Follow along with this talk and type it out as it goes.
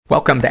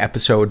Welcome to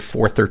episode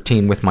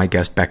 413 with my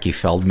guest, Becky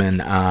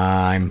Feldman.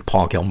 I'm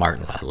Paul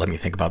Gilmartin. Let me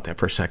think about that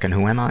for a second.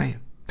 Who am I?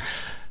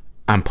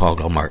 I'm Paul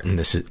Gilmartin.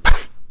 This is...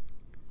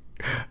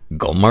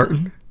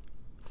 Gilmartin?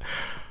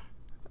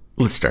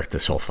 Let's start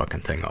this whole fucking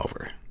thing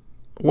over.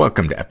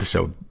 Welcome to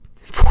episode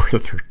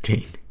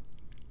 413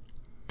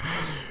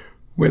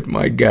 with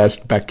my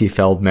guest, Becky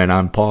Feldman.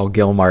 I'm Paul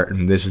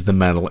Gilmartin. This is the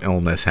Mental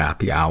Illness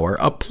Happy Hour,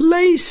 a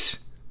place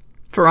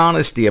for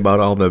honesty about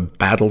all the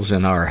battles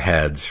in our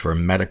heads,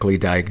 from medically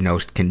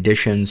diagnosed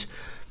conditions,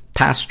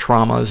 past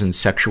traumas, and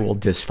sexual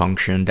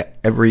dysfunction to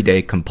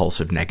everyday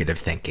compulsive negative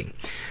thinking.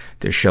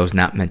 This show's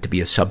not meant to be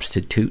a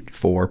substitute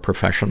for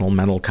professional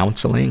mental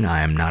counseling.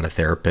 I am not a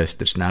therapist.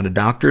 It's not a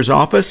doctor's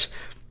office.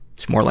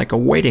 It's more like a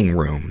waiting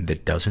room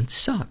that doesn't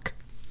suck.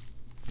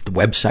 The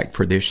website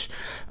for this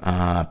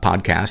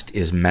podcast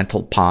is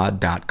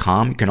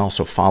mentalpod.com. You can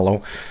also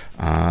follow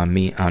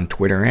me on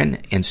Twitter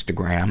and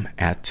Instagram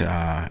at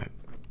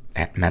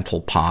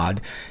mentalpod.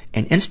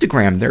 And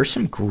Instagram, there's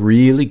some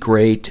really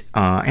great,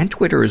 and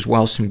Twitter as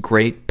well, some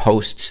great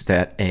posts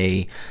that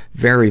a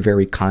very,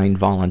 very kind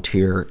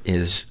volunteer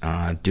is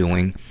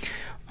doing,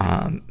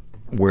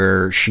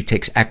 where she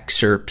takes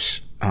excerpts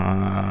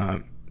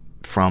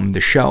from the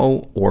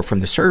show or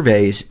from the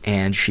surveys,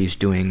 and she's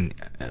doing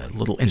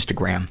little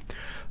Instagram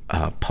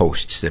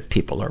posts that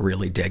people are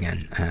really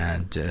digging.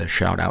 And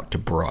shout out to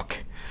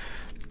Brooke.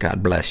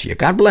 God bless you.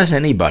 God bless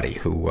anybody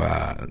who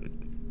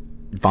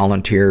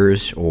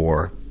volunteers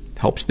or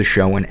helps the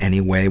show in any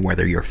way,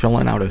 whether you're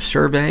filling out a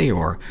survey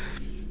or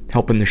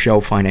helping the show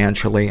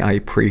financially. I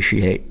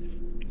appreciate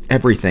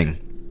everything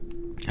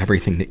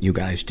that you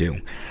guys do.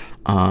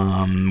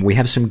 We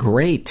have some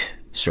great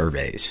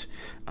surveys.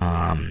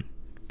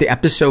 The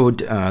episode,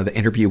 the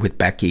interview with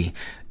Becky,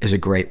 is a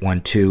great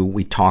one too.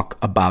 We talk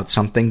about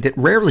something that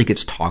rarely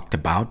gets talked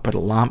about, but a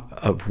lot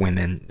of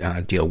women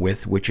deal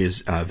with, which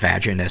is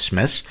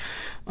vaginismus.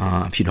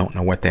 If you don't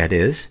know what that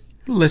is,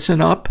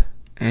 listen up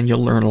and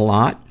you'll learn a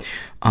lot.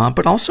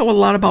 But also a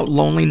lot about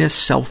loneliness,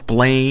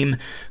 self-blame,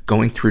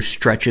 going through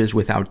stretches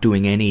without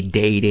doing any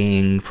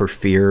dating for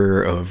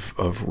fear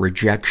of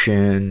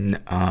rejection.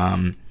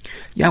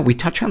 We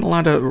touch on a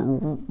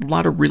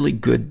lot of really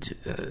good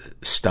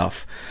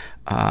stuff.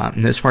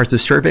 And as far as the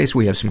surveys,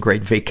 we have some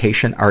great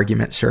vacation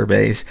argument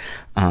surveys.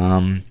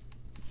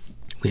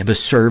 We have a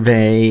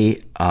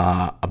survey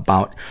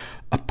about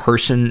a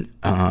person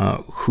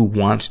who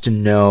wants to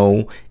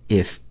know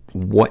if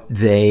what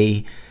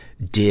they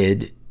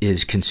did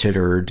is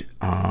considered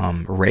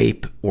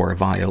rape or a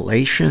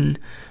violation.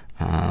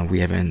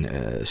 We have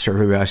a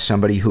survey about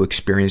somebody who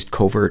experienced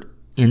covert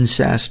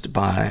incest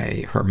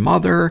by her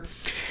mother.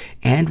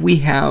 And we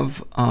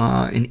have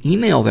an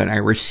email that I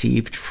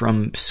received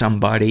from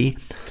somebody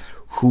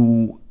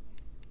who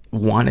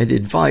wanted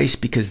advice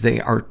because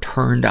they are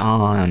turned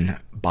on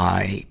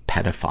by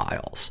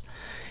pedophiles.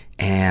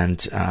 And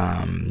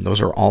those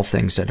are all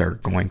things that are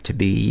going to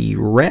be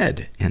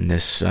read in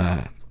this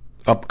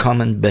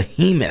upcoming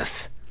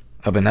behemoth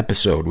of an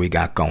episode we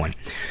got going.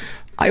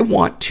 I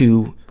want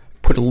to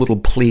put a little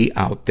plea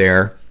out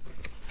there.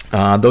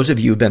 Those of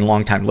you who've been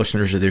longtime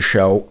listeners of this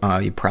show,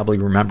 you probably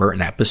remember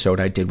an episode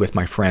I did with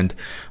my friend,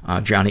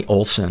 Johnny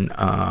Olson,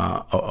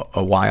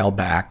 a while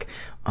back.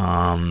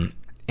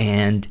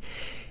 And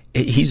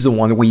he's the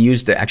one that we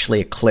used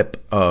actually a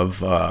clip of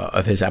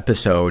his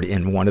episode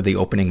in one of the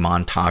opening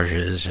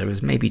montages. It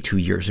was maybe 2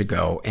 years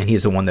ago. And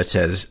he's the one that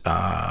says,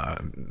 I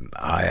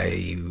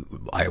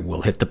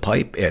will hit the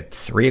pipe at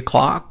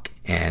 3:00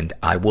 and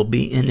I will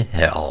be in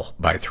hell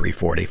by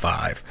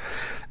 3:45.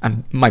 I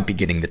might be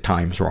getting the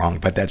times wrong,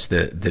 but that's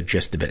the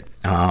gist of it.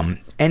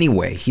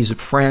 Anyway, he's a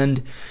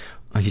friend.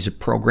 He's a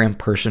program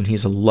person.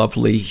 He's a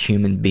lovely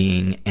human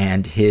being,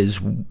 and his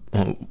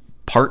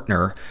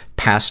partner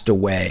passed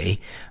away,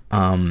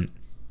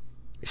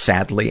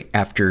 sadly,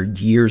 after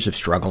years of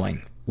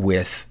struggling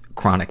with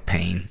chronic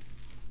pain.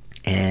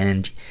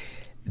 And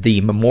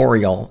the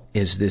memorial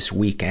is this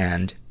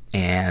weekend,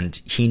 and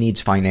he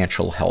needs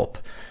financial help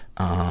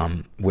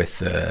with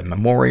the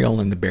memorial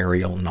and the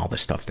burial and all the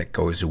stuff that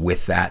goes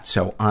with that.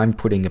 So I'm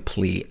putting a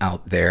plea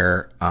out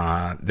there.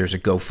 There's a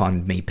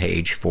GoFundMe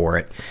page for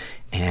it,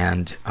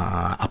 and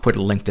I'll put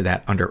a link to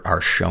that under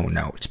our show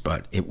notes.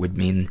 But it would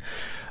mean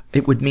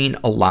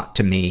a lot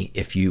to me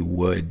if you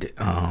would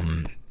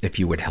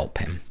help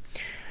him.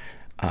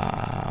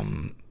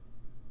 I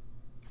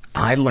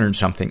learned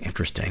something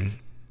interesting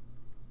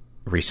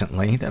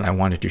recently that I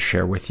wanted to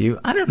share with you.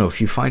 I don't know if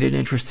you find it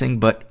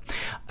interesting, but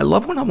I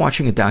love when I'm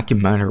watching a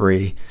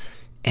documentary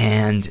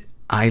and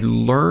I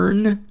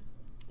learn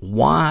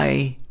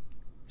why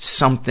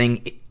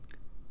something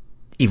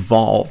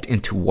evolved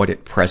into what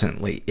it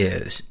presently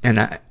is.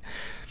 And I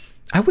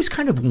always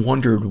kind of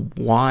wondered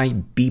why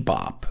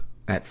bebop,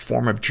 that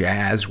form of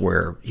jazz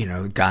where,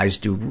 guys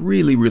do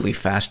really, really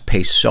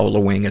fast-paced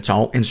soloing. It's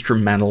all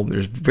instrumental.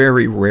 There's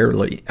very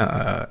rarely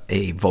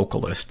a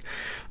vocalist.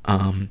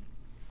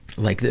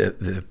 Like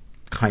the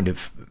kind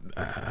of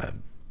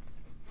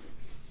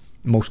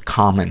most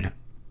common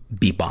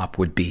bebop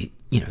would be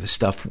the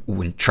stuff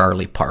when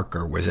Charlie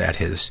Parker was at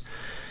his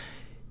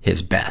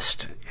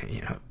best,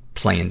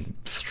 playing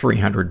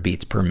 300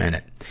 beats per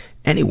minute.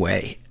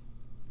 Anyway,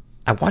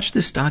 I watched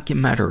this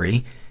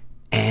documentary,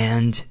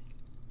 and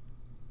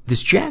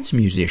this jazz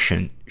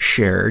musician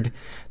shared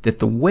that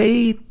the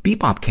way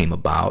bebop came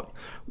about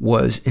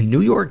was in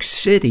New York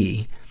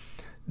City,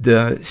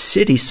 the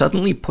city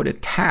suddenly put a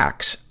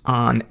tax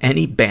on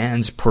any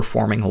bands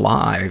performing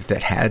live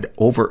that had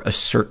over a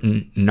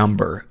certain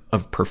number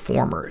of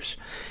performers.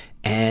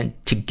 And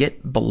to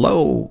get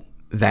below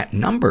that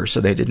number, so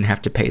they didn't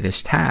have to pay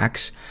this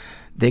tax,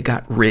 they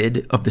got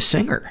rid of the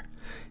singer.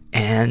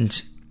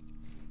 And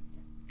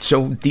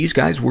so these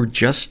guys were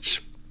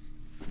just,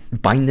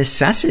 by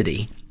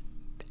necessity,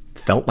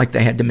 felt like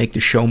they had to make the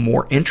show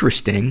more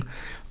interesting,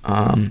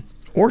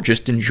 or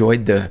just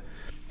enjoyed the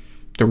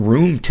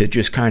room to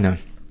just kind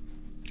of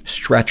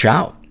stretch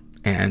out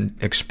and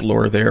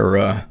explore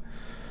their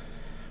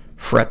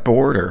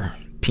fretboard or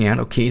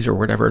piano keys or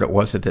whatever it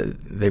was that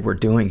they were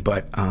doing.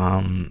 But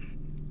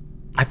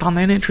I found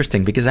that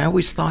interesting, because I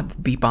always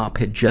thought bebop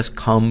had just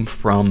come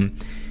from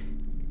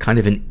kind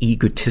of an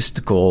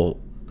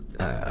egotistical,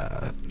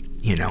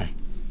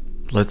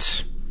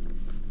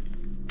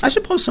 I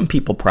suppose some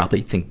people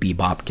probably think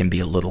bebop can be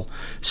a little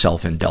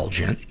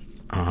self-indulgent.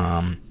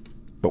 But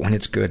when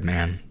it's good,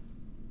 man,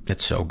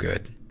 it's so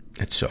good.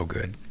 It's so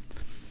good.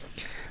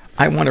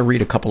 I want to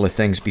read a couple of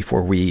things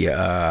before we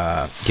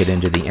get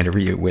into the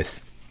interview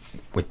with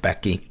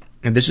Becky.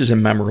 And this is a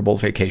memorable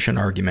vacation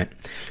argument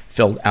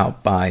filled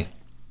out by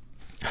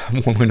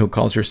a woman who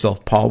calls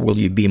herself Paul, will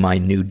you be my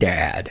new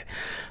dad?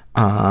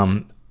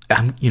 I'm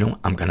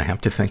going to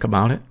have to think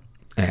about it,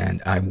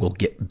 and I will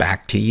get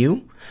back to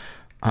you.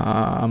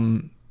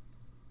 And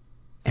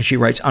she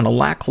writes, on a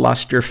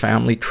lackluster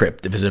family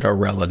trip to visit our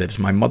relatives,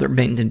 my mother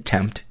made an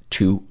attempt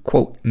to,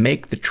 quote,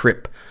 make the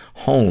trip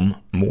home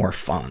more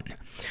fun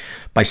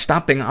by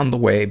stopping on the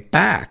way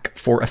back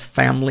for a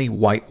family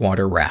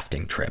whitewater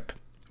rafting trip.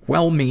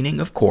 Well-meaning,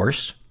 of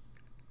course.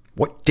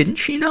 What didn't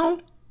she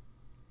know?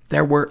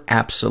 There were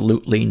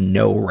absolutely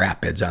no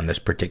rapids on this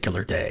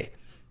particular day.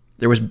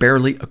 There was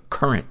barely a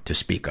current to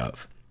speak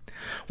of.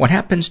 What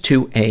happens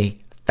to a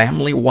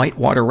family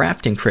whitewater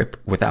rafting trip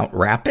without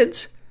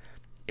rapids?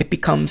 It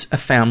becomes a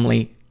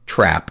family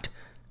trapped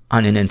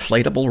on an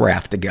inflatable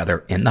raft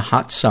together in the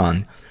hot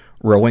sun,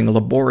 rowing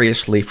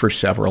laboriously for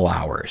several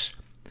hours.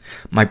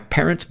 My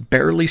parents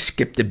barely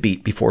skipped a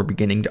beat before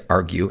beginning to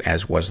argue,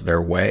 as was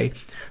their way,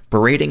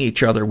 berating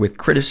each other with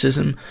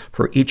criticism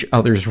for each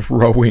other's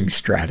rowing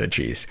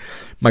strategies.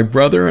 My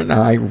brother and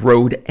I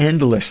rowed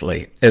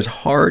endlessly, as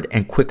hard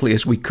and quickly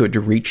as we could to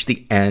reach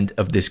the end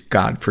of this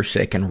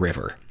godforsaken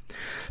river.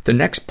 The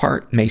next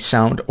part may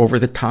sound over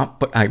the top,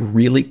 but I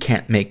really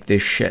can't make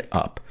this shit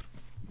up.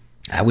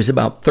 I was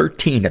about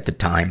 13 at the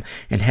time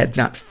and had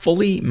not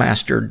fully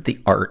mastered the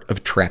art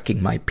of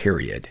tracking my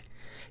period.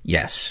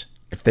 Yes,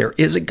 if there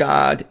is a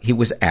God, he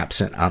was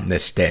absent on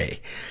this day.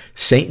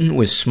 Satan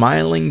was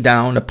smiling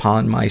down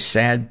upon my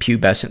sad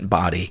pubescent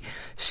body,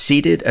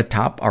 seated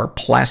atop our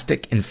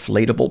plastic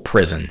inflatable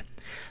prison.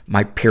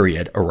 My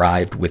period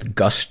arrived with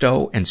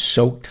gusto and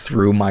soaked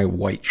through my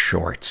white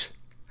shorts.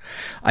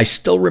 I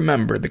still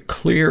remember the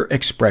clear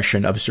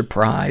expression of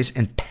surprise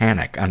and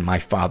panic on my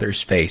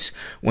father's face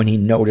when he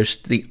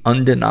noticed the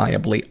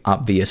undeniably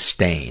obvious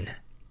stain.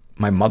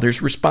 My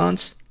mother's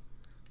response?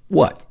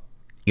 What?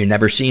 You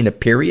never seen a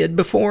period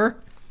before?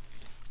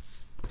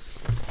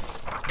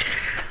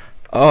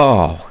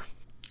 Oh,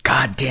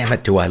 God damn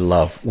it, do I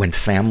love when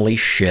family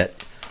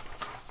shit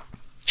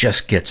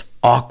just gets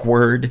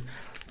awkward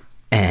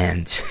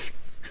and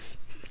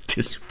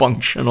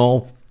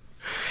dysfunctional.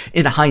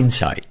 In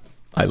hindsight,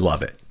 I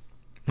love it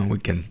when we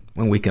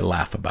can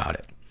laugh about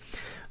it.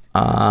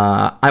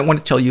 I want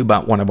to tell you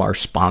about one of our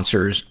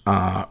sponsors,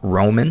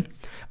 Roman.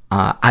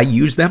 I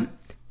use them.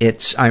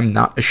 I'm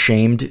not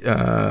ashamed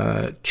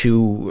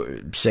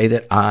to say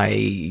that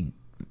I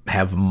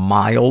have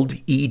mild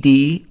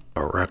ED,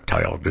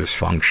 erectile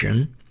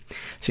dysfunction.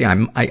 See,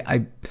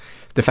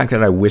 the fact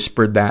that I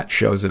whispered that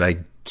shows that I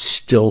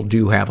still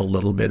do have a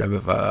little bit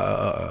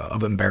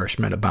of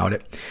embarrassment about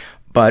it.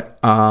 But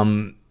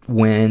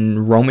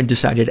when Roman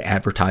decided to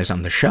advertise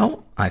on the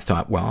show, I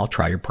thought, well, I'll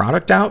try your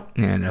product out,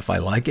 and if I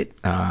like it,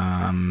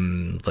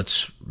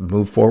 let's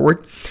move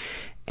forward.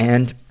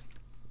 And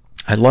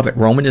I love it.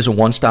 Roman is a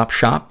one-stop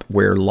shop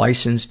where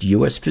licensed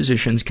U.S.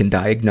 physicians can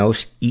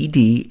diagnose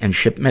ED and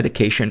ship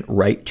medication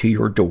right to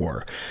your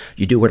door.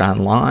 You do it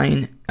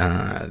online.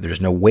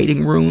 There's no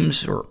waiting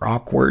rooms or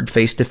awkward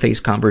face-to-face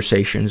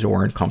conversations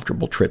or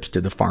uncomfortable trips to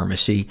the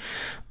pharmacy.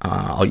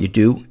 All you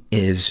do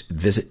is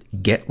visit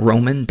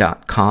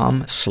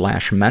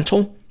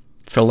getroman.com/mental,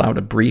 fill out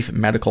a brief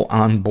medical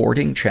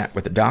onboarding, chat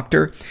with a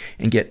doctor,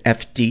 and get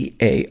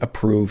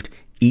FDA-approved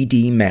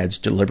ED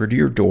meds delivered to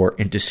your door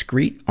in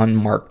discreet,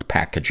 unmarked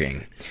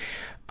packaging.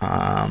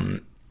 I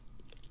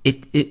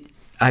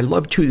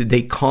love too that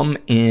they come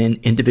in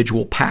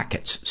individual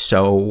packets.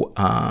 So,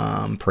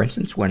 for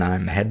instance, when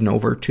I'm heading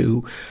over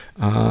to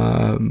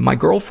my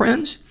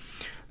girlfriend's,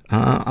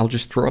 I'll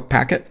just throw a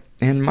packet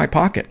in my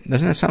pocket.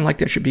 Doesn't that sound like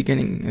that should be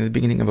the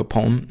beginning of a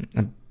poem?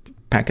 A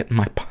packet in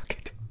my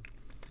pocket.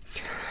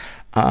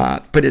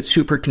 But it's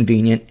super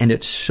convenient, and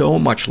it's so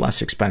much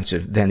less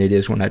expensive than it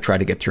is when I try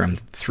to get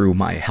through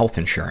my health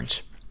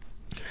insurance.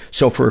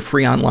 So for a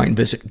free online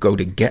visit, go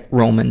to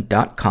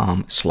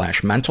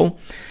GetRoman.com/mental.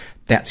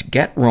 That's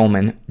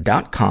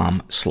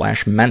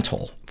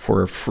GetRoman.com/mental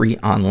for a free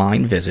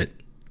online visit.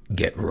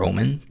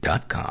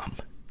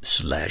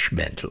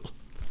 GetRoman.com/mental.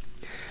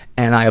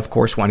 And I, of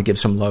course, want to give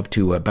some love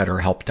to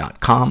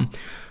BetterHelp.com,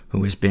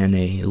 who has been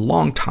a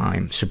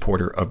long-time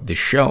supporter of the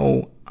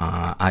show.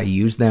 I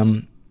use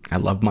them. I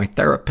love my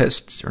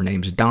therapist. Her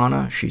name's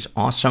Donna. She's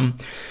awesome.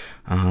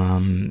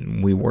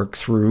 We work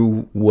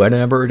through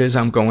whatever it is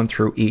I'm going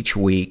through each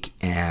week,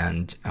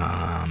 and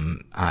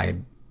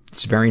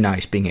it's very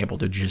nice being able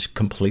to just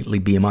completely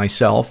be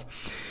myself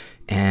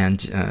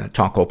and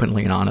talk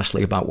openly and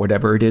honestly about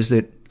whatever it is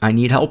that I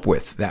need help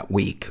with that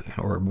week,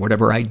 or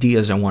whatever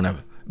ideas I want to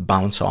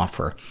bounce off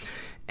her.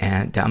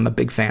 And I'm a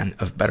big fan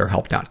of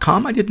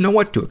BetterHelp.com. I didn't know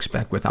what to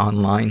expect with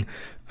online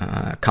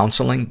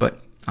counseling,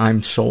 but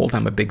I'm sold.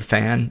 I'm a big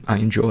fan. I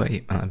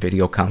enjoy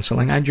video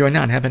counseling. I enjoy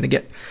not having to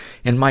get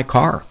in my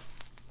car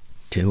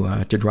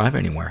to drive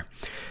anywhere.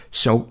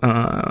 So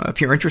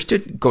if you're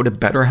interested, go to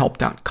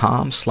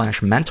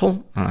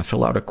BetterHelp.com/mental,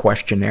 fill out a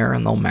questionnaire,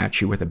 and they'll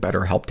match you with a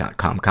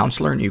BetterHelp.com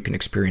counselor, and you can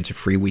experience a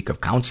free week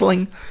of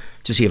counseling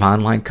to see if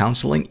online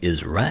counseling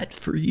is right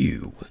for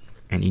you.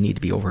 And you need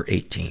to be over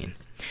 18.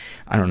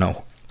 I don't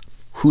know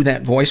who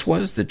that voice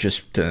was that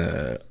just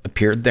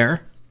appeared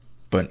there,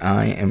 but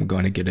I am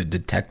going to get a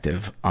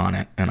detective on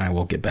it, and I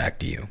will get back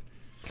to you.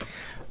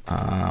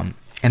 And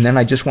then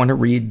I just want to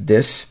read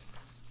this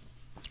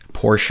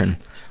portion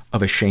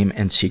of a Shame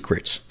and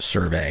Secrets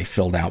survey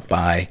filled out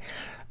by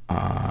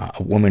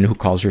a woman who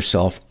calls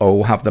herself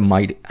how the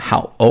mighty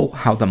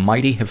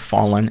have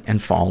fallen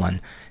and fallen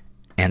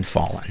and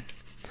fallen.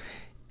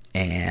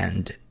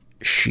 And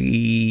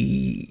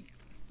she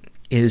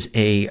is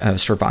a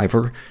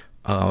survivor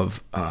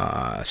of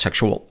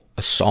sexual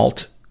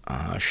assault.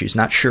 She's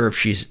not sure if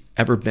she's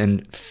ever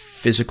been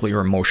physically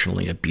or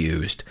emotionally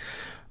abused.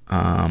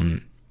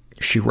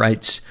 She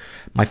writes,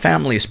 "My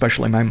family,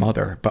 especially my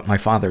mother, but my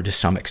father to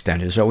some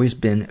extent, has always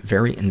been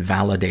very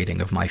invalidating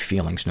of my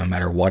feelings no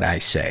matter what I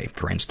say.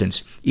 For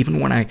instance, even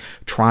when I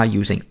try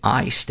using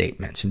I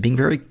statements and being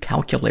very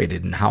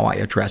calculated in how I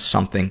address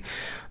something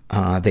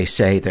they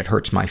say that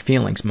hurts my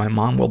feelings, my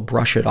mom will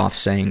brush it off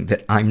saying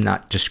that I'm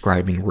not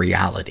describing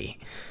reality.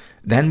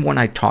 Then when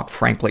I talk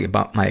frankly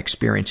about my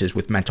experiences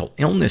with mental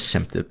illness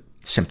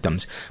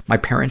symptoms, my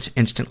parents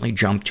instantly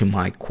jump to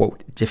my,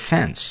 quote,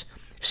 defense,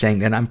 saying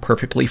that I'm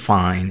perfectly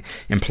fine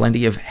and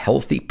plenty of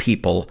healthy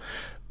people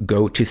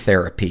go to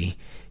therapy,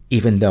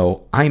 even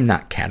though I'm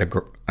not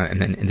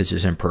and this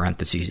is in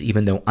parentheses,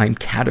 even though I'm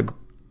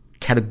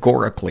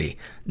categorically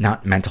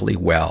not mentally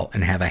well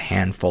and have a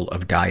handful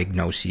of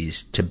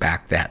diagnoses to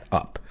back that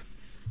up.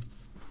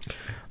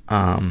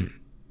 I've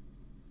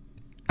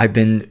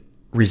been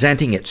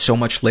resenting it so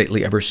much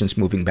lately ever since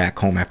moving back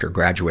home after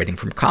graduating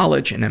from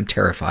college, and I'm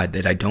terrified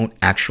that I don't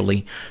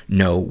actually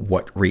know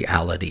what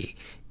reality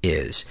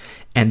is."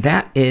 And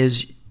that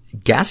is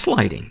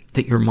gaslighting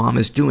that your mom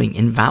is doing,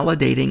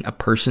 invalidating a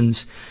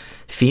person's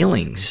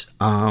feelings.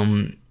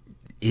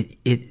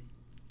 It's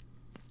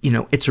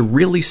a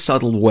really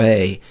subtle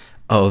way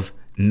of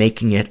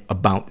making it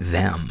about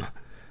them.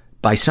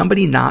 By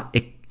somebody not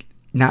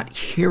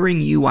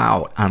hearing you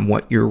out on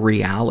what your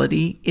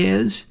reality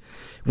is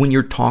when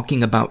you're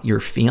talking about your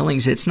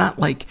feelings. It's not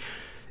like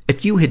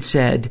if you had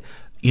said,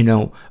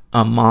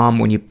 Mom,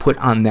 when you put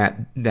on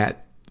that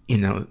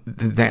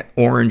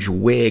orange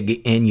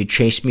wig and you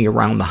chased me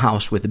around the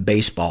house with a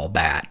baseball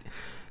bat,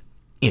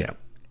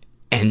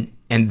 and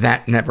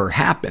that never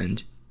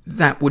happened,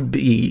 that would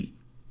be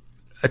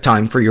a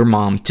time for your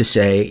mom to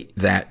say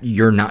that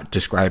you're not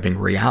describing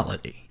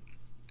reality.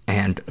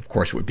 And, of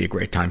course, it would be a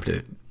great time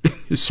to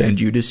send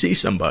you to see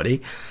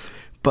somebody.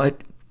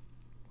 But,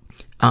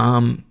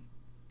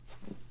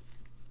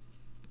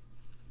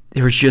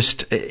 there's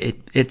just,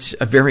 it's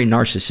a very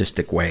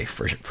narcissistic way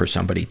for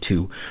somebody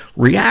to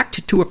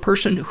react to a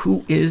person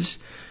who is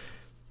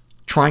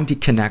trying to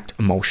connect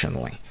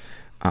emotionally.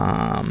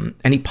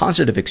 Any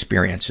positive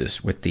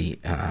experiences with the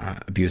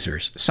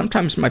abusers?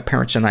 Sometimes my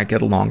parents and I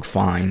get along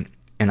fine,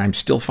 and I'm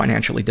still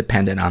financially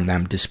dependent on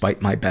them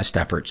despite my best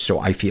efforts, so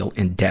I feel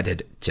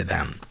indebted to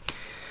them.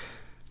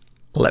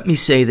 Let me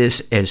say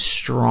this as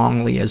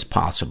strongly as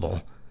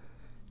possible.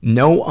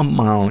 No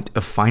amount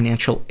of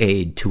financial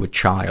aid to a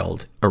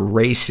child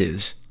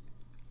erases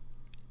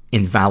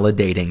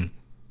invalidating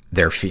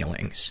their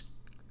feelings.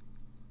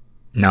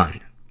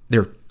 None.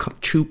 They're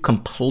two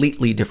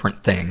completely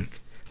different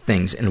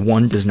things, and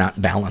one does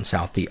not balance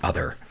out the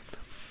other.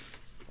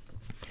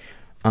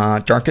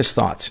 Darkest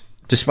thoughts.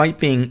 Despite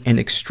being an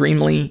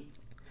extremely,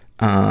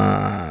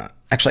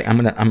 actually, I'm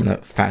gonna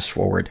fast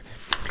forward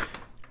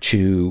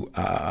to,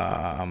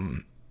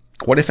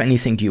 what, if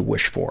anything, do you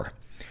wish for?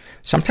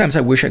 Sometimes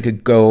I wish I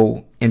could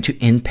go into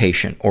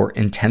inpatient or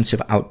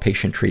intensive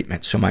outpatient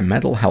treatment so my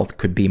mental health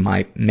could be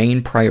my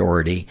main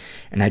priority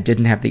and I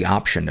didn't have the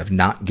option of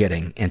not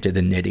getting into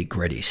the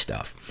nitty-gritty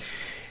stuff.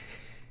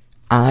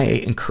 I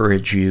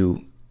encourage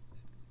you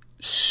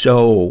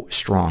so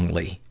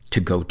strongly to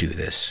go do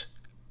this.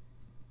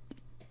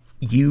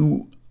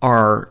 You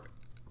are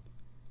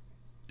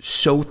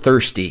so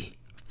thirsty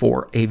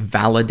for a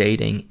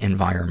validating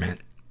environment,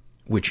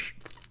 which,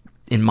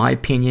 in my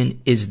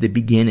opinion, is the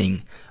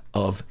beginning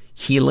of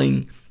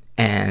healing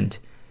and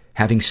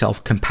having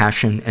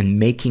self-compassion and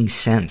making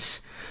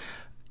sense.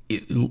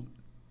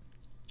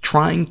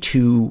 Trying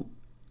to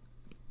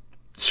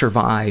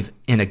survive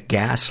in a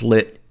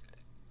gaslit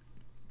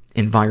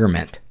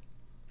environment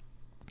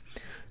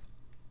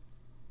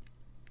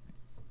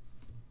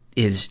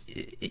is,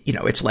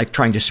 it's like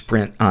trying to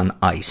sprint on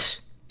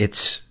ice.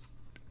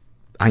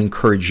 I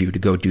encourage you to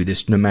go do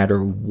this no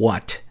matter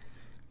what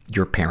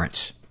your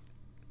parents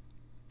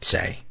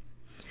say.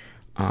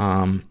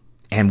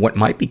 And what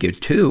might be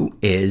good too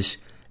is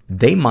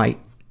they might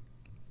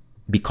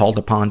be called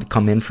upon to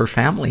come in for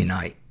family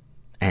night.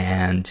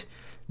 And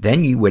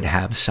then you would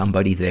have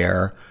somebody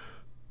there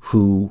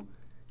who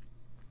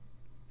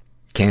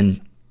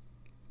can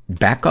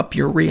back up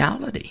your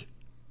reality.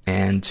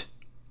 And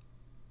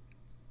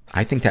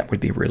I think that would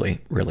be really,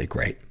 really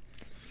great.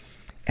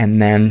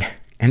 And then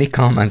any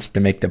comments to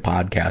make the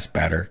podcast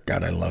better?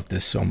 God, I love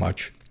this so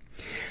much.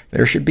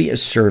 There should be a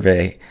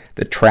survey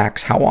that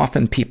tracks how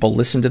often people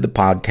listen to the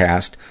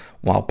podcast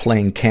while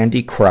playing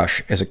Candy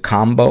Crush as a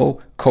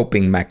combo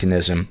coping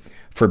mechanism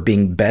for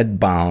being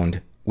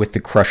bedbound with the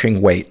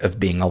crushing weight of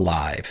being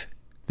alive.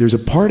 There's a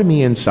part of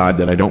me inside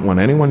that I don't want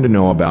anyone to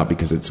know about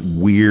because it's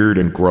weird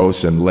and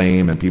gross and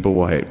lame and people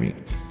will hate me.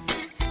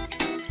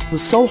 It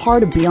was so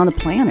hard to be on the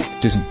planet.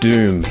 Just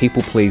doom,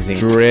 people-pleasing,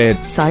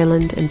 dread.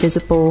 Silent,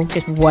 invisible,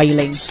 just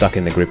wailing. Stuck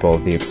in the grip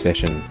of the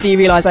obsession.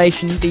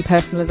 Derealization,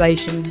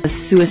 depersonalization. A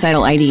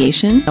suicidal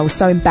ideation. I was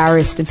so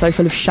embarrassed and so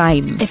full of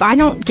shame. If I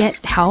don't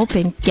get help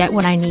and get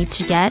what I need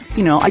to get,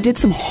 I did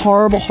some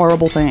horrible,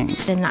 horrible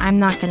things. then I'm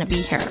not going to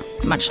be here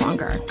much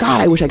longer. God,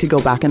 I wish I could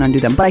go back and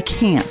undo them, but I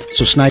can't.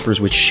 So snipers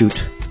would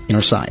shoot in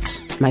our sides.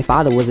 My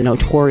father was a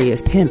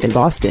notorious pimp in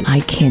Boston.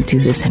 I can't do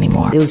this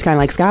anymore. It was kind of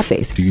like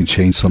Scarface. You can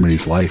change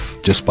somebody's life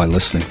just by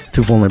listening.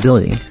 Through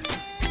vulnerability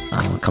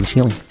comes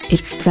healing. It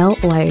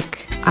felt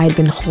like I'd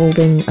been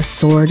holding a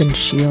sword and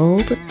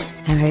shield,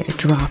 and I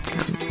dropped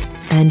them.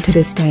 And to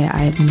this day,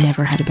 I have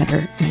never had a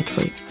better night's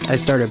sleep. I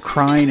started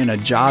crying in a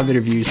job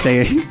interview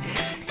saying,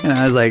 and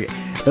I was like,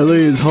 LA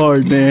is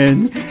hard,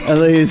 man.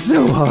 LA is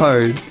so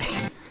hard.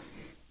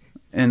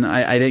 And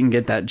I didn't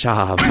get that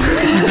job.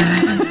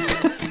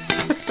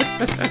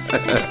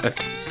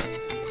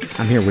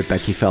 I'm here with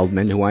Becky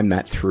Feldman, who I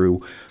met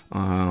through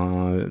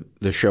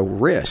the show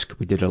Risk.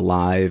 We did a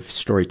live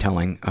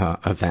storytelling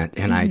event,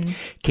 and I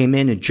came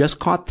in and just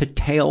caught the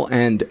tail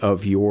end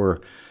of your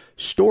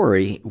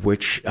story,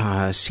 which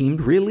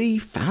seemed really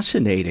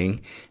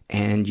fascinating.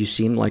 And you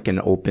seem like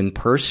an open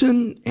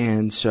person.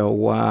 And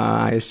so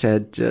I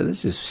said,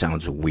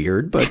 sounds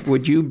weird, but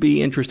would you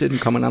be interested in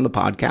coming on the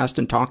podcast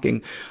and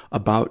talking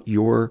about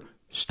your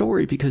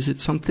story? Because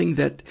it's something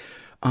that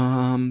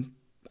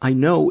I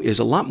know is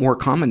a lot more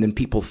common than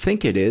people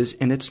think it is,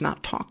 and it's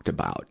not talked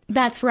about.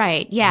 That's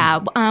right.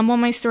 Yeah. Well,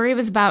 my story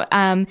was about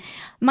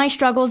my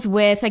struggles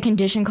with a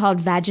condition called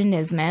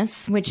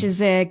vaginismus, which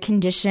is a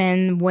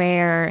condition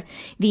where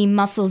the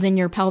muscles in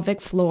your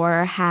pelvic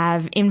floor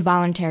have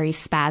involuntary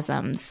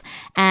spasms,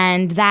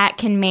 and that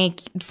can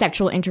make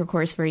sexual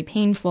intercourse very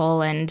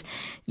painful. And,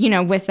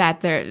 with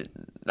that,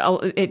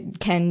 it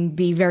can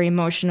be very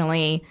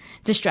emotionally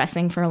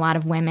distressing for a lot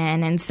of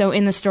women. And so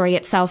in the story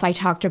itself, I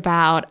talked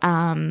about,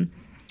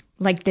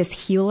 this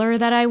healer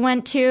that I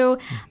went to.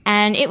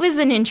 And it was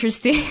kind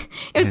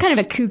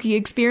of a kooky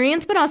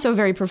experience, but also a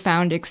very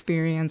profound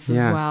experience as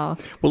well.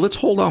 Well, let's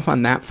hold off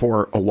on that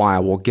for a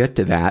while. We'll get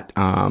to that.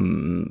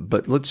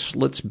 But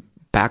let's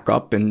back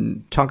up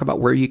and talk about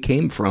where you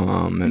came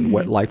from and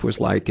what life was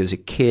like as a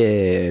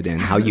kid and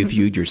how you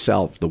viewed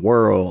yourself, the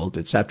world,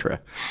 etc.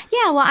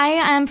 Yeah, well, I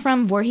am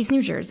from Voorhees,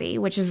 New Jersey,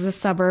 which is a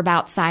suburb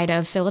outside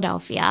of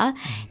Philadelphia.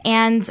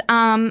 And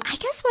I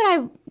guess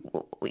what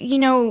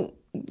I,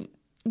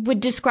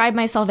 would describe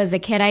myself as a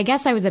kid, I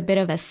guess I was a bit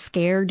of a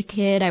scared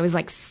kid. I was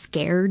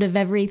scared of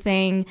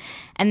everything,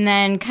 and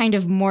then kind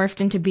of morphed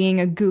into being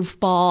a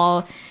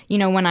goofball,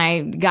 when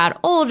I got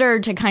older,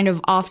 to kind of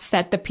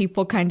offset the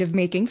people kind of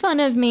making fun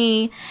of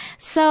me.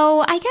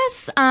 So I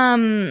guess,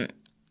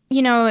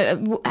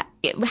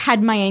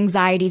 had my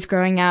anxieties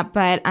growing up,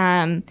 but,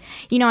 I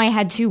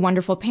had two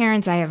wonderful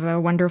parents. I have a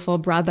wonderful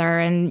brother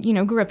and,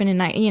 grew up in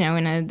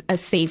a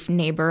safe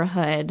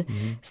neighborhood.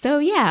 So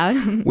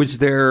yeah. Was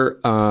there,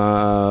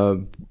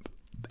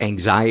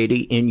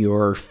 anxiety in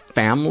your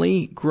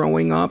family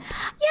growing up?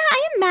 Yeah,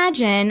 I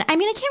imagine. I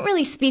mean, I can't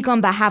really speak on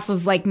behalf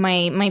of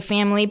my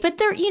family, but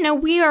they're,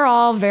 we are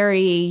all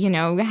very,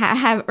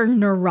 are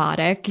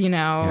neurotic,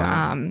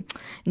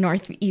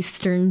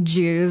 Northeastern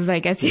Jews, I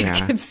guess you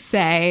could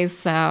say.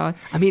 So,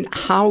 I mean,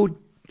 how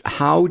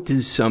how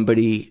does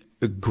somebody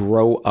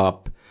grow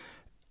up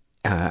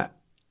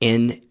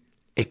in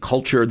a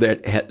culture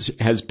that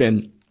has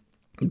been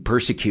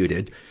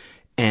persecuted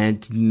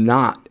and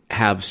not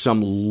have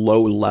some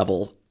low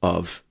level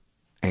of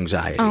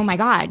anxiety? Oh my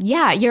God.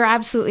 Yeah, you're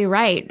absolutely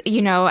right.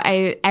 You know,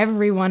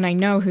 everyone I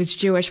know who's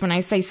Jewish, when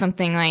I say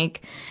something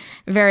like,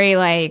 very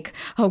like,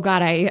 oh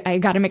God, I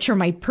got to make sure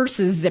my purse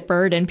is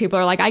zippered, and people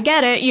are like, I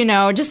get it, you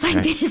know, just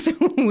like these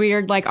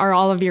weird, like, are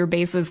all of your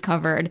bases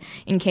covered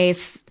in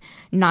case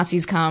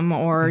Nazis come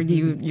or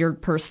your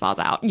purse falls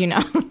out, you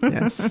know?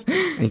 Yes.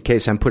 In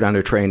case I'm put on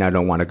a train I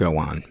don't want to go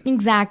on.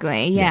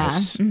 Exactly. Yeah.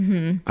 Yes.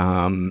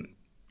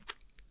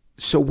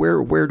 So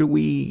where do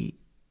we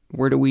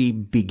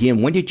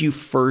begin? When did you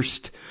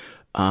first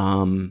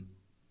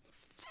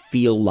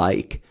feel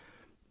like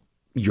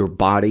your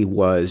body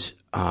was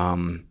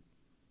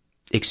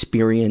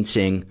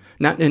experiencing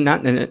not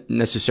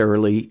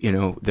necessarily, you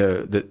know,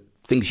 the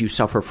things you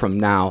suffer from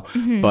now,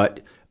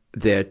 but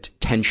that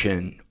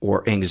tension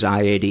or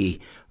anxiety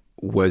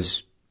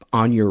was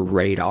on your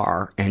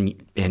radar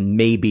and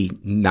maybe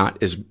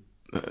not as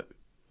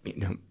you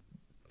know,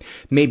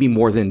 maybe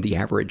more than the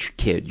average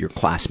kid, your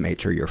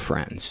classmates or your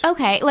friends?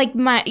 Okay, like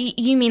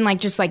you mean like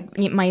just like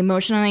my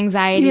emotional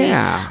anxiety?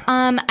 Yeah.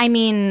 I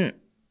mean,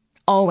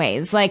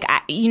 always. Like,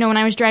 you know, when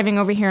I was driving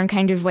over here and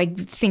kind of like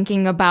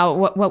thinking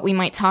about what we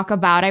might talk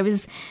about, I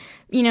was,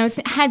 you know,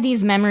 had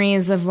these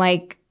memories of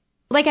like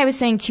I was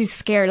saying, too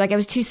scared. Like, I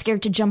was too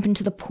scared to jump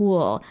into the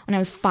pool when I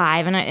was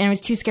 5, and I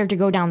was too scared to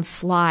go down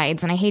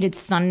slides, and I hated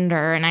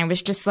thunder, and I was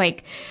just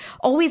like,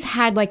 always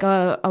had like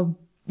a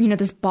you know,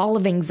 this ball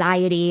of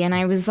anxiety, and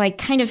I was like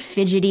kind of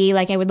fidgety,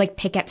 like I would like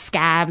pick at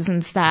scabs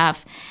and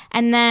stuff.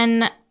 And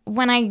then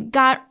when I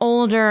got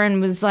older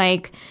and was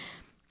like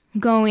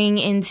going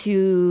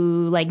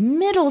into like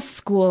middle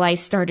school, I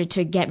started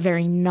to get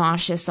very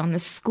nauseous on the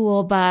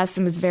school bus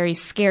and was very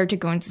scared to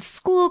go into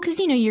school because,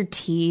 you know, you're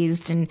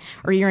teased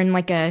or you're in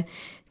like a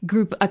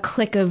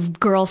clique of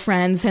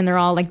girlfriends and they're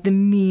all like the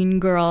mean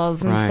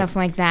girls and stuff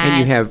like that. And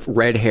you have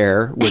red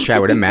hair, which I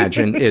would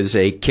imagine is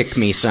a kick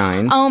me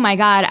sign. Oh my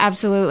God,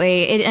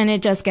 absolutely.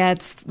 It just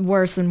gets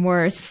worse and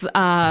worse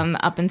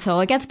up until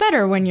it gets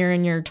better when you're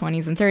in your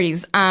 20s and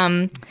 30s.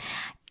 And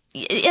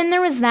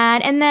there was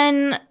that. And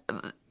then,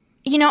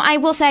 you know, I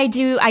will say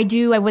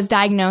I was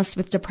diagnosed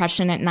with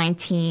depression at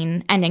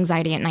 19 and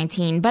anxiety at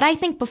 19, but I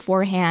think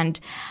beforehand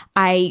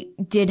I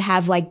did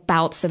have like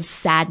bouts of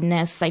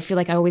sadness. I feel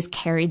like I always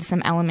carried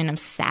some element of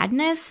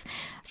sadness.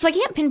 So I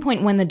can't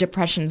pinpoint when the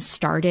depression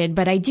started,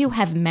 but I do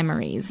have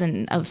memories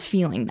of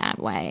feeling that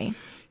way.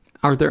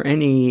 Are there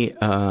any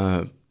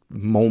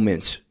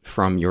moments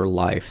from your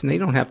life, and they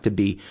don't have to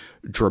be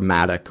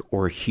dramatic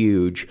or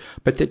huge,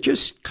 but that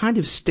just kind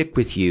of stick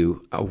with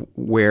you,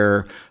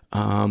 where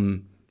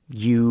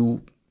you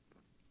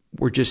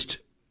were just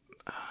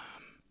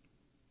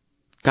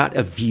got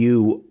a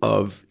view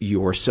of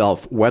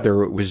yourself,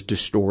 whether it was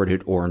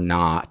distorted or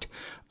not,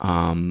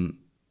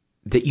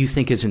 that you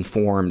think has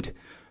informed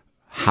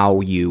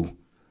how you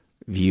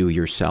view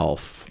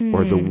yourself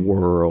or the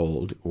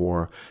world,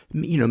 or,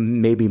 you know,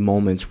 maybe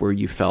moments where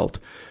you felt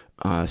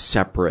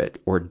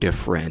separate or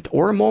different,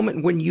 or a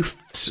moment when you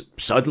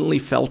suddenly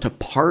felt a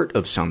part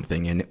of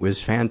something and it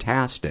was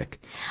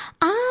fantastic?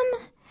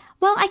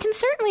 Well, I can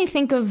certainly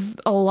think of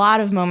a lot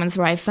of moments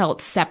where I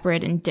felt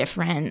separate and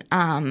different.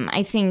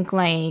 I think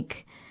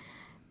like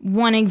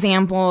one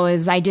example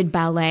is I did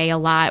ballet a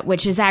lot,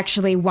 which is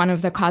actually one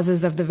of the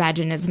causes of the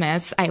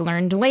vaginismus. I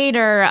learned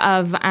later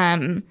of,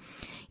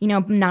 you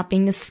know, not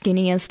being the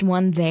skinniest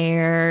one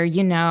there,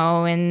 you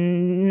know,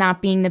 and not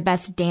being the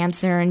best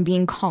dancer and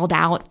being called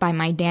out by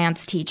my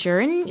dance teacher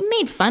and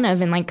made fun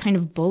of and like kind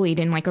of bullied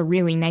in like a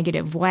really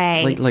negative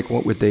way. Like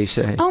what would they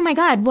say? Oh my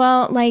God.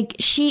 Well, like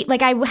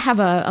I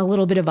have a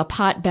little bit of a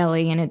pot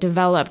belly, and it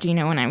developed, you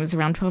know, when I was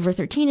around 12 or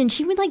 13, and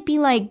she would like be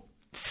like,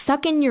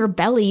 suck in your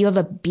belly, you have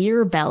a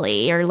beer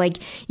belly, or like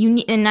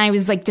and I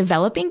was like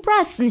developing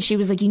breasts, and she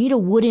was like, you need a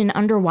wooden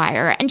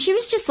underwire. And she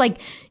was just like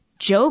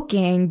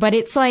joking, but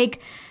it's like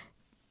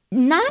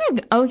not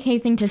an okay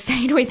thing to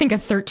say to, I think, a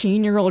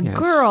 13-year-old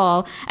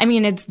girl. I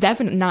mean, it's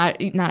definitely not,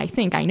 I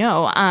think, I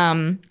know.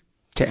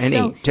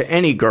 To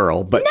any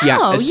girl, but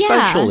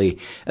especially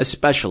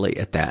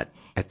at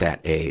that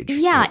age.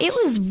 Yeah, it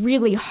was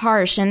really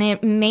harsh, and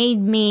it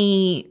made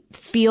me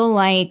feel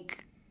like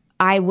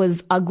I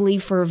was ugly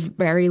for a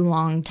very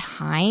long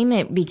time.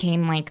 It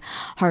became like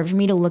hard for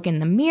me to look in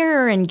the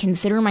mirror and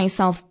consider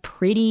myself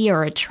pretty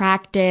or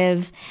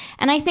attractive.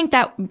 And I think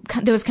that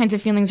those kinds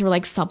of feelings were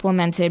like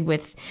supplemented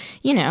with,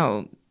 you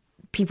know,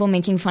 people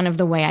making fun of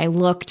the way I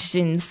looked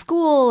in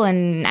school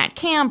and at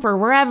camp or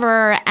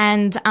wherever.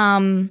 And,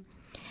 and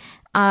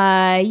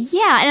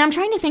I'm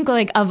trying to think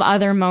like of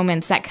other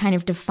moments that kind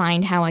of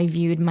defined how I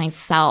viewed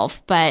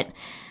myself. But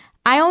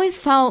I always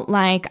felt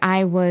like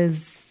I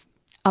was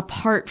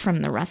apart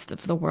from the rest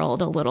of the world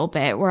a little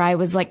bit, where I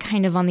was like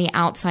kind of on the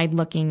outside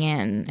looking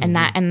in, and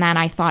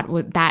I thought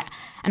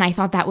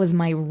that was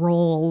my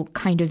role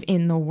kind of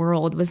in the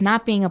world, was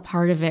not being a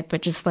part of it,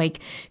 but just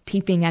like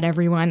peeping at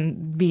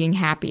everyone being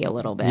happy a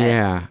little bit.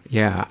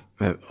 Yeah.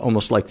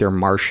 Almost like they're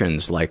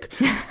Martians. Like,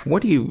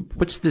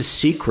 what's the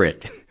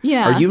secret?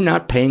 Yeah. Are you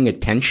not paying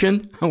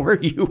attention? How are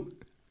you?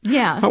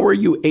 Yeah. How are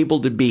you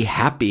able to be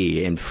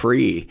happy and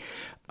free?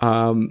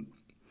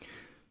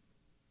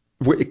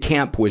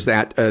 Camp, was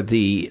that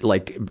the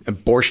like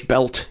Borscht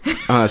Belt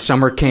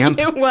summer camp?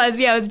 It was,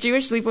 yeah. It was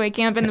Jewish sleepaway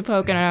camp in the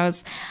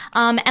Poconos.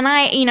 And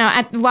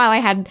I, while I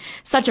had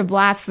such a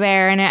blast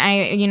there, and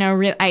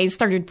I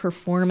started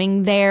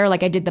performing there,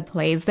 like I did the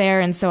plays there,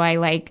 and so I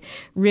like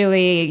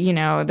really,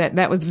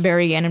 that was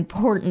very an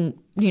important,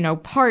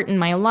 part in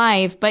my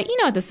life. But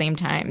at the same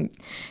time,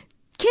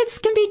 kids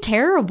can be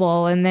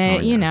terrible, and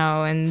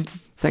and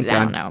I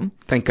don't know.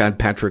 Thank God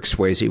Patrick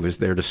Swayze was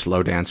there to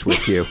slow dance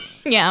with you.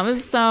 Yeah,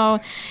 so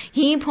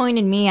he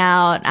pointed me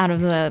out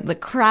of the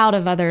crowd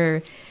of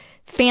other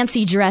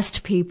fancy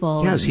dressed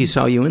people. Yes, he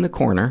saw you in the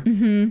corner.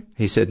 Mm-hmm.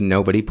 He said,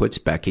 nobody puts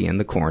Becky in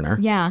the corner.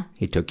 Yeah.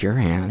 He took your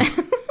hand,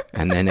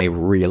 and then a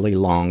really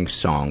long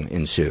song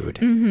ensued.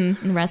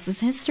 Mm-hmm. And the rest is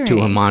history. To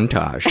a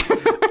montage.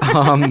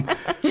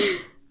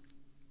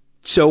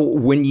 So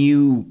when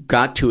you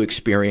got to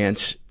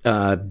experience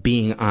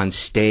being on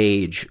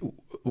stage,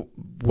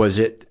 was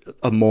it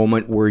a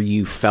moment where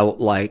you felt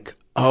like,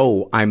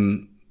 oh,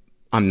 I'm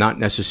not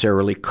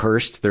necessarily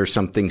cursed, there's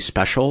something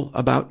special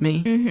about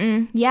me?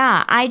 Mm-hmm.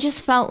 Yeah, I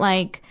just felt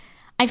like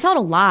I felt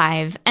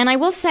alive. And I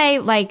will say,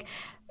 like,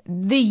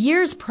 the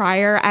years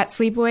prior at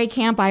sleepaway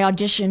camp, I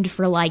auditioned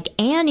for like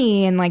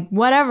Annie and like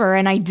whatever,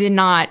 and I did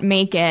not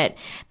make it.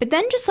 But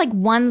then just like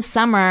one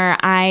summer,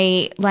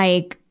 I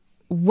like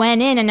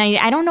went in, and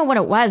I don't know what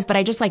it was, but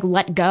I just like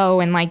let go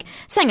and like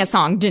sang a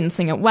song, didn't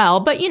sing it well,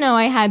 but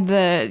I had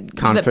the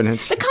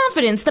confidence, the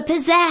confidence, the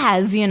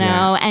pizzazz,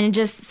 and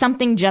just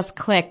something just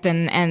clicked,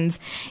 and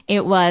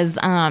it was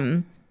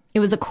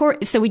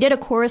so we did a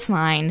chorus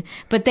line,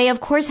 but they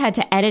of course had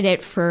to edit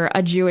it for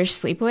a Jewish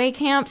sleepaway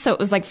camp, so it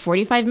was like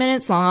 45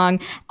 minutes long.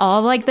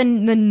 All like the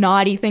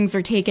naughty things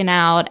were taken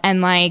out,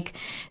 and like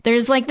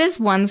there's like this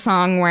one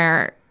song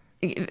where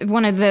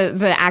one of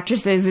the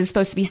actresses is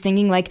supposed to be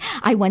singing like,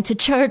 I went to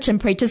church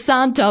and prayed to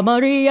Santa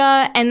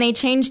Maria, and they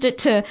changed it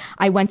to,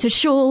 I went to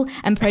shul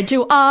and prayed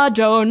to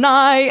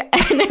Adonai,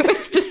 and it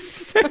was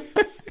just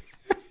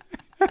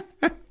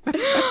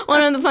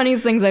one of the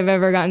funniest things I've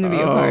ever gotten to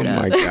be a part of.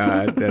 Oh my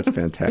God, that's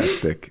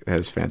fantastic.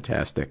 That's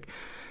fantastic.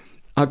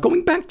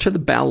 Going back to the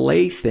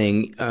ballet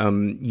thing,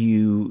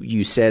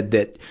 you said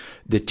that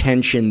the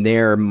tension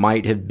there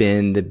might have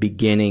been the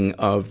beginning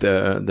of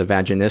the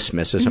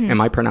vaginismus. Am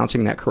I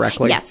pronouncing that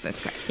correctly? Yes,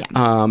 that's correct.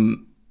 Yeah.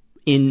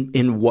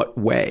 In what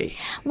way?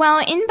 Well,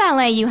 in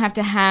ballet, you have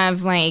to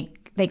have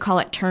like, they call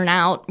it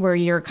turnout, where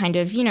you're kind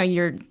of,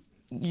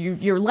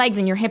 your legs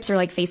and your hips are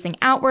like facing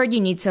outward.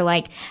 You need to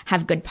like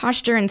have good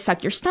posture and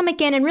suck your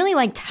stomach in and really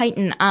like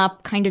tighten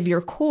up kind of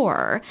your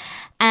core.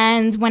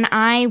 And when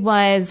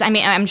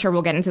I'm sure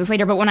we'll get into this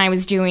later, but when I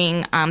was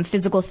doing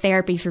physical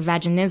therapy for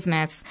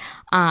vaginismus,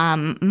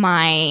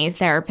 my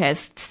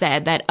therapist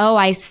said that,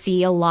 I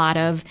see a lot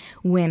of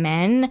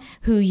women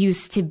who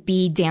used to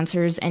be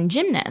dancers and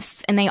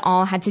gymnasts, and they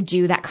all had to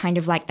do that kind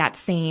of like that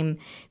same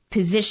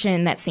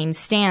position, that same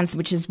stance,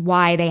 which is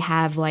why they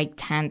have like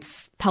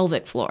tense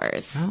pelvic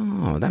floors.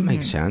 Oh, that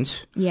makes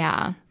sense.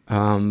 Yeah.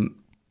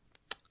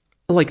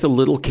 Like the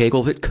little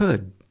Kegel that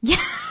could. Yeah.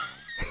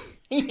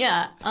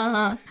 Yeah.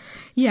 Uh-huh.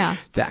 Yeah.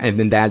 And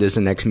then that is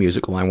the next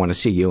musical I want to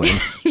see you in.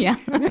 Yeah.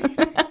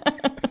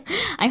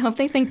 I hope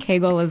they think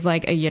Kegel is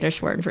like a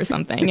Yiddish word for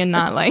something and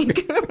not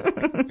like.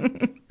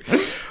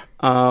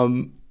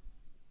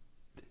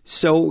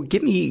 So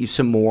give me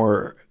some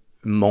more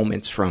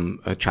moments from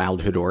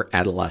childhood or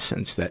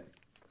adolescence that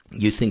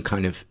you think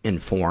kind of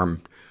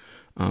inform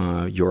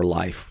your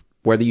life,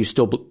 whether you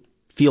still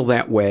feel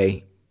that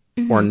way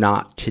or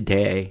not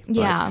today.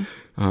 Yeah.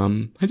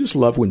 But, I just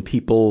love when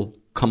people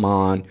come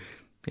on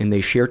and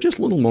they share just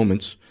little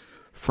moments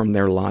from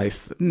their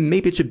life.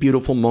 Maybe it's a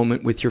beautiful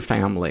moment with your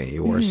family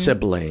or a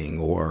sibling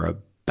or a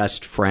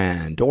best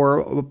friend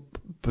or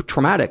a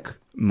traumatic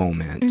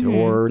moment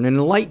or an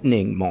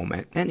enlightening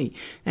moment.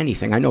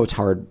 Anything. I know it's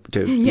hard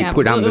to be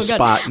put on the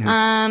spot.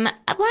 Well,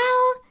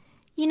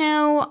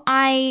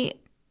 I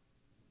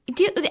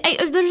do.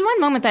 There's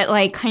one moment that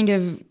like kind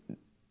of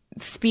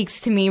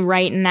speaks to me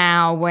right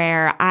now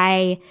where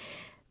I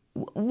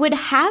would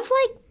have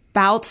like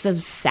bouts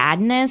of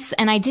sadness,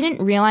 and I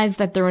didn't realize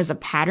that there was a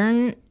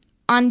pattern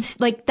on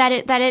like that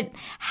it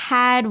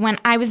had when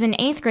I was in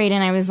 8th grade,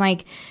 and I was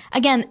like,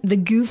 again, the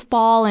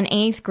goofball in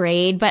 8th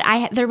grade,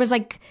 but there was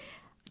like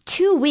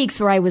 2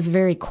 weeks where I was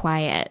very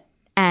quiet.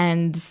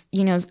 And,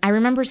 I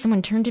remember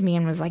someone turned to me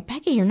and was like,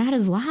 Becky, you're not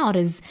as loud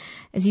as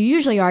you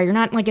usually are. You're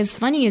not like as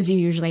funny as you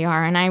usually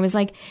are. And I was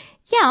like,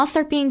 yeah, I'll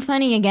start being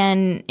funny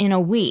again in a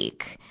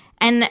week.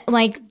 And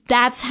like,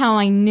 that's how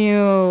I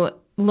knew,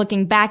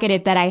 looking back at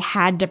it, that I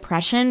had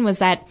depression, was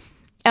that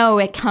Oh,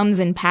 it comes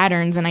in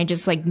patterns, and I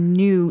just like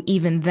knew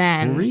even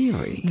then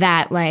Really?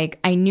 that like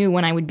I knew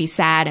when I would be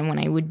sad and when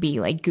I would be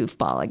like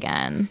goofball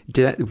again.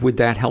 Would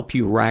that help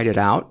you ride it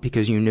out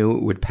because you knew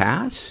it would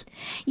pass?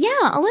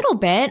 Yeah, a little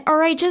bit.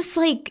 Or I just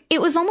like,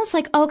 it was almost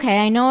like, okay,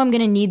 I know I'm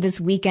going to need this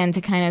weekend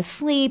to kind of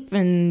sleep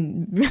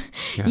and,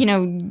 you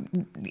know,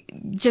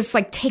 just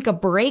like take a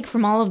break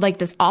from all of like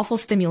this awful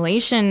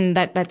stimulation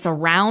that's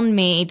around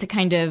me to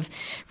kind of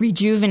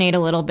rejuvenate a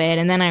little bit.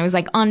 And then I was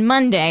like, on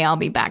Monday, I'll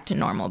be back to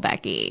normal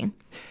Becky.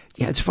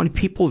 Yeah, it's funny.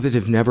 People that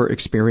have never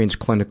experienced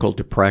clinical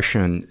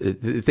depression,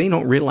 they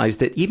don't realize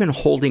that even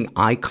holding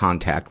eye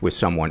contact with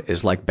someone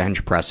is like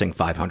bench pressing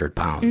 500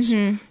 pounds.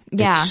 Mm-hmm.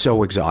 Yeah. It's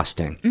so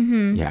exhausting.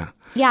 Mm-hmm. Yeah.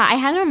 Yeah, I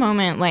had a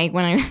moment like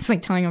when I was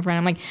like telling a friend,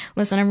 I'm like,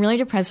 listen, I'm really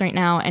depressed right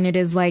now. And it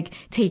is like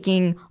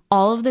taking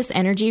all of this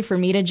energy for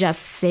me to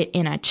just sit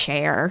in a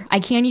chair. I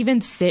can't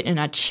even sit in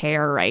a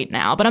chair right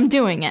now, but I'm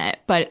doing it.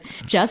 But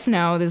just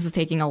know this is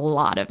taking a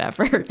lot of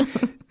effort.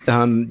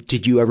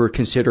 Did you ever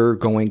consider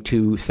going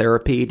to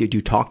therapy? Did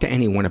you talk to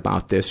anyone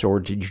about this, or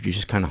did you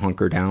just kind of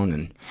hunker down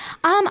and?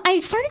 I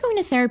started going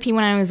to therapy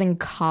when I was in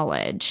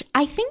college.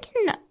 I think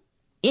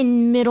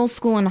in middle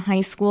school and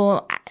high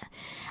school.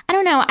 I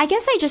don't know. I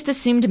guess I just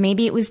assumed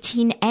maybe it was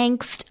teen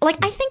angst.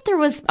 Like, I think there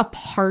was a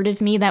part of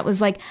me that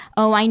was like,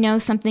 oh, I know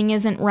something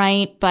isn't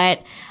right,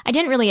 but I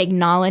didn't really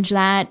acknowledge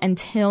that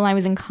until I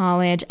was in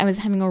college. I was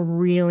having a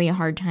really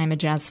hard time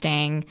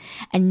adjusting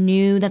and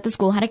knew that the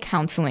school had a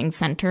counseling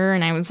center.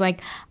 And I was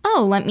like,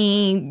 oh, let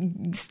me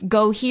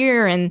go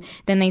here. And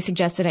then they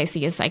suggested I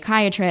see a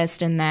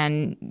psychiatrist. And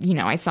then, you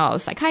know, I saw a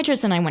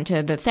psychiatrist and I went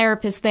to the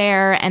therapist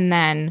there. And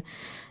then,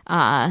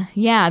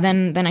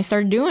 then I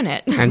started doing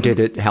it. And did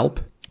it help?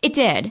 It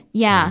did,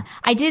 yeah.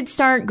 I did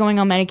start going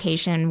on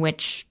medication,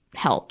 which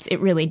helped. It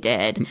really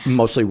did.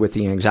 Mostly with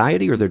the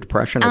anxiety or the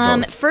depression, or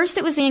both? First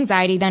it was the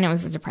anxiety, then it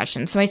was the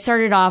depression. So I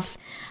started off,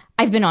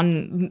 I've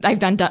done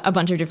a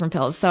bunch of different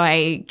pills. So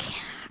I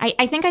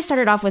think I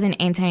started off with an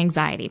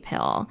anti-anxiety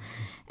pill.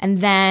 And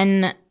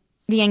then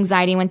the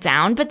anxiety went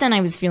down, but then I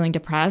was feeling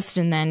depressed.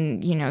 And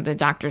then, you know, the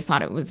doctor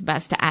thought it was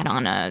best to add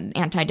on an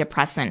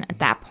antidepressant at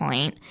that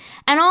point.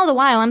 And all the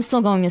while, I'm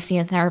still going to see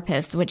a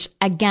therapist, which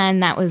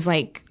again, that was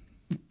like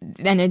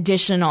an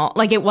additional,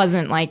 like it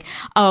wasn't like,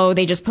 oh,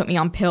 they just put me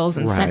on pills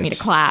and sent me to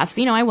class.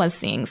 You know, I was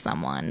seeing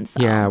someone.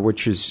 So. Yeah,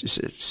 which is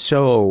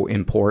so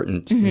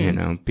important, you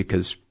know,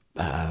 because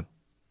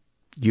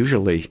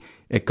usually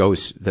it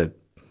goes, the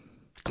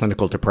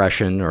clinical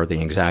depression or the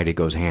anxiety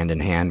goes hand in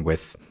hand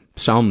with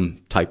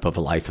some type of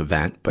a life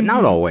event, but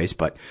not always.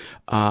 But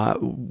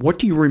what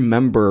do you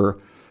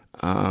remember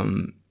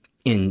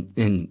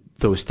in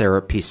those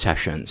therapy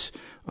sessions?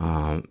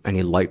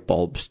 Any light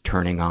bulbs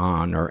turning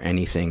on or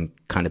anything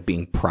kind of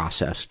being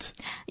processed?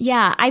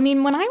 Yeah, I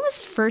mean, when I was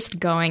first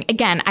going,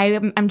 again,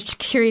 I'm just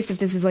curious if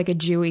this is like a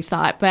Jewy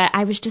thought, but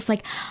I was just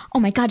like, oh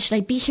my God, should I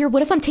be here?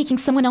 What if I'm taking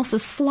someone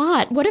else's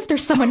slot? What if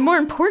there's someone more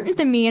important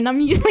than me and I'm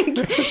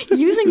like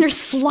using their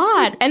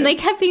slot? And they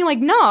kept being like,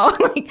 no,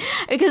 like,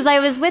 because I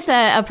was with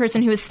a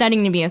person who was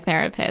studying to be a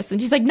therapist,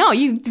 and she's like, no,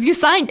 you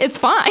signed, it's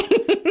fine.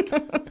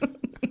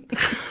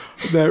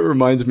 That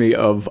reminds me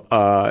of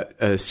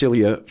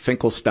Celia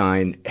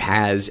Finkelstein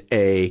has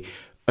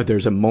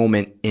there's a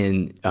moment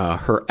in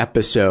her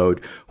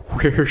episode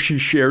where she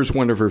shares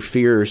one of her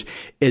fears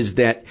is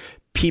that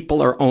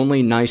people are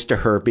only nice to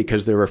her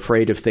because they're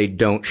afraid if they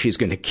don't, she's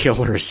going to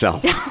kill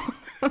herself.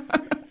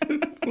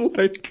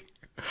 Like,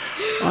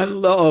 I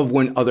love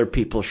when other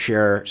people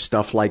share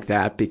stuff like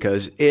that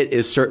because it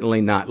is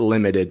certainly not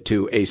limited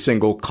to a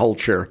single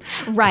culture.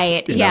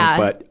 Right. Yeah.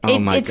 But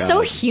it's God. so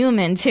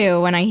human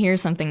too when I hear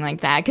something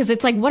like that, because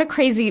it's like, what a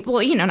crazy,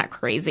 well, you know, not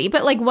crazy,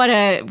 but like what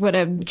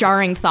a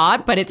jarring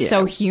thought, but it's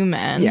so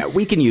human. Yeah.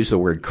 We can use the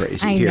word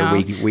crazy I here. know.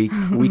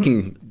 We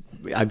can,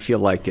 I feel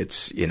like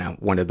it's, you know,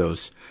 one of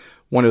those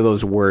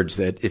words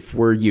that if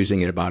we're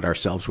using it about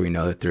ourselves, we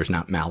know that there's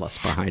not malice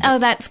behind it. Oh,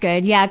 that's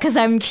good. Yeah, because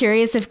I'm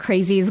curious if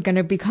crazy is going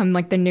to become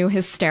like the new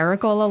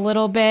hysterical a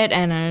little bit.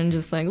 And I'm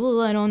just like,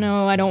 well, I don't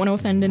know. I don't want to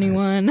offend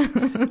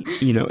anyone.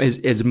 You know,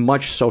 as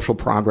much social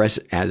progress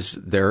as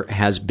there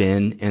has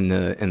been in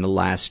the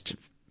last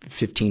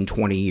 15,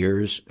 20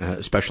 years,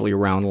 especially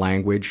around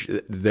language,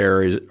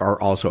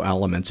 are also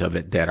elements of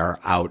it that are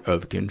out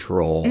of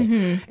control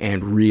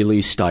and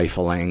really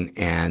stifling.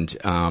 And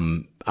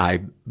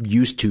I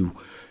used to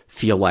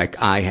feel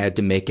like I had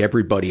to make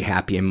everybody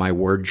happy in my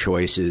word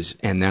choices,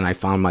 and then I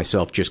found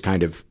myself just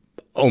kind of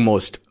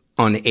almost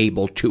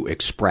unable to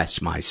express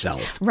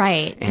myself.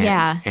 Right.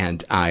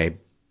 And I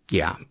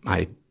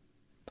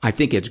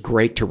think it's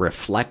great to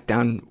reflect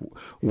on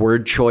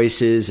word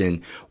choices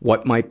and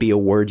what might be a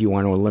word you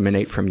want to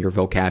eliminate from your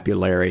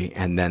vocabulary.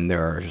 And then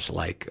there's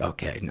like,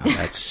 okay, no,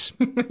 that's...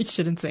 We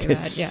shouldn't say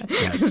that. Yeah.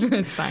 Yes.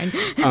 It's fine.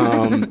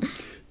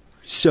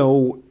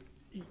 So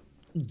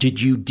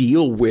did you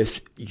deal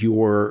with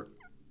your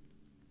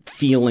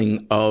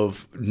feeling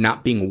of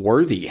not being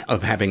worthy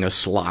of having a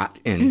slot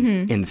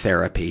in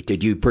therapy.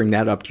 Did you bring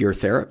that up to your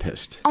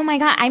therapist? Oh my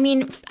God. I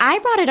mean, I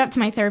brought it up to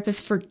my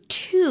therapist for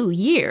 2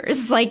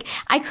 years. Like,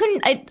 I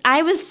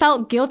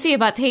felt guilty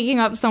about taking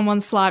up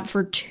someone's slot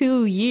for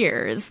 2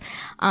 years.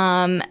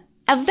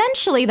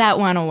 Eventually that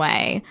went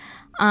away.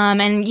 And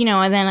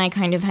then I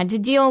kind of had to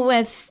deal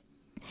with,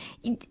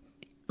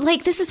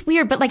 like, this is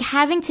weird, but like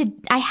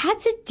I had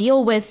to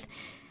deal with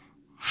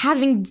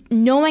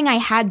knowing I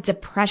had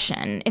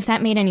depression, if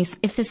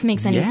this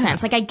makes any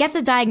sense. Like, I get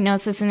the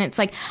diagnosis and it's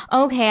like,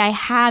 okay, I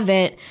have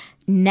it.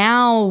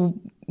 Now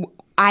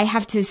I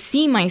have to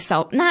see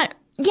myself, I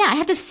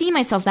have to see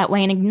myself that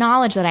way and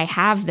acknowledge that I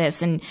have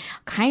this and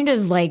kind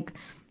of like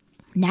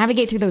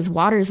navigate through those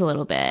waters a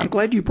little bit. I'm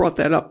glad you brought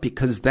that up,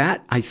 because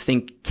that, I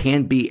think,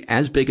 can be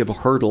as big of a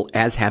hurdle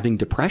as having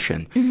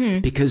depression,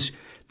 because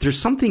there's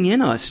something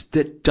in us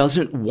that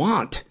doesn't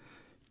want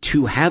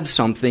to have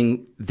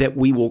something that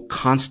we will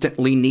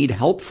constantly need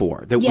help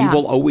for, that we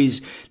will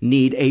always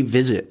need a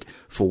visit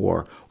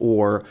for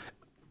or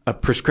a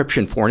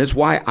prescription for. And it's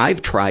why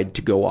I've tried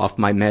to go off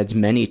my meds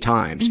many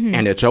times,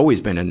 and it's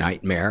always been a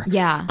nightmare.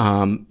 Yeah.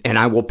 And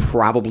I will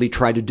probably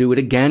try to do it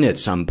again at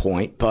some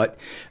point, but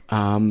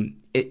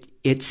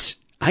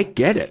I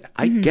get it.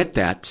 I get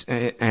that.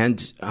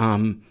 And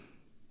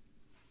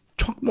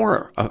talk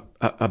more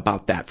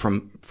about that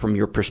from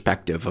your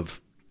perspective of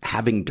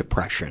having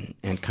depression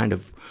and kind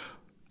of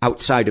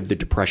outside of the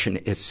depression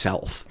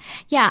itself.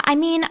 Yeah, I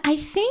mean, I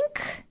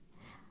think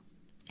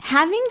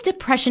having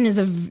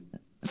depression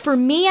for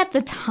me at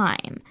the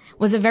time,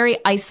 was a very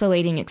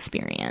isolating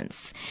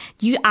experience.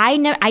 I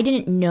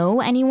didn't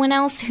know anyone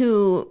else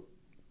who,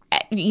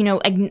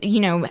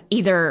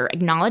 either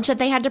acknowledged that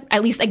they had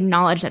at least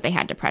acknowledged that they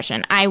had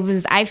depression.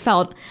 I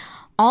felt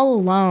all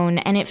alone,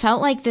 and it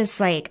felt like this,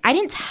 like, I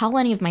didn't tell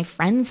any of my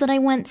friends that I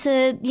went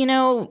to,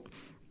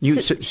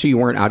 So you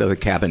weren't out of the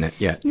cabinet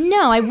yet?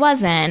 No, I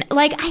wasn't.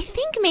 Like, I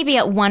think maybe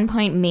at one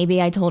point,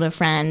 maybe I told a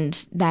friend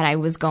that I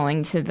was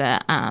going to the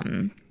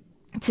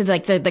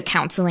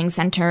counseling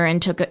center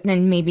and took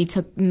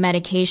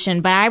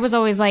medication. But I was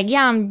always like,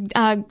 yeah, I'm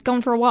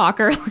going for a walk,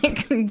 or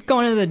like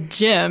going to the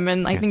gym.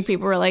 And I think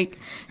people were like,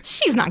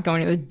 she's not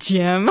going to the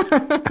gym.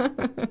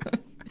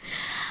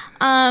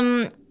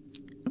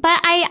 But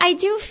I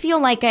do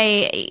feel like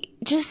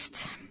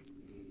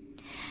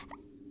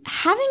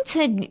having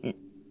to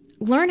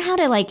learn how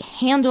to like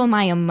handle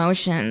my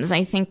emotions,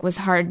 I think, was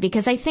hard,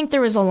 because I think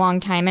there was a long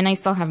time, and I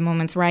still have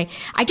moments where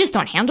I just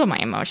don't handle my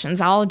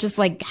emotions. I'll just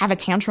like have a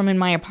tantrum in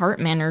my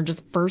apartment, or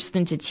just burst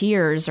into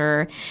tears,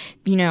 or,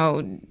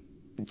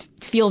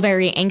 feel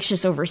very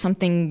anxious over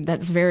something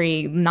that's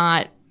very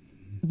not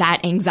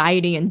that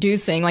anxiety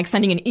inducing, like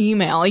sending an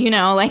email,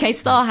 like I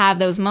still have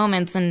those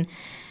moments. And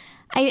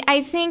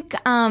I think,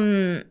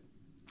 I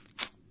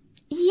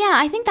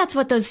think that's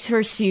what those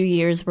first few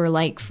years were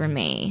like for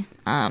me.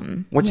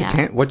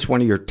 What's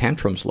one of your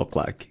tantrums look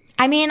like?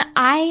 I mean,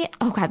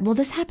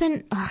 this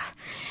happened.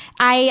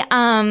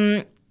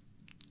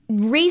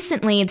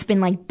 Recently it's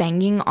been like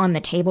banging on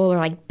the table, or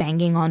like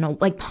banging on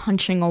like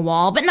punching a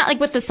wall, but not like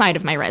with the side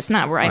of my wrist,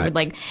 not where I would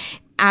like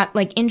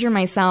injure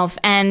myself.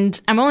 And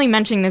I'm only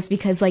mentioning this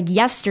because like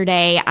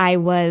yesterday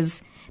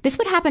this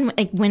would happen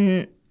like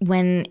when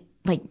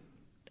like,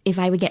 if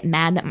I would get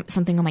mad that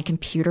something on my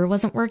computer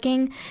wasn't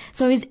working.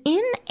 So I was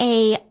in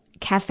a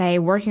cafe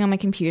working on my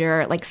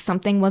computer, like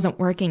something wasn't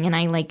working, and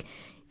I like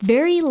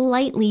very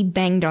lightly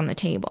banged on the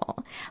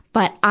table.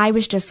 But I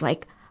was just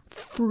like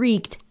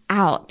freaked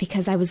out,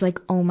 because I was like,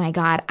 oh my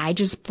God, I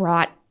just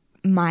brought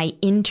my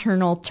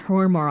internal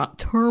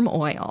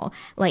turmoil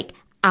like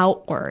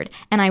outward.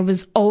 And I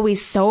was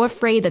always so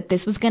afraid that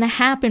this was going to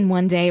happen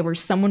one day, where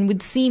someone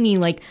would see me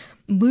like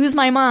lose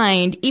my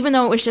mind, even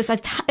though it was just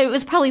it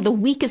was probably the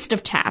weakest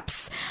of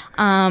taps.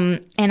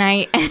 And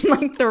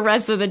like the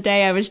rest of the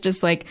day, I was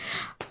just like,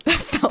 I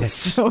felt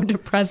so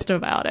depressed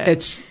about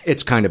it.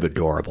 It's kind of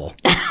adorable.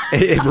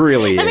 It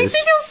really is. It makes me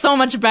feel so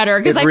much better,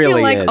 because I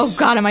feel like, oh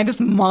God, am I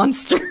this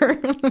monster?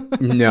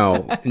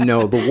 No,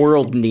 the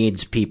world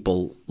needs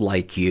people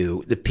like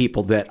you, the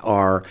people that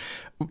are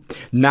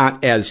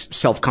not as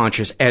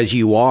self-conscious as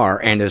you are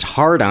and as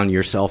hard on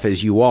yourself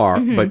as you are,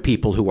 but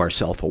people who are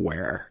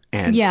self-aware.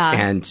 And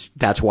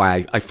that's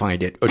why I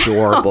find it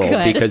adorable,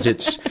 because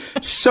it's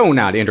so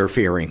not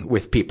interfering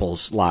with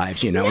people's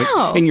lives,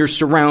 No. And you're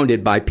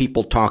surrounded by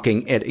people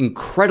talking at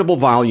incredible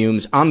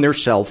volumes on their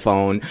cell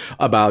phone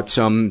about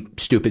some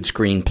stupid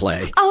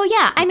screenplay. Oh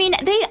yeah. I mean,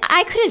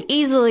 I could have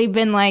easily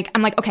been like,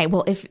 I'm like, okay,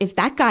 well, if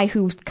that guy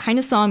who kind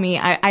of saw me,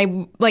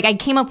 I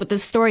came up with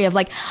this story of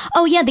like,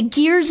 oh yeah, the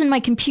gears in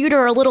my computer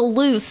are a little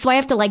loose, so I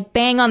have to like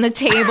bang on the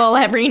table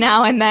every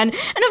now and then.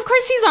 And of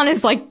course he's on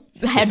his like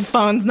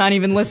headphones, not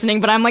even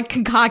listening, but I'm like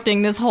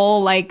concocting this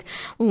whole like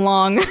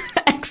long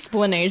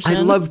explanation.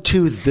 I love,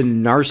 too, the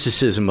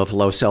narcissism of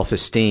low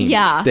self-esteem.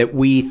 Yeah. That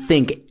we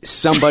think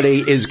somebody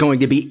is going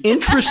to be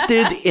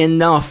interested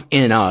enough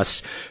in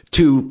us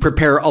to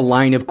prepare a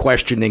line of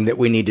questioning that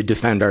we need to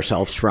defend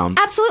ourselves from.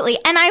 Absolutely.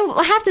 And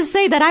I have to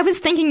say that I was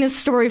thinking this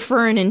story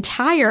for an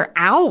entire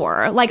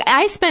hour. Like,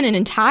 I spent an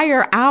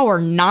entire hour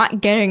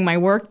not getting my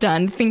work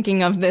done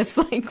thinking of this,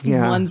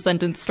 one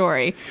sentence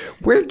story.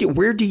 Where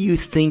do you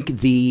think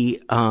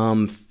the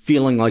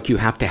feeling like you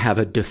have to have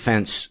a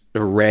defense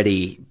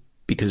ready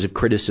because of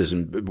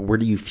criticism, where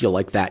do you feel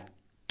like that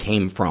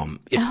came from,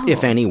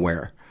 if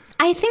anywhere?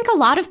 I think a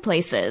lot of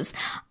places.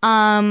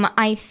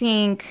 I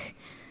think,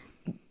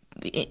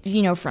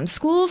 from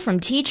school, from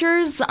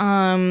teachers,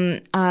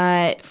 from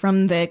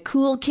the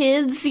cool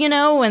kids,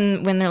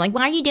 when they're like,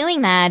 why are you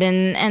doing that?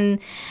 And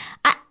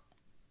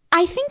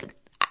I think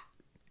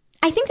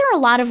there are a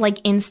lot of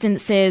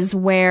instances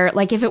where,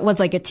 if it was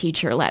a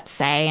teacher, let's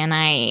say,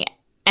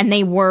 and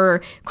they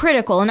were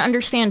critical and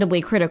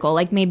understandably critical,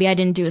 maybe I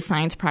didn't do a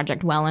science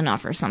project well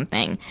enough or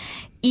something.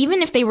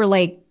 Even if they were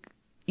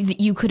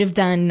you could have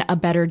done a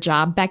better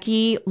job,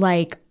 Becky,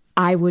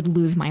 I would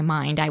lose my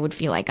mind. I would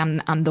feel like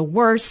I'm the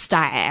worst.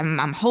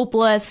 I'm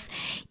hopeless.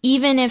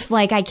 Even if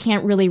I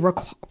can't really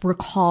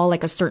recall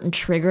a certain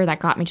trigger that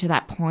got me to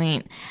that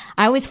point.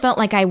 I always felt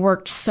like I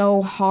worked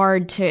so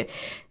hard to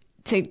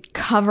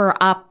cover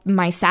up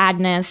my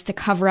sadness, to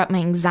cover up my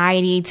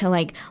anxiety,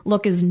 to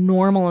look as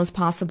normal as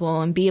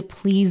possible and be a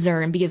pleaser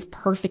and be as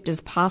perfect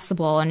as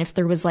possible. And if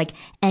there was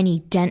any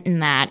dent in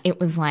that, it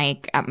was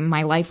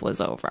my life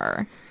was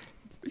over.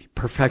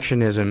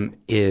 Perfectionism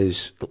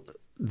is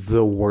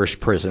the worst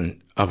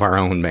prison of our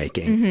own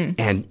making. Mm-hmm.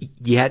 And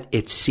yet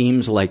it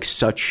seems like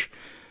such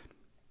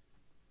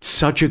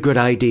a good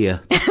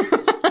idea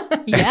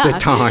at the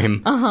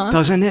time,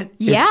 doesn't it?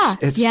 Yeah.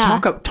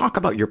 Talk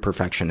about your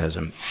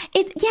perfectionism.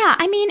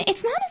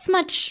 It's not as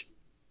much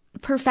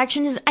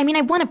perfectionism.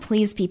 I want to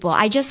please people.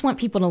 I just want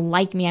people to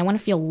like me. I want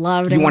to feel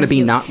loved. You want to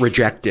be not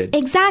rejected.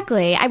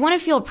 Exactly. I want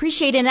to feel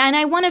appreciated, and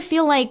I want to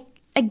feel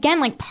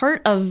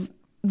part of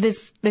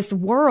this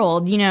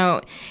world,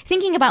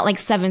 thinking about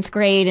 7th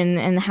grade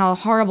and how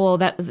horrible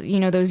that,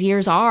 those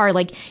years are.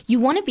 You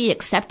want to be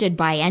accepted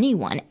by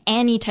anyone,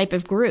 any type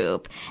of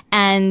group.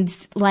 And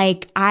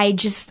I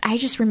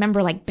just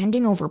remember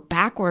bending over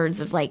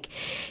backwards of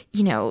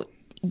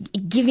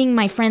giving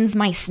my friends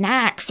my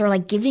snacks or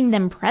giving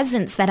them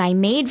presents that I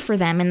made for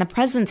them. And the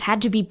presents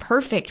had to be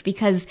perfect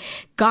because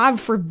God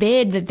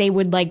forbid that they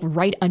would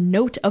write a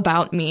note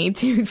about me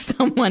to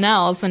someone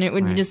else. And it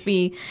would just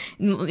be,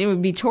 it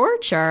would be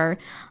torture.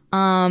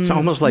 It's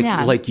almost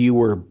like you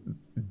were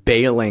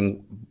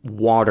bailing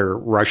water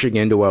rushing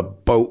into a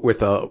boat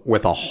with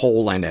a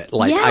hole in it.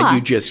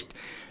 You just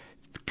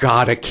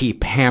gotta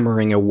keep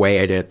hammering away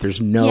at it.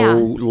 There's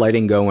no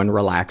letting go and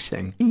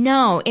relaxing.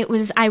 No,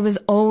 I was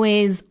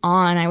always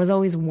on. I was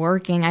always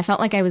working. I felt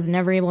like I was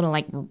never able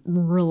to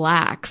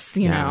relax,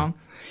 you know.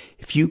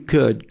 If you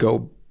could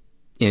get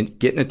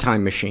in a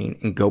time machine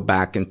and go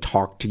back and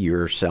talk to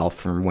yourself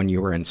from when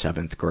you were in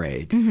 7th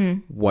grade, mm-hmm.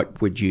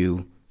 what would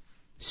you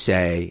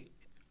say,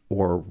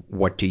 or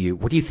what do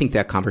you think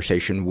that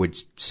conversation would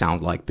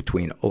sound like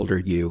between older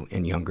you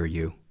and younger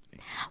you?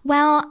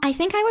 Well, I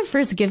think I would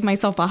first give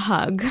myself a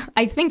hug.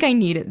 I think I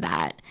needed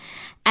that.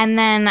 And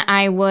then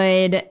I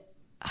would...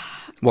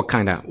 What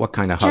kind of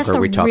hug just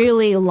are we talking? Just a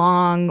really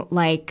long,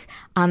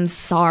 I'm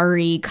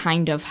sorry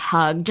kind of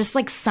hug. Just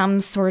some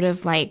sort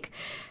of I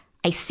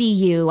see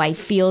you, I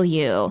feel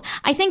you.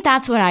 I think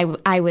that's what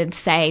I would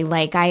say.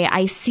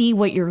 I see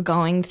what you're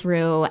going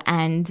through,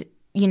 and,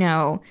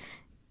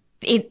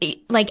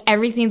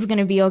 everything's going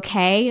to be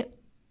okay.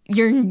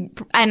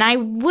 And I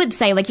would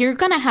say, you're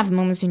going to have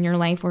moments in your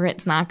life where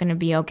it's not going to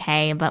be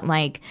okay, but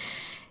and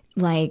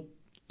I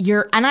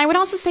would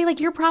also say,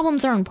 your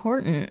problems are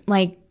important.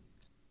 I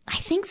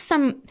think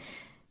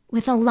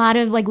with a lot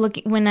of,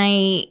 when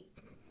I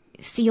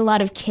see a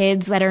lot of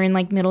kids that are in,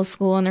 middle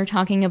school and they're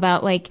talking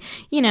about, their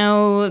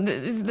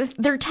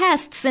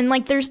tests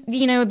and, there's,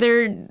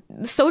 their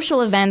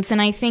social events.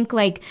 And I think,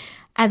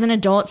 as an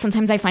adult,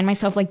 sometimes I find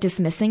myself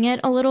dismissing it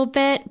a little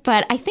bit,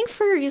 but I think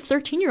for a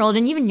 13-year-old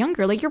and even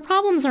younger, your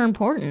problems are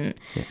important.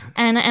 Yeah.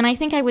 And I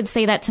think I would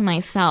say that to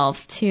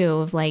myself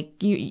too, of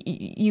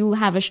you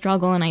have a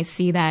struggle and I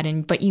see that,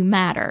 but you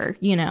matter,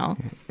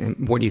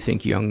 And what do you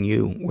think young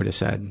you would have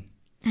said?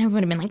 I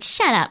would have been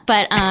shut up,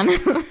 but, I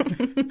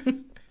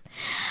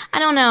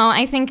don't know.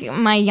 I think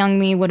my young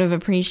me would have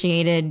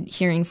appreciated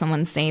hearing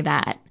someone say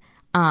that.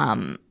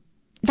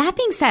 That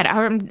being said,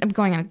 I'm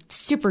going on a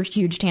super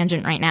huge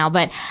tangent right now,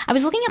 but I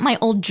was looking at my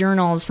old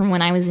journals from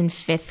when I was in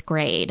 5th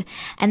grade.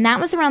 And that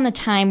was around the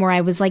time where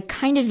I was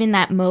kind of in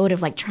that mode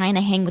of trying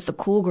to hang with the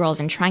cool girls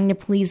and trying to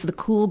please the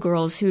cool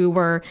girls who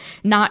were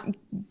not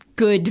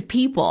good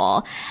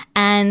people.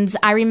 And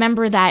I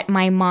remember that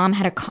my mom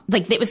had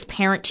it was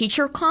parent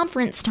teacher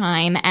conference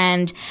time,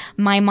 and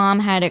my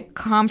mom had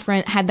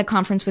the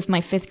conference with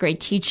my 5th grade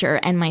teacher,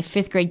 and my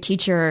 5th grade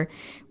teacher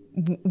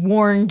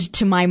warned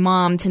to my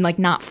mom to like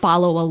not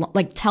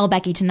tell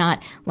Becky to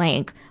not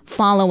like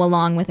follow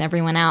along with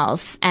everyone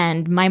else.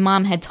 And my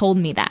mom had told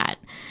me that.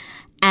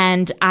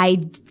 And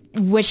I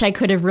wish I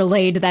could have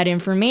relayed that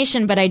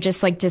information, but I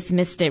just like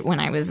dismissed it when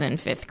I was in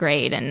 5th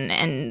grade.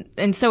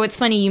 And so it's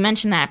funny you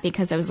mentioned that,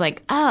 because I was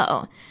like,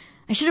 oh,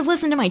 I should have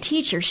listened to my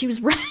teacher. She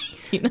was right.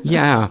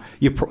 Yeah.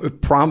 You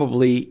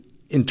probably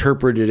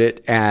interpreted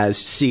it as,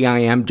 see, I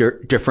am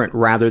different,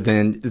 rather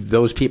than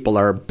those people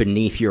are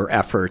beneath your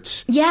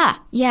efforts. Yeah.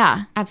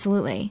 Yeah,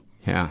 absolutely.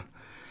 Yeah.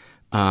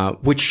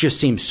 Which just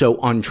seems so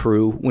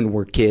untrue when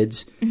we're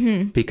kids,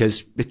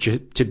 because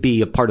to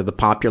be a part of the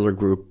popular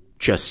group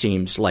just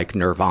seems like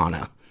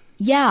nirvana.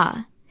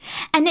 Yeah.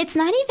 And it's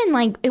not even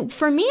like,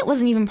 for me, it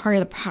wasn't even part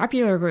of the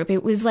popular group.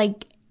 It was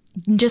like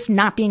just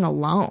not being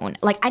alone.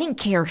 Like, I didn't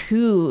care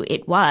who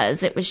it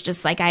was. It was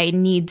just like, I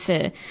need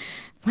to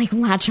like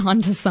latch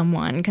on to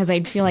someone because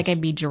I'd feel like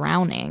I'd be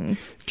drowning.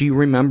 Do you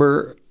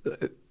remember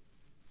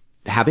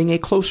having a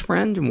close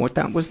friend and what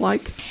that was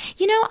like?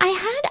 You know,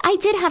 I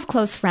did have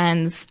close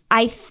friends.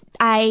 I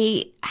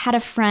had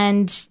a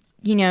friend,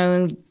 you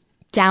know,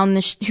 down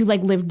who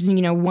like lived,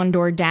 you know, one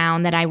door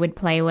down that I would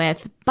play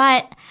with.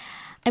 But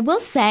I will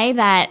say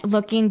that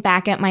looking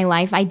back at my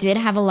life, I did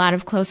have a lot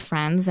of close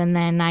friends, and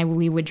then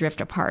we would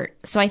drift apart.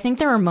 So I think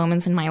there were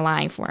moments in my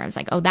life where I was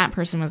like, oh, that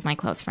person was my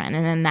close friend,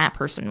 and then that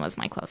person was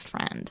my close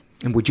friend.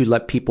 And would you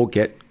let people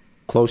get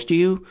close to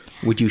you?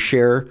 Would you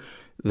share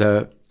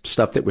the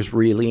stuff that was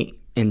really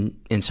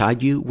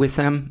inside you with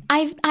them?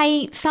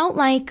 I felt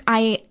like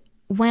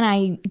when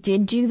I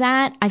did do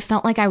that, I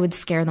felt like I would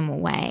scare them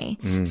away.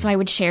 So I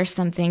would share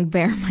something,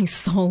 bare my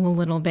soul a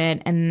little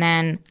bit, and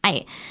then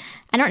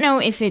I don't know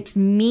if it's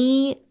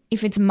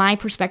my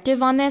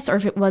perspective on this or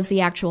if it was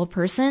the actual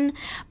person,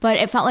 but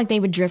it felt like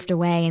they would drift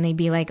away and they'd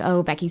be like,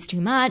 oh, Becky's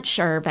too much,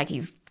 or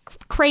Becky's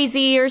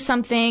crazy or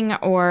something,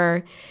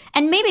 and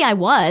maybe I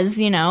was,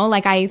 you know,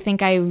 like I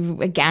think I,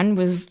 again,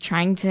 was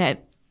trying to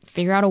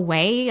figure out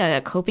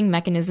a coping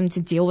mechanism to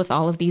deal with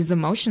all of these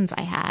emotions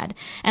I had.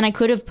 And I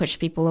could have pushed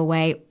people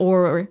away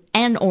or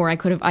I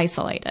could have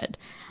isolated.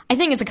 I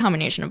think it's a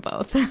combination of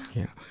both.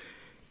 Yeah.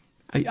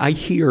 I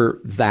hear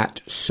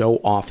that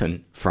so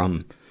often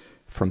from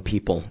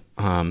people.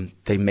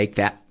 They make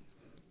that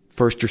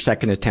first or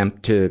second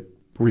attempt to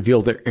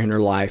reveal their inner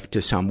life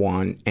to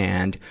someone,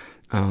 and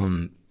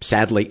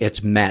sadly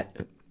it's met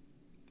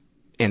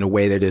in a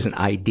way that isn't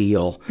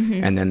ideal,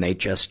 and then they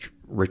just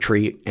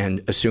retreat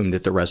and assume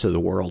that the rest of the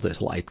world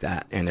is like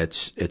that, and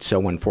it's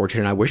so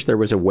unfortunate. I wish there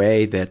was a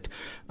way that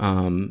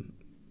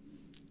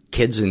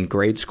kids in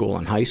grade school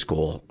and high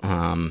school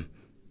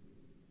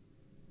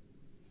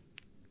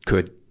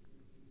could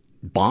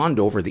bond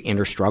over the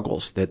inner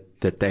struggles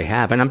that they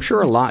have. And I'm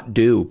sure a lot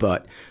do,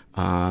 but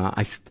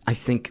I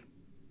think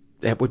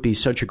that would be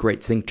such a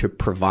great thing to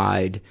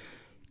provide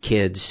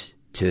kids,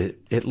 to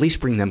at least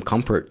bring them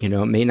comfort. You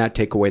know, it may not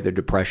take away the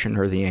depression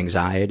or the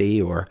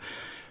anxiety or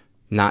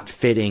not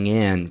fitting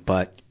in,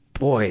 but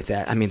boy,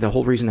 the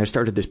whole reason I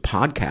started this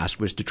podcast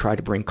was to try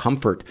to bring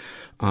comfort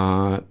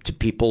to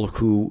people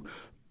who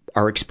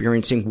are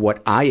experiencing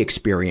what I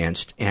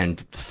experienced and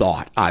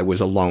thought I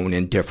was alone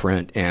and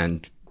different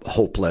and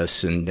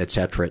hopeless and et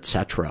cetera, et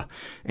cetera.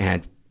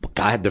 And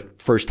God, the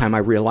first time I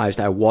realized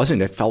I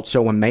wasn't, it felt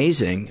so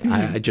amazing.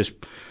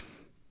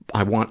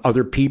 I want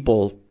other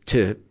people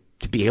to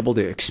be able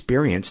to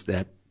experience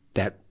that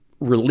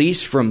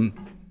release from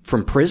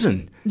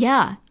prison.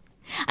 Yeah.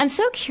 I'm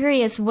so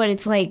curious what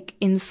it's like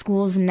in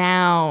schools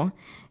now,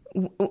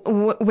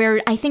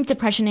 where I think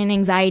depression and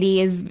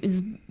anxiety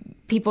is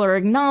people are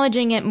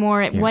acknowledging it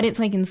more, what it's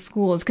like in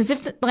schools. Because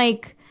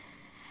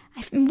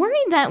I'm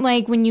worried that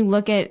when you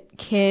look at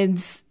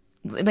kids,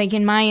 like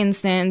in my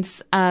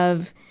instance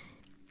of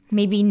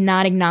maybe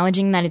not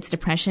acknowledging that it's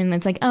depression,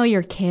 it's like, oh, you're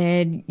a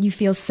kid, you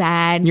feel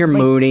sad. You're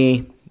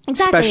moody.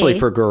 Exactly. Especially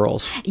for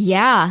girls.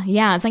 Yeah.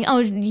 It's like, oh,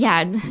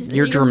 yeah.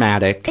 You're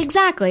dramatic.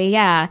 Exactly,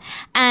 yeah.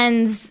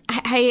 And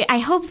I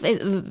hope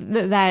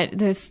that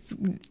this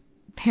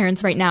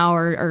parents right now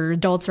or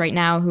adults right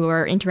now who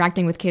are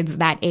interacting with kids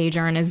that age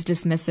aren't as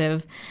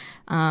dismissive.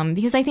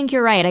 Because I think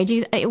you're right.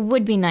 It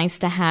would be nice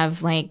to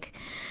have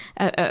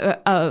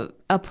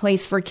a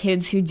place for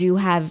kids who do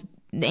have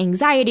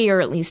anxiety or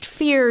at least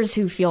fears,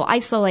 who feel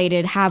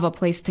isolated, have a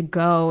place to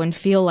go and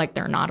feel like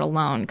they're not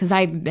alone. Because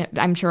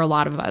I'm sure a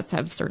lot of us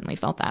have certainly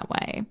felt that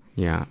way.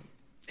 Yeah.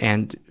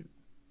 And,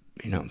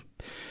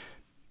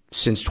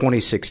 since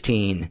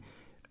 2016,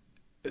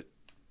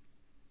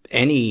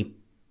 any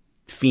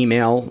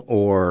female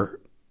or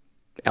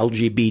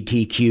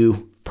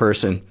LGBTQ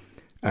person,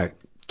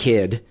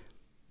 kid,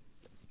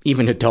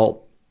 even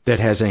adult that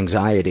has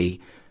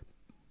anxiety,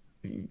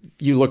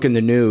 you look in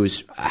the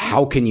news,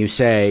 how can you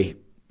say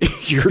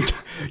you're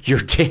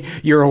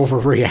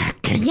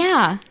overreacting?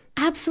 Yeah,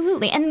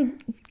 absolutely.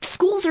 And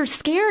schools are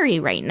scary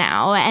right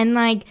now,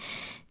 and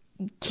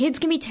kids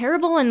can be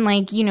terrible, and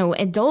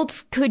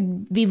adults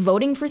could be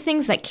voting for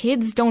things that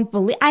kids don't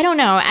believe. I don't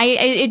know.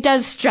 It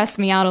does stress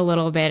me out a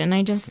little bit, and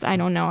I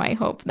don't know. I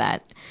hope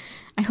that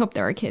I hope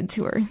there are kids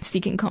who are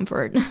seeking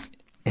comfort.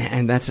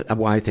 And that's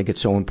why I think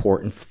it's so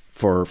important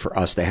for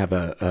us to have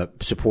a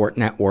support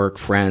network,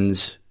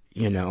 friends.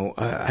 You know,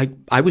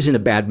 I was in a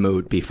bad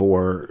mood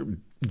before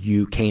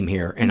you came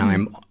here,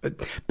 and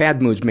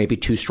bad mood's maybe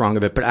too strong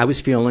of it, but I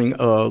was feeling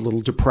a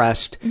little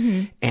depressed,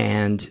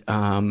 and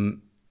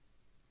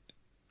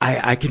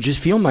I could just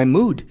feel my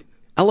mood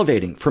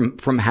elevating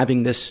from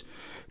having this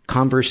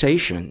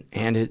conversation,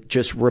 and it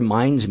just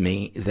reminds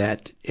me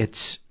that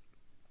it's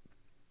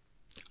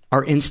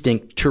our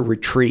instinct to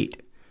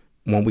retreat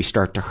when we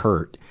start to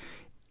hurt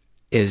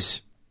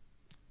is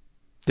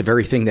the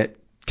very thing that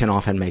can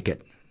often make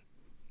it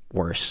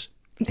worse.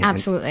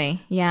 Absolutely.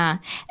 Yeah.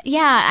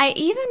 Yeah.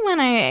 Even when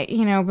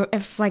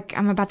if like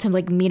I'm about to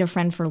like meet a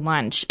friend for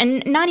lunch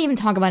and not even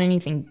talk about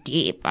anything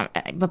deep,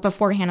 but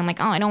beforehand I'm like,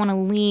 oh, I don't want to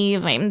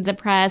leave. I'm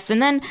depressed.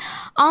 And then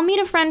I'll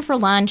meet a friend for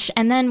lunch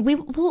and then we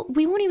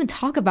won't even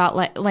talk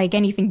about like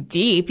anything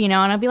deep, and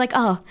I'll be like,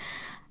 oh,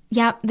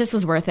 yeah, this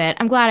was worth it.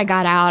 I'm glad I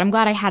got out. I'm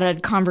glad I had a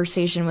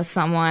conversation with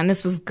someone.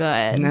 This was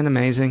good. Isn't that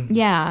amazing?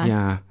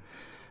 Yeah.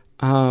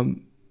 Yeah.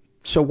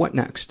 So what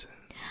next?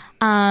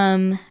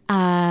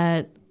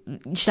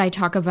 Should I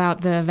talk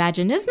about the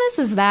vaginismus?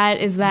 Is that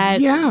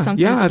something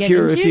to get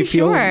if into? you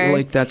feel Sure.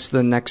 like that's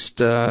the next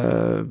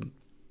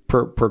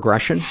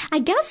progression? I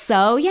guess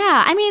so.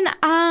 Yeah. I mean,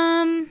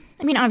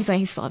 obviously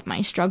I still have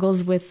my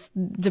struggles with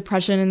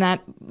depression and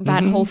that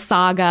whole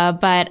saga,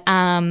 but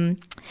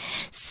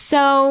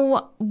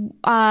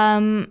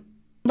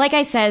like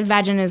I said,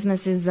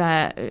 vaginismus is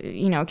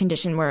a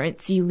condition where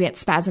you get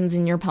spasms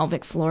in your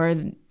pelvic floor.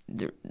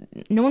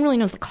 No one really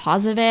knows the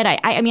cause of it.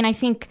 I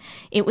think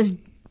it was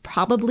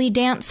probably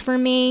dance for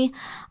me.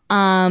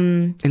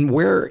 And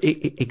where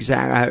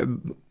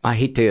exactly? I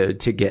hate to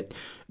get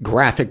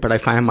graphic, but I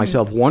find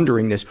myself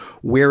wondering this: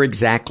 where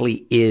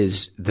exactly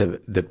is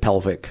the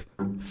pelvic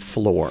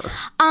floor?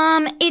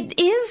 It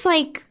is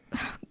like,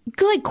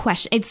 good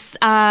question. It's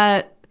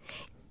kind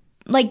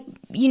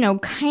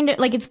of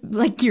like it's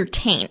like your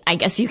taint, I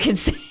guess you could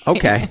say.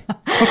 Okay.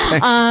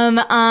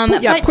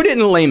 Put it in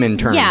layman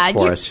terms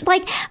for us.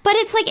 But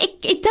it's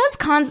like it does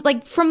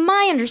from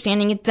my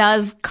understanding, it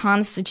does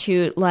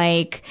constitute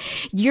like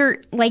your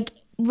like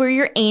where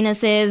your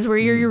anus is, where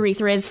your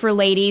urethra is for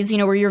ladies,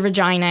 where your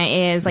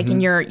vagina is, like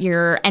in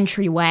your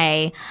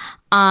entryway.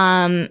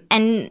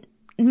 And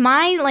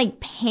my like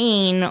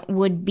pain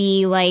would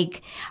be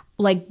like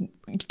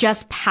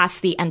just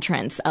past the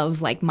entrance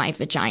of like my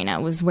vagina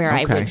was where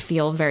I would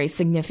feel very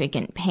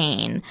significant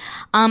pain.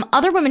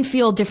 Other women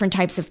feel different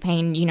types of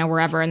pain,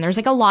 wherever. And there's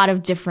like a lot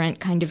of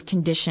different kind of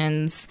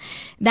conditions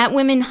that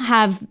women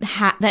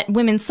that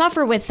women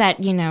suffer with that,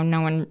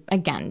 no one,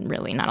 again,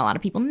 really not a lot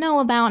of people know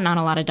about, not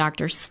a lot of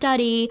doctors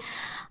study.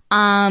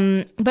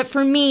 But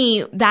for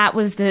me, that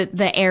was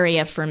the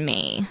area for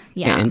me.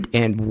 Yeah.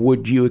 And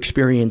would you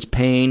experience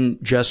pain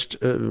just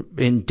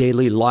in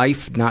daily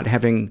life, not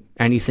having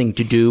anything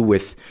to do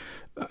with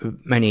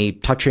any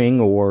touching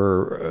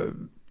or,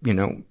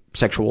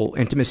 sexual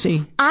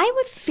intimacy? I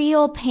would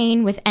feel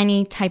pain with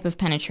any type of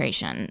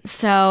penetration.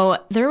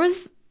 So there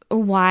was a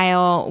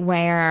while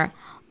where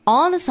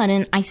all of a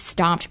sudden I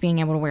stopped being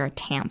able to wear a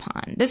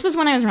tampon. This was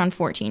when I was around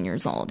 14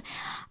 years old.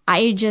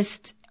 I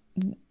just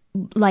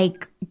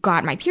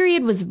got my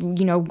period, was,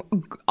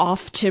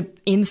 off to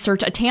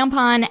insert a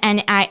tampon,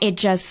 and it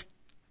just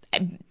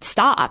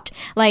stopped.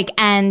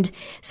 And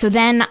so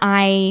then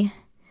I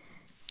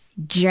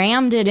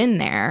jammed it in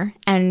there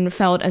and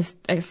felt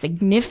a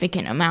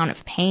significant amount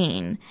of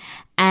pain,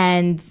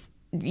 and,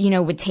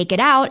 would take it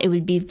out. It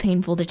would be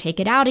painful to take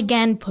it out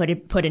again,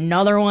 put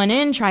another one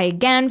in, try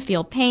again,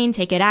 feel pain,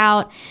 take it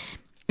out.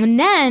 And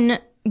then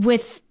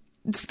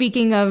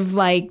speaking of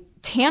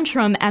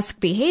tantrum-esque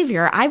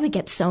behavior, I would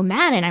get so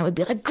mad and I would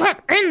be like,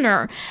 get in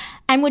there,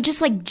 and would just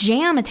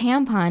jam a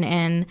tampon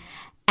in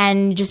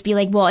and just be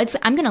like, well,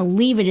 I'm going to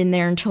leave it in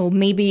there until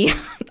maybe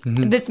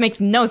this makes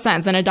no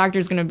sense. And a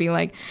doctor's going to be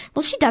like,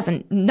 well, she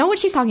doesn't know what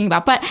she's talking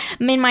about. But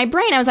in my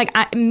brain, I was like,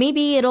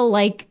 maybe it'll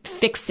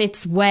fix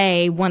its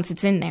way once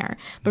it's in there.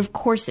 But of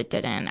course it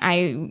didn't.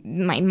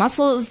 My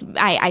muscles,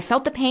 I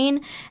felt the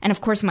pain, and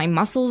of course my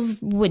muscles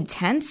would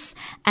tense,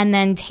 and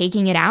then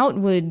taking it out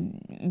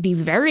would be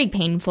very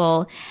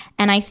painful.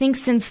 And I think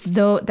since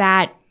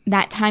that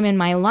time in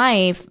my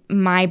life,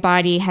 my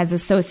body has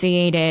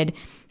associated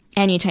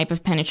any type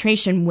of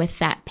penetration with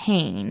that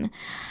pain.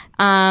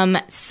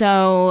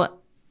 So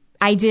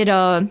I did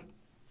a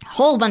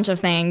whole bunch of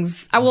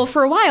things.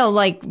 For a while,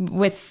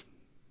 with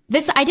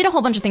this, I did a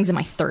whole bunch of things in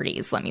my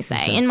 30s, let me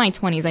say. Okay. In my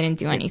 20s, I didn't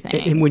do anything.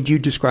 And would you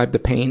describe the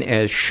pain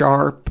as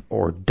sharp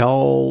or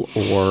dull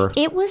or?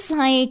 It was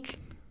like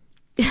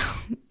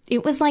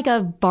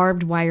a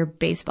barbed wire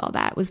baseball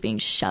bat was being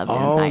shoved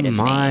inside of me.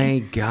 Oh my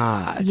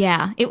God.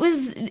 Yeah. It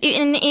was,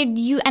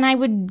 and I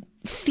would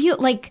feel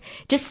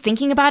just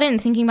thinking about it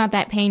and thinking about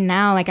that pain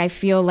now, I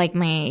feel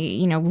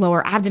my,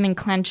 lower abdomen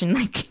clench and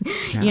my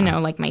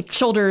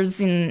shoulders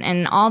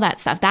and all that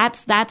stuff.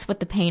 That's what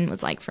the pain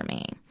was like for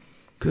me.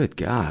 Good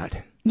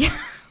God. Yeah.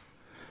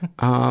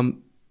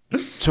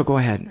 So go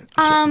ahead.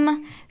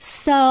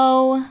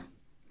 So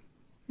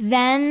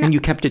then... And you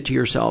kept it to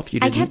yourself?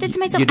 I kept it to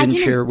myself. You didn't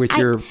share with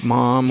your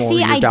mom or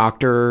your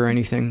doctor or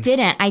anything?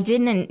 I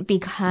didn't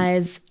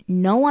because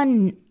no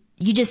one...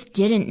 You just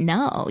didn't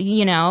know,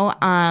 you know?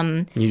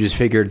 You just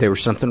figured there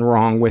was something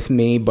wrong with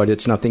me, but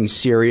it's nothing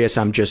serious.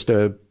 I'm just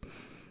there's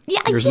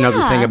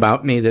another thing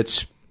about me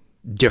that's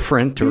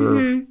different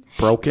or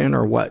broken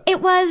or what?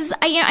 It was,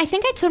 I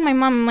think I told my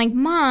mom, I'm like,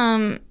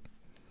 Mom,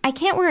 I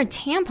can't wear a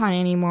tampon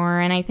anymore.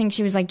 And I think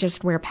she was like,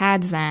 just wear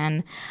pads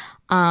then.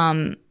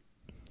 Again,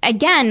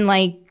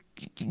 like,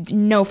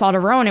 no fault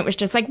of her own. It was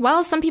just like,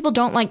 well, some people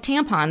don't like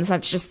tampons.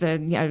 That's just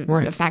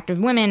the fact of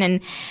women.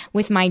 And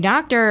with my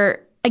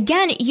doctor...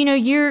 Again, you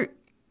know,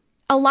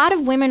 a lot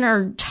of women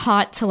are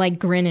taught to like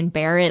grin and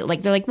bear it.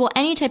 Like they're like, well,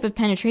 any type of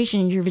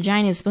penetration in your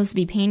vagina is supposed to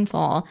be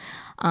painful.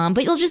 But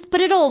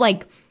it'll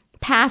like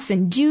pass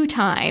in due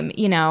time,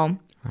 you know?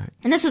 Right.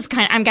 And this is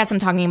I guess I'm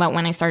talking about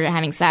when I started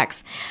having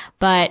sex,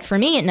 but for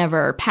me, it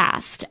never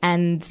passed.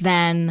 And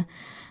then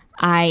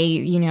I,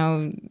 you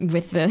know,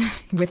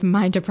 with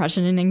my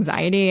depression and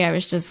anxiety, I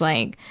was just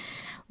like,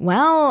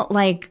 well,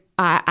 like,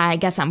 I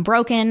guess I'm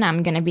broken.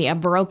 I'm going to be a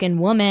broken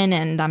woman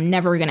and I'm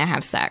never going to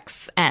have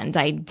sex. And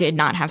I did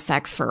not have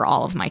sex for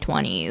all of my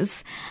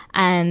 20s.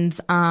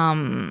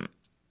 And,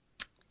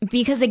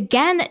 because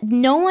again,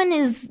 no one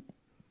is,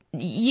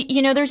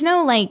 you know, there's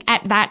no like,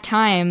 at that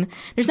time,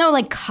 there's no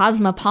like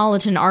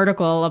cosmopolitan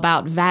article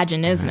about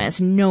vaginismus.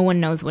 Right. No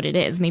one knows what it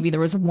is. Maybe there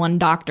was one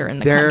doctor in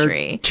the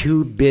country. They're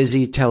too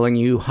busy telling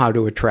you how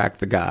to attract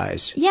the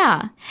guys.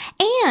 Yeah.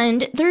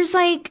 And there's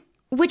like,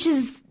 which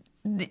is,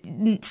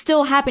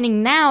 still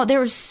happening now, there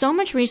was so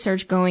much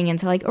research going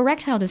into like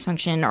erectile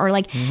dysfunction or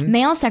like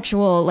male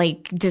sexual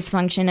like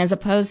dysfunction as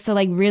opposed to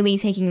like really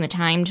taking the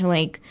time to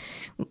like,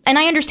 and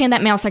I understand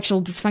that male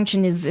sexual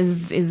dysfunction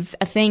is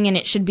a thing and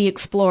it should be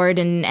explored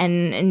and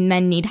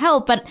men need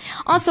help, but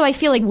also I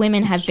feel like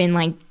women have been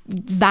like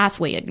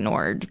vastly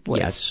ignored.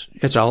 Yes.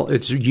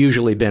 It's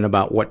usually been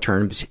about what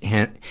turns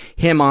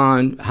him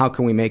on, how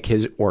can we make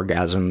his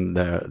orgasm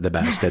the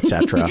best,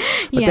 etc.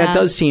 But that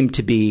does seem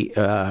to be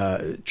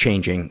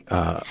changing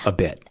a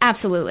bit.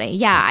 Absolutely.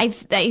 Yeah.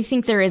 I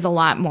think there is a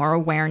lot more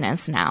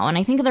awareness now. And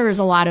I think there is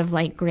a lot of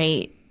like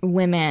great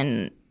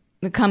women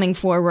coming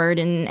forward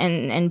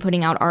and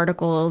putting out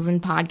articles and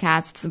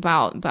podcasts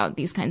about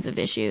these kinds of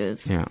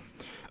issues. Yeah.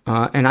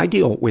 And I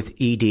deal with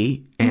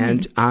ED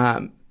and,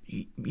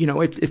 you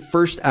know, at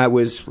first I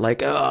was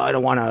like, oh, I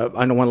don't want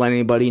to let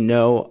anybody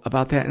know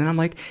about that. And I'm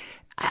like,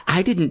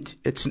 I didn't,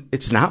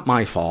 it's not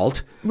my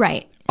fault.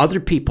 Right. Other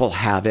people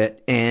have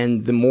it.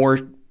 And the more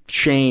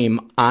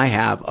shame I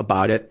have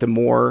about it, the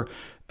more,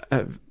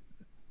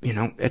 you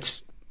know,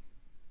 it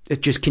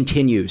just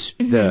continues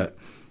the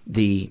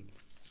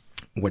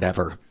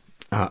whatever,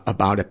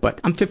 about it. But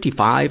I'm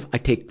 55. I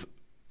take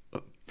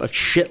a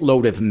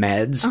shitload of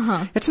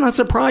meds. It's not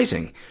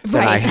surprising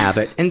that I have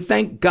it. And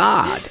thank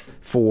God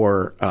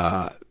for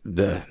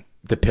the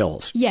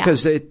pills. Yeah.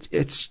 Because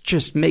it's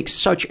just makes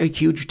such a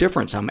huge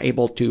difference. I'm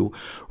able to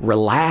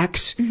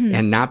relax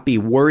and not be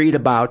worried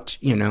about,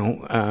 you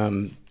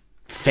know,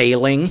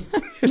 failing.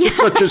 It's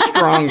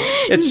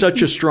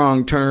such a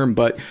strong term,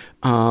 but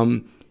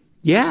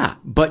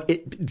but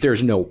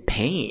there's no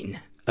pain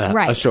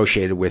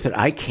associated with it.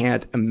 I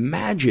can't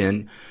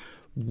imagine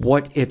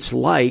what it's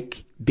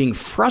like being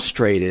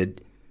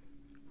frustrated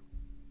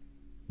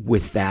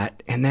with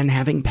that and then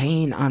having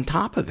pain on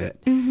top of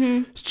it.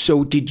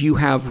 So did you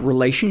have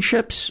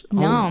relationships?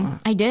 No,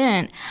 I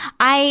didn't.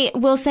 I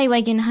will say,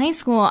 like, in high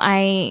school,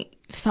 I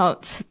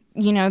felt,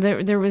 you know,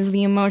 there was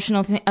the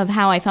emotional thing of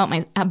how I felt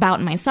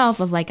about myself,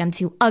 of like, I'm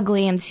too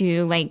ugly, I'm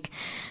too like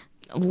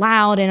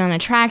loud and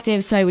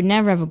unattractive, so I would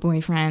never have a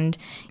boyfriend.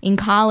 In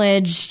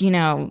college, you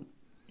know,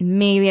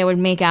 maybe I would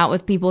make out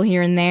with people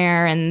here and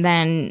there, and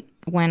then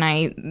when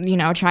I, you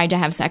know, tried to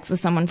have sex with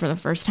someone for the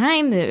first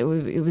time, it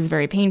was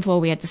very painful.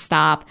 We had to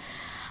stop.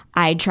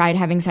 I tried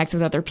having sex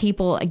with other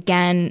people.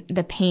 Again,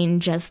 the pain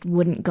just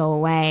wouldn't go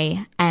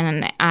away.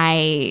 And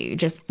I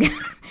just,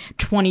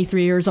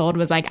 23 years old,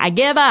 was like, I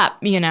give up,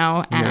 you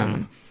know.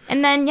 And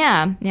then,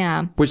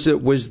 yeah.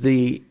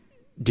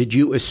 Did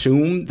you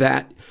assume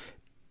that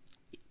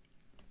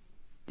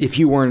if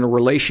you were in a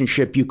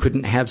relationship, you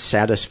couldn't have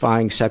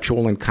satisfying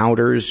sexual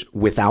encounters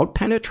without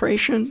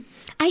penetration?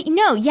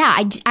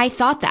 I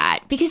thought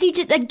that, because you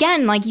just,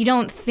 again, like, you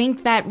don't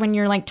think that when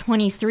you're like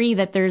 23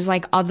 that there's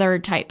like other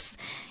types.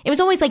 It was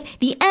always like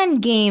the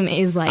end game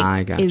is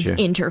like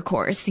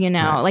intercourse, you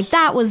know, yes. Like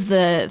that was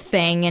the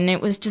thing. And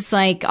it was just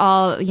like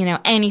all, you know,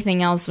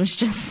 anything else was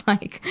just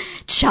like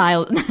not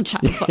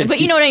child's play, but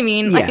you know what I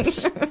mean? Like,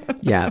 yes.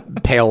 Yeah.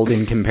 Paled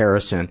in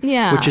comparison.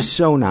 Yeah. Which is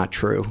so not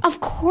true. Of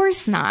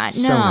course not.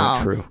 No. So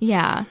not true.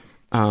 Yeah.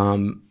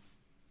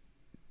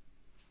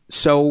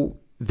 So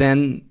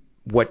then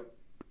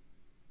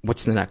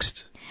what's the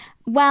next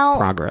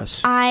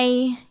progress?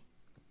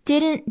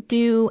 didn't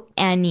do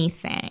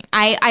anything.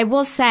 I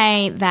will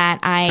say that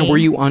And were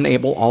you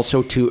unable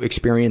also to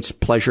experience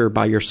pleasure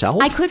by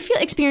yourself? I could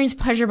experience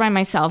pleasure by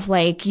myself,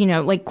 like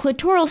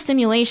clitoral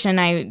stimulation.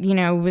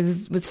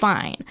 Was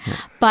fine,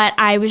 but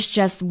I was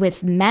just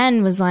with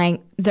men.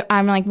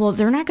 I'm like, well,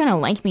 they're not gonna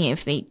like me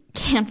if they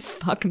can't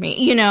fuck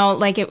me.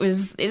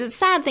 It's a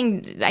sad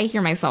thing. I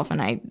hear myself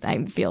and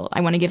I feel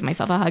I want to give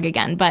myself a hug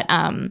again. But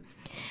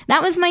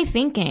that was my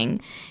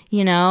thinking,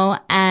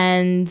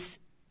 and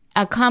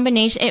a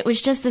combination. It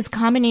was just this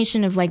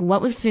combination of what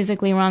was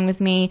physically wrong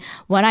with me,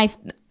 what I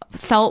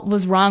felt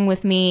was wrong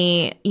with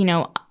me,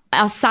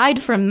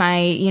 aside from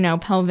my,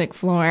 pelvic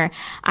floor.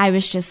 I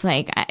was just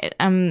like,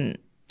 no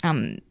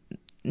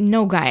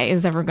guy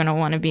is ever going to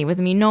want to be with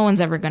me. No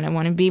one's ever going to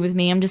want to be with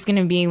me. I'm just going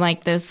to be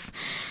like this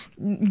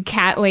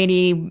cat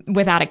lady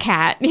without a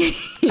cat.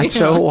 It's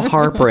so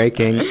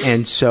heartbreaking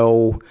and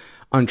so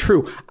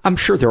untrue. I'm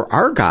sure there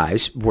are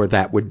guys where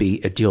that would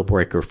be a deal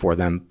breaker for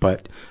them,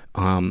 but,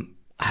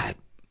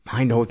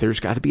 I know there's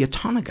got to be a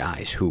ton of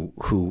guys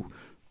who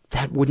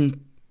that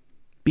wouldn't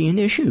be an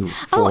issue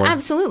for. Oh,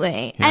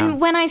 absolutely. Yeah. And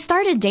when I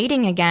started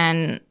dating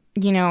again,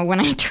 when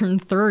I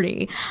turned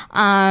 30,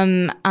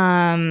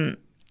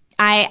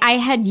 I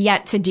had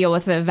yet to deal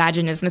with the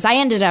vaginismus. I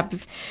ended up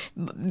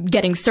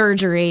getting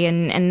surgery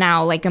and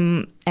now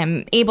am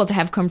able to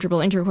have comfortable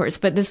intercourse.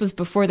 But this was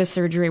before the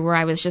surgery where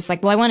I was just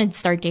like, well, I wanted to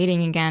start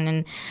dating again.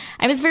 And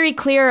I was very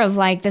clear of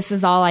this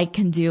is all I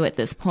can do at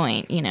this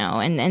point,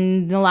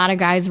 and a lot of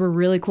guys were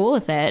really cool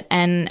with it.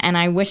 And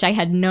I wish I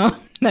had known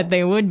that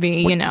they would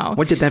be,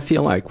 What did that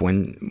feel like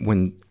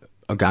when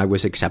a guy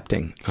was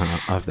accepting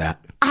of that?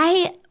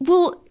 I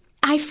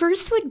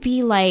first would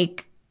be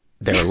like,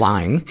 they're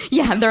lying.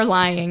 Yeah, they're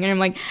lying. And I'm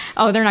like,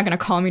 oh, they're not going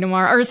to call me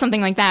tomorrow or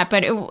something like that.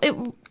 But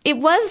it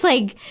was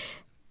like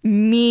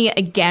me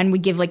again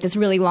would give this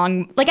really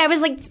long, I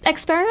was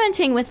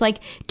experimenting with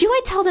do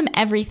I tell them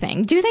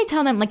everything? Do they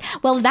tell them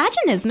well,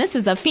 vaginismus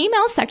is a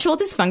female sexual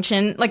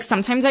dysfunction.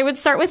 Sometimes I would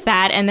start with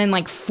that. And then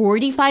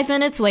 45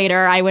 minutes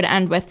later, I would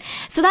end with,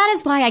 so that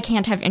is why I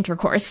can't have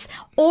intercourse.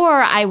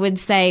 Or I would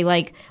say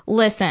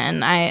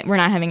listen, we're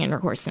not having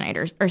intercourse tonight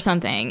or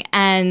something.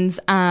 And,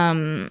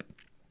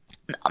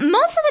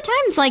 most of the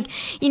times,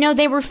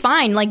 they were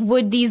fine.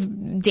 Would these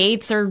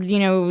dates or,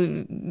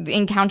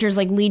 encounters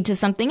lead to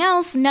something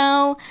else?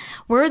 No.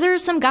 Were there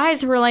some guys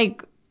who were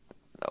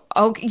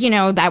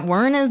okay, that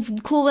weren't as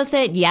cool with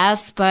it?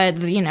 Yes, but,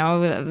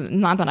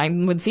 not that I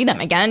would see them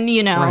again,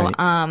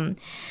 Right.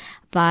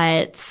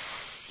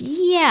 But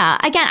yeah,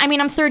 again,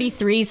 I'm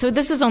 33, so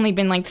this has only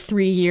been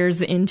 3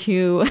 years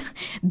into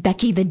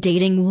Becky the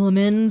dating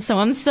woman. So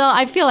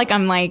I feel like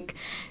I'm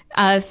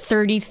a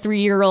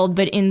 33-year-old,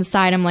 but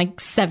inside I'm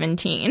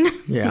 17.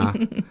 Yeah.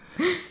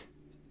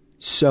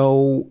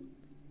 So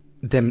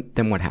then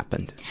what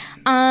happened?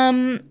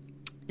 So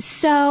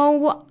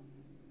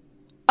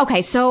in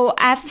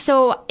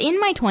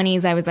my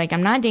 20s, I was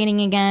I'm not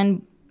dating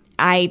again.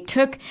 I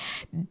took,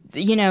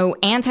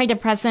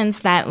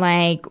 antidepressants that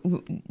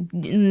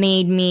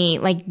made me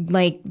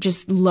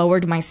just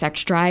lowered my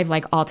sex drive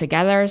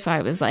altogether. So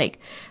I was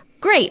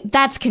great,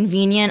 that's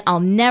convenient.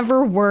 I'll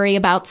never worry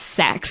about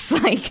sex.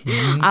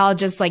 I'll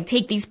just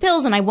take these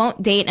pills and I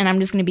won't date and I'm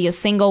just going to be a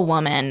single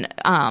woman,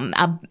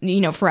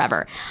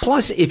 forever.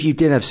 Plus, if you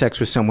did have sex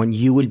with someone,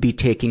 you would be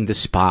taking the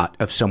spot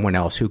of someone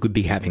else who could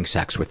be having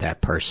sex with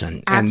that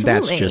person. Absolutely. And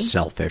that's just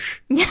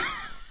selfish.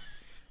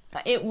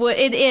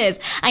 It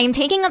is. I am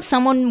taking up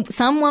some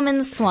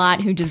woman's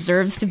slot who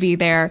deserves to be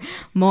there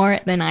more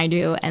than I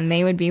do. And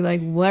they would be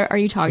like, what are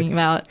you talking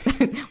about?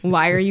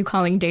 Why are you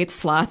calling dates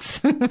slots?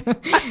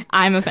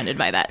 I'm offended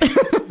by that.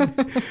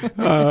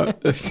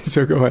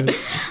 So go ahead.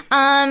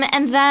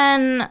 And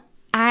then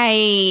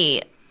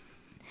I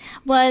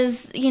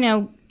was,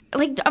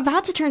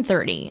 about to turn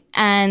 30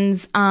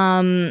 and,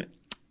 and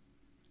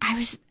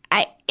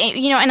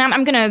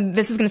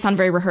this is gonna sound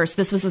very rehearsed.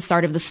 This was the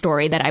start of the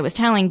story that I was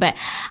telling, but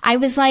I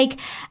was I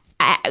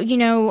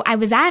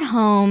was at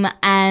home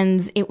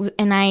and it was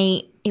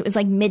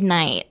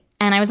midnight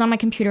and I was on my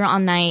computer all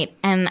night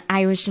and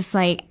I was just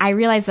I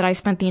realized that I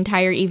spent the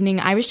entire evening,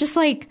 I was just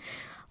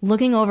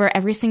looking over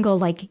every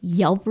single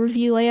Yelp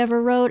review I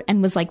ever wrote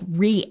and was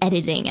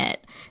re-editing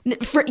it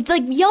for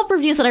Yelp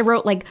reviews that I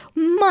wrote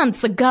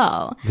months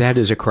ago. That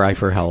is a cry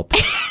for help.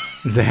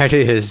 That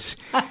is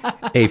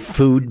a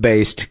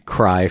food-based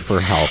cry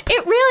for help.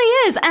 It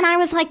really is. And I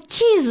was like,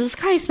 Jesus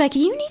Christ, Becky,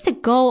 you need to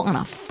go on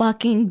a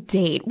fucking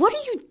date. What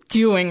are you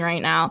doing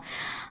right now?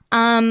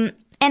 And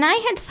I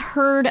had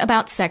heard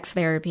about sex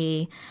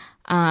therapy.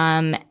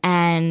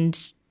 And,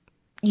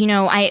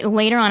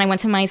 later on, I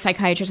went to my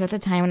psychiatrist at the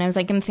time and I was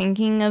I'm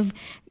thinking of,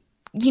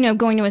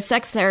 going to a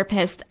sex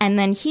therapist. And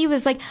then he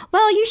was like,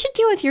 well, you should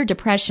deal with your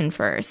depression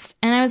first.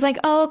 And I was like,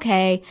 oh,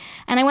 okay.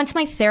 And I went to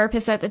my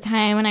therapist at the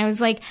time and I was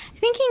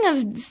thinking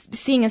of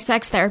seeing a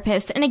sex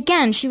therapist. And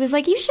again, she was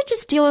like, you should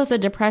just deal with the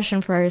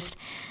depression first.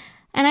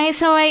 And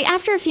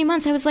after a few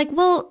months, I was like,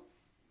 well,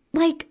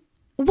 when am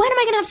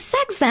I going to have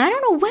sex then? I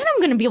don't know when I'm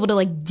going to be able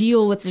to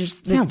deal with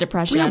this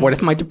depression. Yeah, what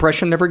if my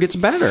depression never gets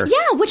better?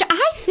 Yeah, which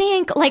I think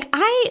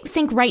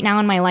think right now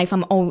in my life,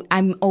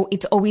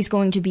 it's always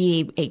going to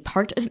be a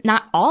part of,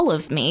 not all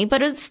of me,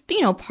 but it's,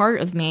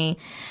 part of me.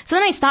 So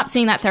then I stopped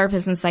seeing that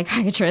therapist and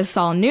psychiatrist,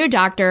 saw a new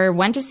doctor,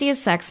 went to see a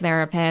sex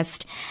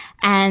therapist.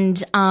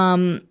 And,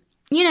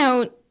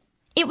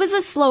 it was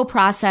a slow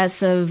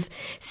process of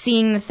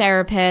seeing the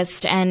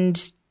therapist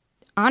and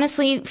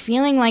honestly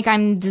feeling like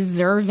I'm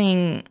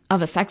deserving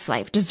of a sex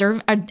life,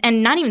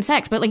 and not even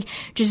sex, but like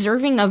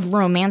deserving of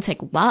romantic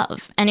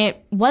love. And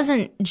it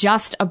wasn't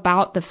just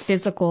about the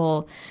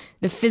physical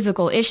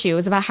issue. It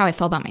was about how I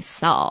felt about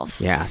myself.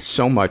 Yeah,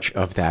 so much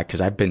of that, because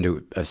I've been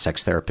to a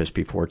sex therapist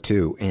before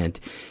too, and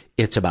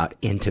it's about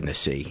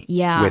intimacy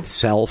with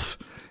self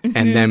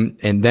and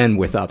then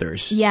with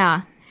others.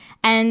 Yeah.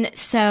 And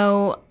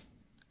so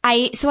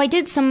I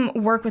did some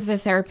work with the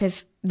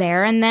therapist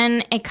there, and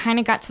then it kind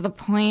of got to the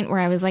point where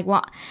I was like,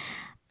 well,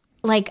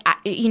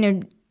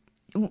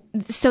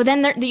 so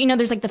then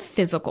there's like the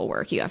physical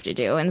work you have to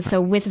do. And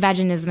so with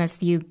vaginismus,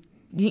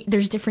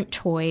 there's different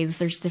toys,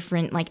 there's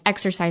different like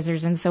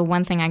exercisers. And so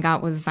one thing I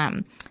got was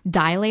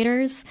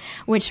dilators,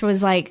 which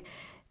was like,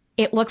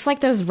 it looks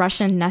like those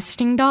Russian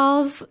nesting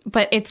dolls,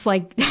 but it's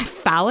like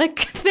phallic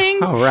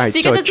things. Oh, right. So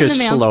you get this in the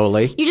mail.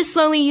 Slowly. You just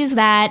slowly use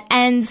that.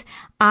 And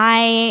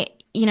I,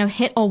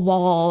 hit a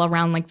wall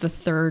around like the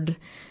third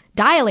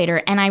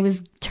dilator, and I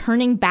was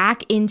turning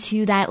back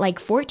into that like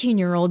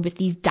 14-year-old with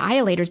these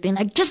dilators being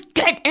like, just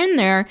get in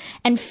there,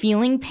 and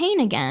feeling pain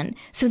again.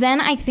 So then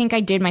I think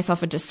I did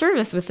myself a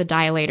disservice with the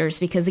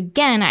dilators, because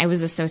again, I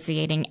was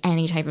associating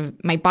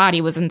my body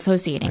was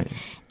associating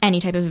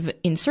any type of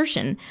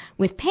insertion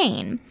with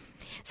pain.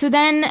 So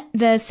then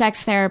the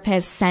sex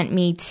therapist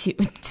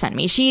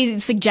she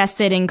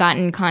suggested and got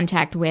in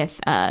contact with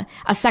a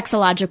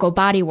sexological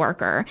body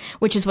worker,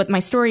 which is what my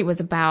story was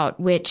about,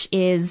 which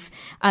is,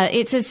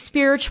 it's a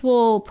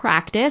spiritual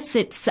practice.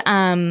 It's,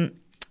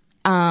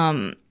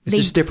 Is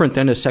this different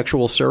than a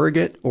sexual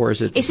surrogate, or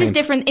is it? This is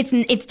different.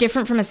 It's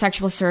different from a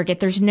sexual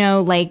surrogate. There's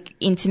no like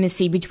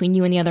intimacy between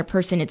you and the other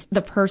person. It's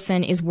the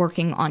person is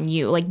working on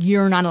you. Like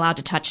you're not allowed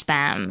to touch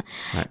them.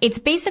 Right. It's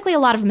basically a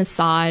lot of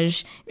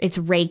massage. It's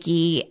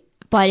Reiki,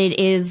 but it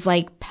is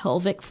like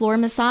pelvic floor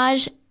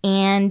massage.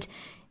 And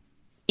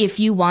if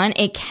you want,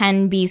 it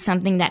can be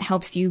something that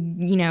helps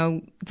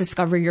you,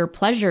 discover your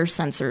pleasure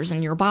sensors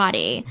in your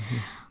body. Mm-hmm.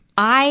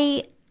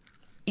 I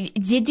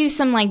did do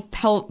some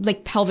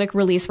pelvic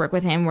release work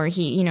with him where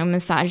he,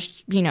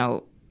 massaged,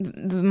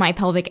 my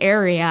pelvic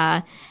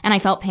area, and I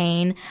felt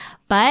pain.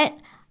 But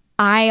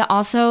I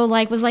also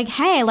was like,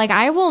 hey,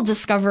 I will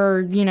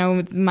discover,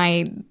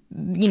 my,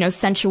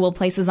 sensual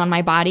places on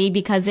my body,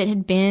 because it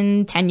had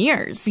been 10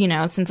 years,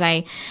 since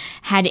I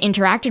had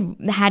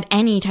had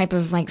any type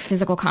of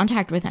physical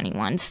contact with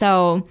anyone.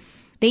 So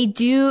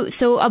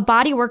a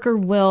body worker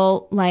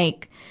will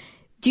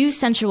do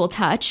sensual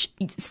touch.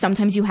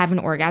 Sometimes you have an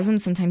orgasm,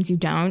 sometimes you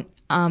don't.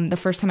 The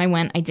first time I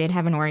went, I did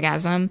have an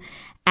orgasm,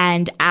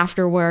 and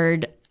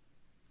afterward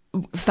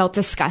felt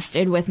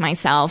disgusted with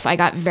myself. I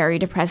got very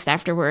depressed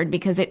afterward,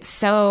 because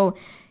it's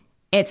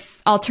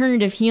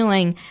alternative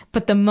healing,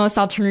 but the most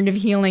alternative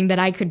healing that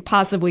I could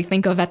possibly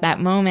think of at that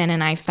moment.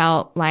 And I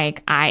felt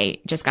like I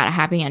just got a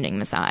happy ending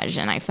massage,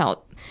 and I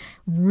felt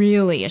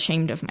really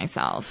ashamed of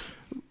myself.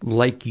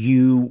 Like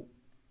you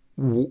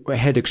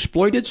had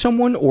exploited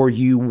someone, or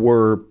you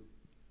were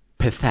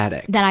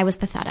pathetic? That I was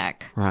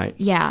pathetic. Right.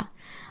 Yeah.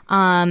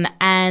 And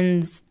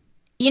was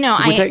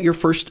that your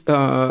first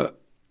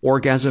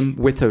orgasm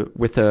with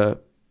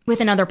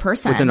another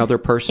person? With another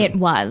person. It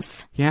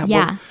was. Yeah.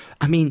 Yeah. Well,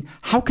 I mean,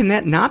 how can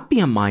that not be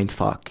a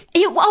mindfuck?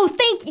 It was.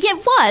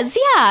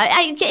 Yeah.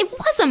 It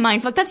was a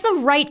mindfuck. That's the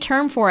right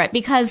term for it,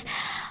 because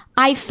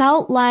I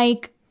felt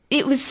like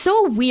it was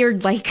so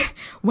weird,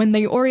 when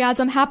the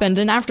orgasm happened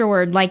and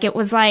afterward, it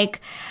was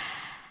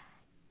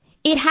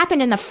it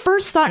happened, and the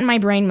first thought in my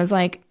brain was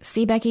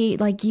see, Becky,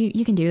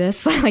 you can do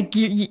this.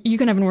 You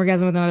can have an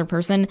orgasm with another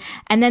person.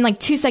 And then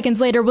 2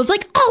 seconds later was oh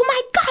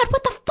my God,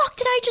 what the fuck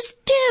did I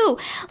just do?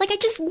 I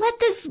just let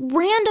this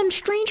random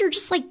stranger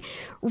just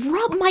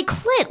rub my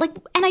clit.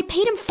 And I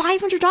paid him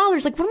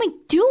 $500. What am I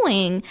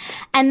doing?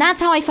 And that's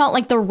how I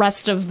felt the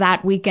rest of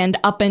that weekend,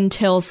 up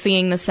until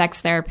seeing the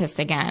sex therapist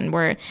again,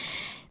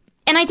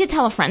 and I did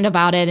tell a friend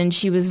about it, and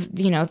she was,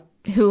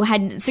 who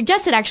had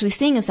suggested actually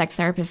seeing a sex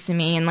therapist to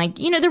me. And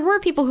there were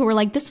people who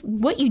were this,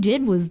 what you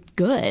did was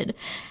good,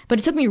 but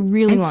it took me a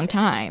really long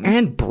time.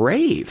 And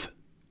brave.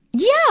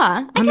 Yeah.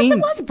 I guess it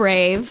was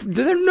brave.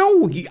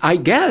 No, I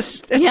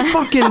guess. That's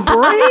fucking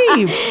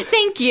brave.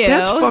 Thank you.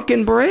 That's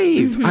fucking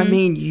brave. Mm-hmm. I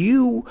mean,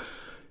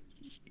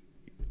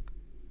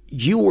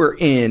 you were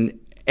in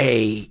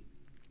a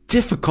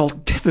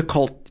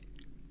difficult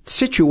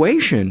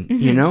situation,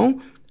 mm-hmm.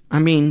 I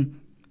mean,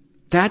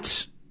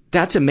 that's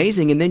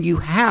amazing. And then you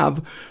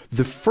have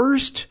the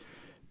first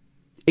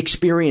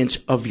experience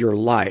of your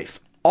life,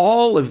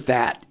 all of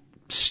that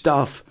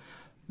stuff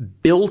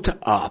built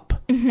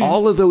up, mm-hmm.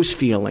 all of those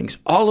feelings,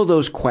 all of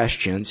those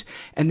questions,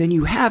 and then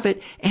you have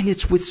it, and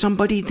it's with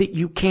somebody that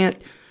you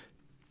can't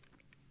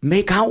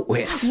make out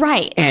with.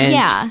 Right. And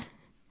yeah.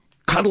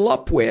 cuddle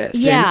up with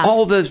Yeah. and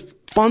all the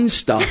fun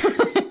stuff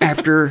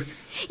after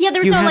Yeah,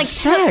 there was you no have like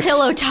sex.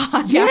 pillow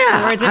talk Yeah,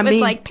 afterwards. It I was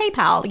mean- like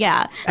PayPal.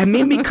 Yeah. It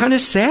made me kind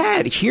of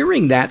sad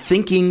hearing that,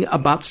 thinking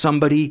about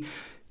somebody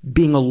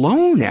being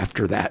alone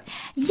after that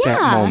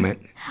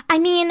moment. I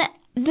mean,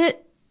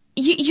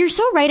 you're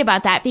so right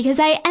about that, because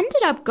I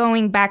ended up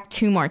going back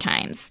 2 more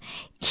times.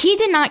 He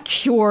did not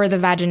cure the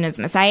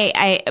vaginismus.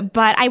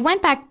 But I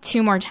went back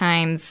 2 more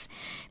times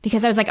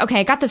because I was like,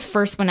 okay, I got this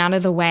first one out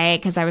of the way,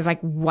 because I was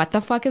like, what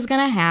the fuck is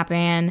gonna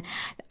happen?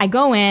 I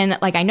go in,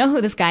 like, I know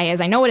who this guy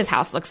is. I know what his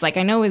house looks like.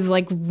 I know his,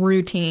 like,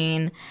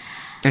 routine.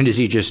 And is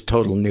he just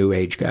total new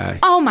age guy?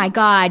 Oh my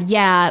God,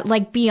 yeah,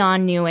 like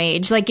beyond new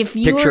age. Like if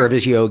you Picture of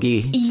his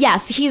yogi.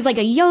 Yes, he's like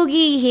a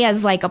yogi. He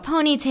has like a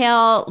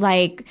ponytail.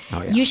 Like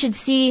you should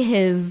see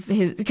his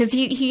because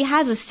he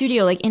has a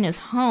studio like in his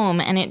home,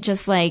 and it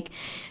just like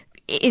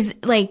is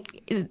like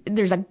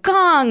there's a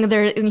gong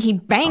there, and he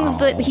bangs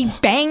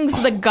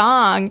the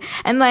gong,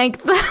 and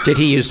like Did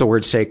he use the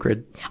word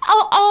sacred?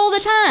 all the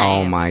time.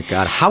 Oh my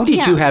God. How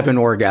did you have an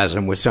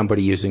orgasm with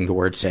somebody using the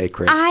word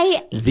sacred?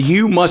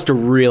 You must have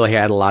really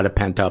had a lot of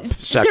pent up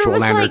sexual there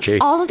was energy.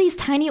 Like all of these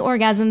tiny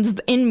orgasms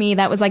in me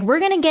that was like, we're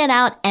gonna get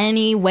out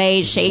any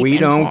way, shape, we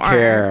and don't form.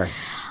 care.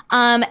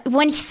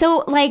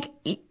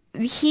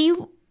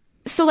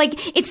 So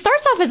like it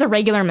starts off as a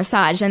regular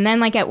massage, and then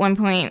like at one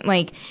point,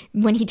 like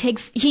when he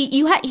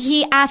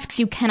asks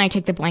you, can I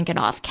take the blanket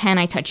off? Can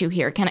I touch you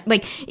here?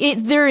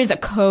 There is a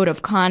code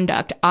of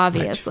conduct,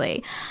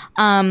 obviously.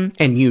 Right.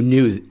 And you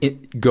knew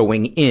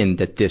going in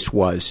that this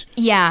was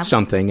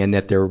something, and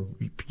that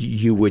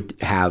you would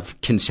have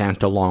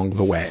consent along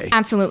the way.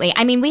 Absolutely.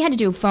 I mean, we had to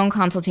do a phone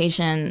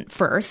consultation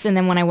first, and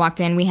then when I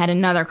walked in, we had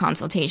another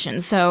consultation.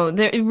 So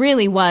it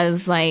really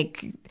was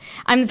like,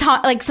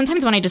 like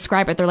sometimes when I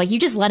describe it, they're like, you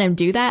just let him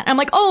do that? I'm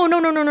like, oh,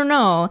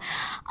 no.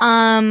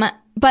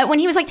 But when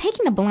he was like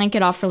taking the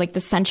blanket off for like the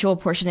sensual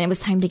portion, and it was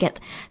time to get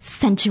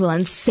sensual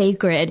and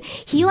sacred,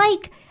 he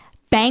like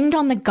banged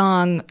on the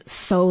gong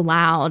so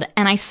loud,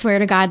 and I swear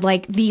to God,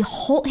 like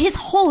his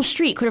whole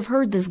street could have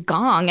heard this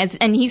gong,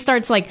 and he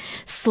starts like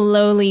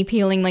slowly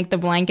peeling like the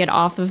blanket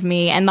off of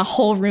me, and the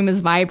whole room is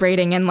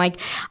vibrating, and like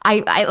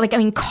I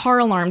mean car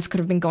alarms could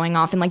have been going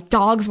off, and like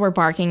dogs were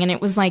barking, and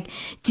it was like,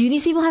 do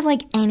these people have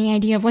like any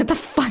idea of what the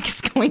fuck is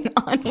going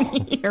on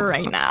in here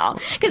right now?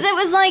 Because it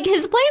was like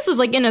his place was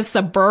like in a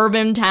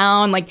suburban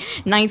town, like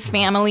nice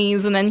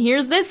families, and then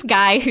here's this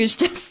guy who's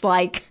just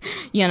like,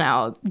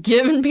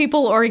 giving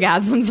people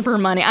orgasms for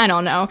money. I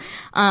don't know.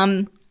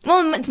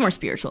 Well, it's more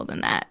spiritual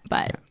than that,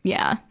 but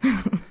yeah.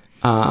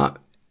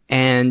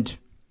 And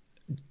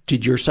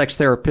did your sex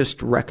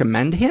therapist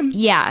recommend him?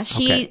 Yeah,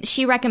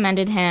 she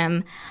recommended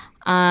him.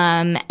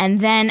 And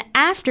then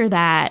after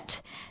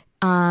that,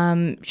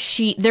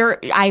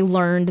 I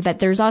learned that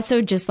there's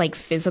also just like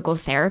physical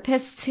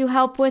therapists who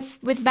help with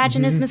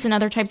vaginismus and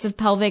other types of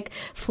pelvic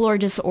floor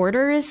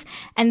disorders.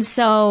 And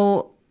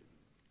so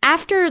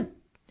after.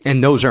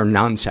 And those are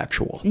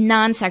non-sexual.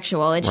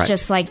 Non-sexual. It's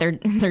just like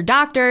they're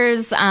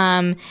doctors.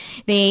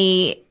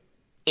 They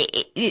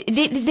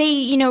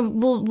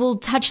will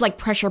touch like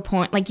pressure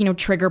point, like,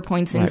 trigger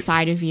points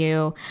inside of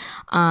you,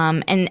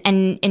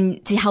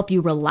 and to help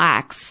you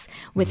relax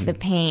with the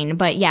pain.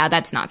 But yeah,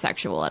 that's not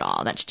sexual at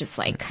all. That's just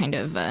like kind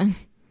of I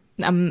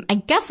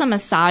guess a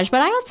massage,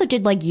 but I also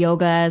did like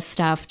yoga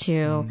stuff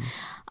too.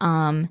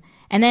 And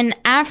then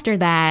after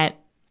that,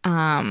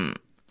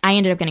 I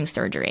ended up getting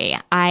surgery.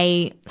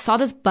 I saw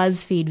this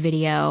BuzzFeed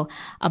video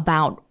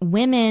about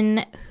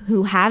women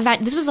who have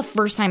this was the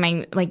first time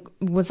I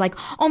was like,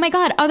 oh my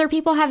God, other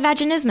people have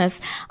vaginismus.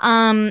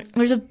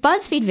 There's a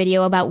BuzzFeed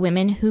video about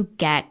women who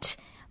get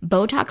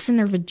Botox in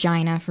their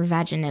vagina for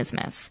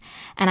vaginismus.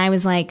 And I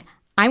was like,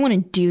 I want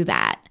to do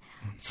that.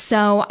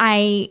 So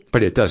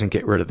But it doesn't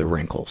get rid of the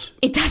wrinkles.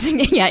 It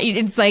doesn't. Yeah,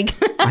 it's like.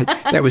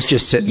 That was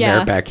just sitting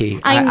there, Becky.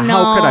 I know.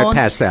 How could I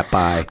pass that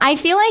by? I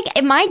feel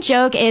like my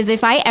joke is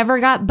if I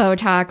ever got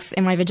Botox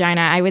in my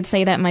vagina, I would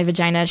say that my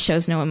vagina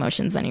shows no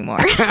emotions anymore.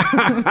 But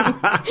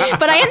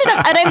I ended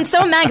up, and I'm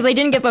so mad because I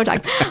didn't get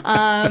Botox.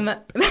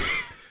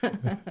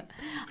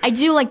 I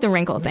do like the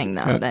wrinkle thing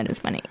though. That is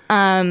funny.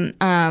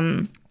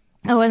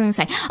 What was I going to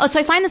say? Oh, so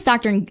I find this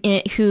doctor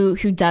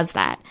who does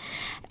that.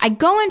 I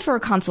go in for a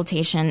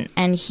consultation,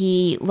 and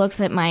he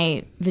looks at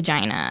my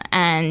vagina,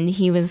 and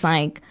he was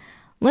like,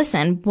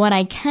 listen, what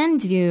I can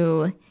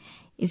do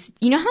is,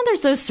 how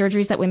there's those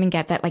surgeries that women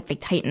get that like they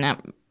tighten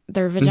up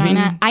their vagina?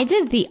 Mm-hmm. I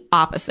did the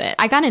opposite.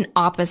 I got an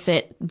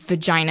opposite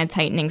vagina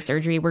tightening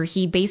surgery where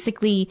he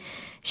basically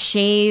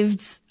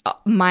shaved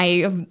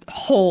my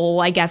hole,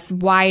 I guess,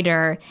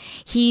 wider.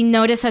 He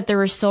noticed that there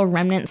were still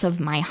remnants of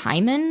my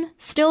hymen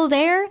still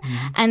there.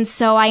 Mm-hmm. And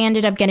so I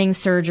ended up getting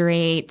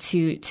surgery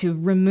to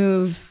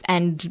remove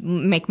and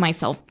make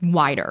myself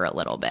wider a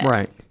little bit.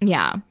 Right.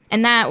 Yeah.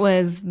 And that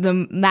was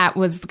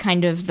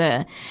kind of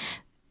the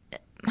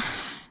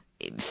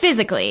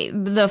physically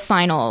the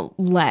final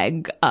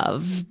leg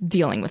of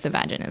dealing with the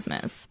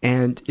vaginismus.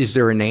 And is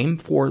there a name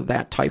for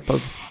that type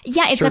of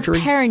it's surgery?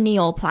 a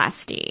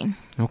perineoplasty.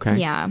 Okay.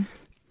 Yeah.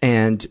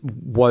 And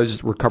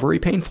was recovery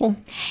painful?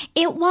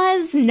 It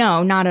was,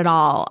 no, not at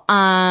all.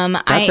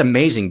 That's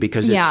amazing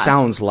because it Yeah.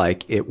 sounds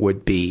like it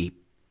would be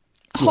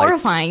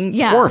horrifying.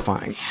 Yeah.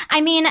 Horrifying.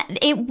 I mean,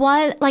 it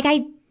was like,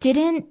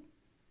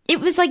 it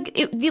was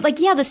like,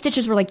 yeah, the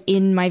stitches were like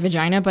in my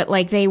vagina, but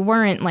like they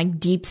weren't like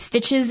deep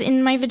stitches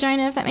in my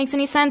vagina, if that makes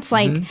any sense.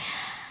 Like,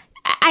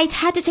 I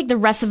had to take the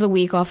rest of the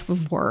week off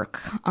of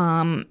work.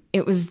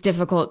 It was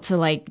difficult to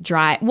like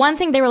drive. One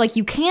thing, they were like,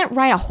 you can't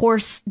ride a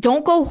horse.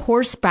 Don't go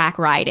horseback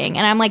riding.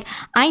 And I'm like,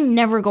 I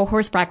never go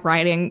horseback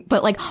riding,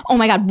 but like, oh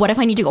my God, what if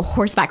I need to go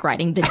horseback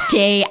riding the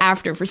day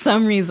after for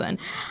some reason?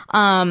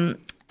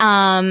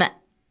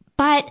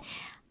 But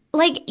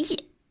like,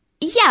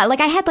 yeah, like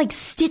I had like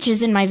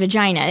stitches in my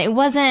vagina. It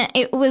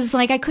was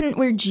like I couldn't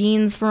wear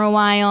jeans for a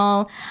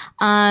while.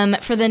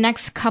 For the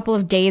next couple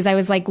of days, I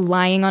was like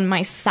lying on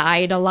my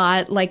side a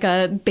lot, like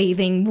a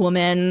bathing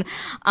woman.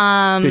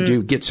 Did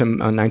you get some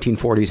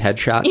 1940s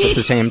headshots at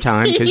the same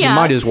time? Because Yeah. you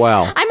might as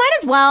well. I might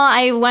as well.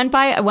 I went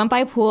by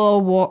a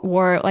pool,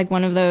 wore like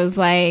one of those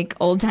like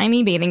old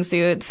timey bathing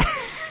suits.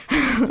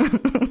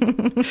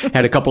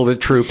 Had a couple of the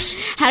troops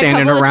Had a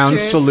standing couple of around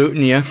troops.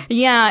 saluting you.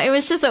 Yeah, it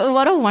was just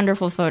what a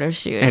wonderful photo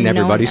shoot. And No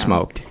everybody one knew.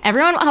 smoked.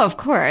 Everyone, oh, of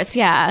course,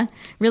 yeah.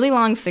 Really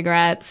long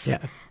cigarettes. Yeah.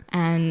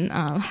 And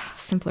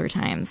simpler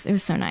times. It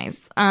was so nice.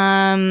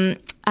 Yeah,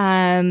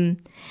 and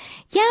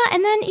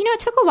then it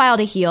took a while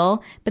to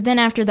heal, but then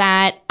after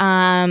that,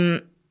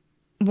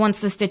 once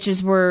the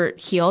stitches were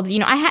healed,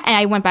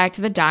 I went back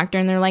to the doctor,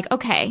 and they're like,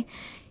 okay,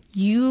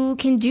 you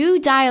can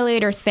do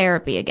dilator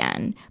therapy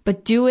again,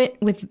 but do it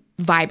with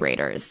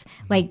vibrators.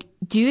 Like,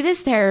 do this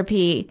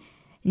therapy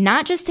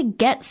not just to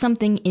get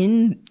something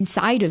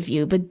inside of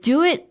you, but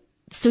do it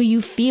so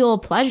you feel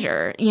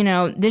pleasure.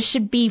 This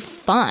should be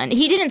fun.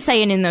 He didn't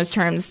say it in those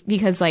terms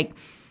because, like,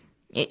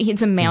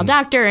 he's a male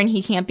doctor and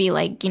he can't be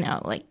like,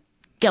 like,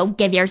 go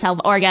give yourself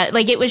orgasm.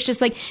 Like, it was just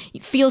like,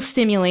 feel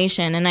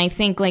stimulation. And I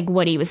think, like,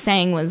 what he was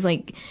saying was,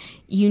 like,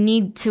 you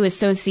need to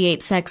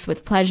associate sex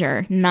with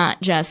pleasure,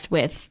 not just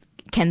with,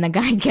 can the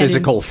guy get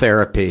Physical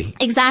therapy.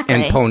 Exactly.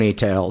 And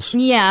ponytails.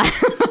 Yeah.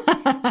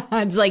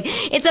 It's like,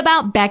 it's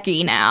about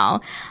Becky now.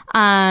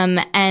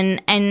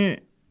 And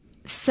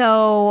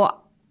so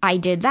I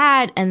did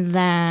that, and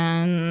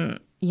then,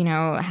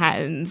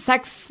 had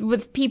sex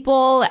with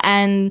people,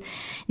 and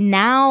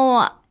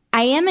now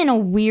I am in a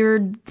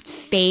weird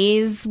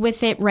phase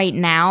with it right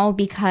now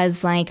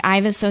because, like,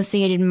 I've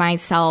associated my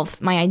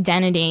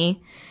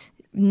identity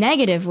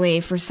negatively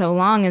for so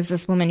long as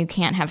this woman who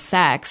can't have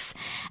sex,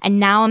 and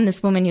now I'm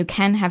this woman who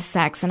can have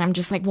sex, and I'm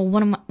just like, well,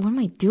 what am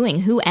I doing?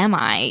 Who am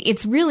I?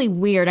 It's really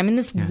weird. I'm in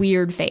this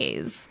weird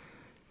phase.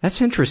 That's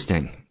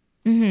interesting.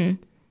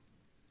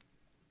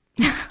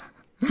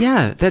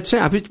 Yeah, that's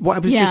it. I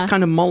was just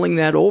kind of mulling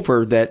that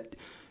over, that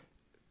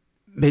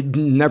it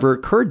never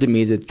occurred to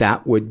me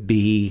that would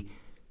be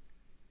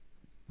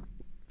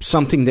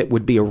something that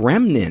would be a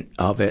remnant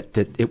of it,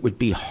 that it would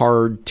be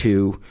hard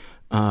to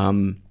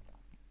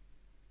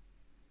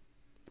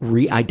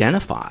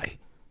re-identify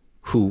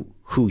who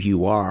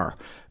you are.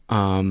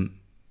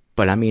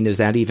 But I mean, is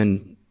that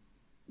even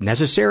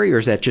necessary, or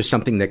is that just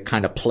something that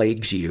kind of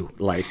plagues you?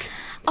 Like,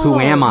 who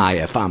am I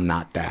if I'm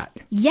not that?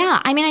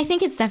 Yeah, I mean, I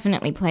think it's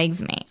definitely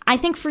plagues me. I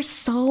think for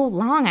so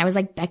long I was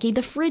like Becky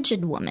the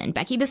frigid woman,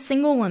 Becky the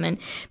single woman,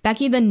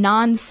 Becky the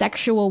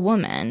non-sexual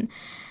woman.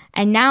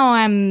 And now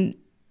I'm,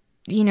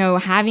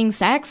 having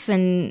sex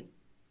and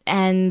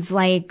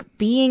like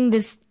being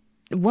this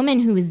woman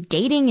who is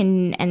dating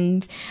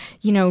and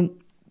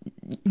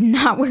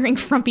not wearing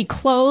frumpy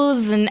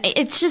clothes, and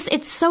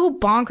it's so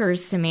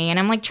bonkers to me, and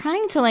I'm like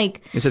trying to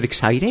like. Is it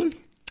exciting?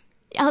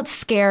 Oh, it's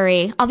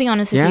scary. I'll be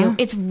honest with you.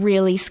 It's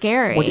really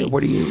scary.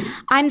 What do you?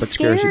 I'm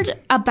scared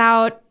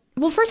about.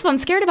 Well, first of all, I'm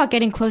scared about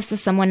getting close to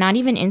someone, not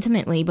even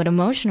intimately, but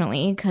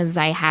emotionally, because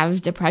I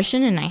have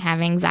depression and I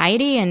have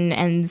anxiety, and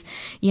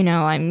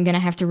I'm gonna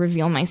have to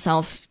reveal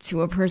myself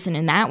to a person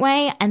in that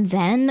way. And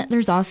then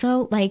there's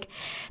also like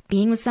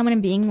being with someone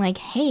and being like,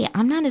 hey,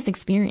 I'm not as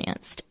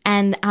experienced,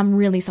 and I'm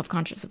really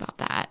self-conscious about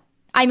that.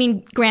 I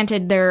mean,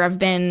 granted,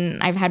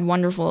 I've had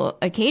wonderful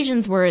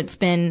occasions where it's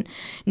been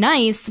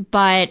nice,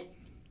 but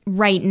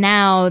right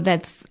now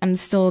I'm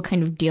still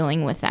kind of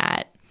dealing with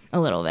that a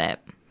little bit.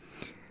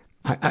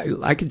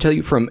 I can tell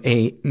you from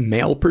a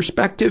male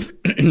perspective,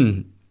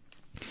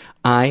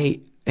 I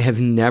have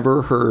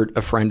never heard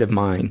a friend of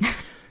mine,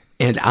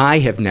 and I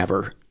have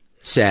never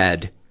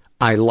said,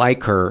 I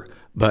like her,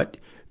 but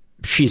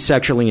she's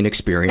sexually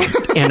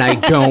inexperienced, and I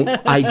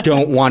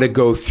don't want to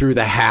go through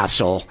the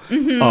hassle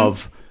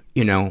of,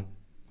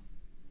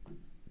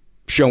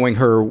 showing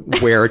her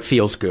where it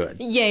feels good.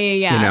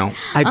 Yeah.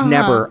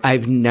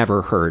 I've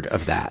never heard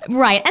of that.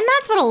 Right. And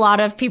that's what a lot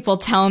of people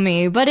tell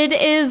me, but it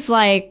is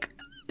like,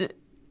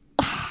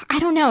 I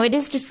don't know. It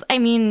is just, I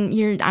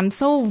mean, I'm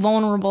so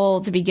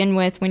vulnerable to begin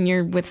with when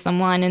you're with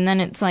someone, and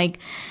then it's like.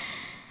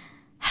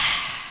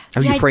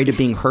 Are you afraid of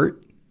being hurt?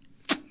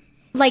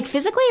 Like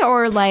physically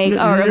or like,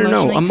 or emotionally?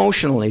 No,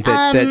 emotionally.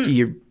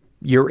 That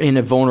you're in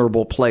a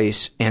vulnerable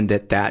place, and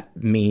that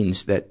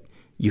means that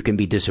you can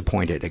be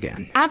disappointed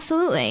again.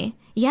 Absolutely.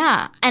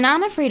 Yeah. And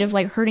I'm afraid of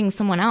like hurting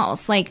someone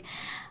else. Like,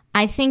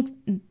 I think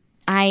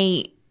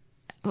I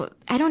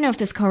don't know if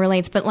this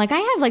correlates, but like I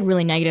have like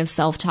really negative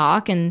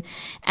self-talk and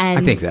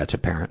I think that's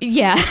apparent.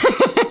 Yeah.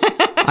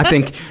 I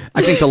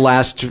think the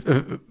last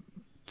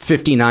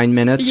 59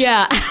 minutes.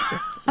 Yeah.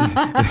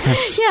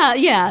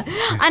 Yeah.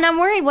 And I'm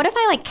worried, what if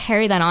I like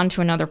carry that on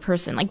to another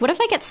person? Like, what if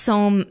I get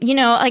so, you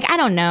know, like, I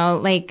don't know,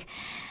 like,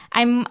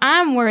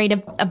 I'm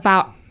worried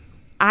about,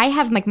 I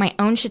have like my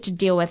own shit to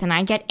deal with and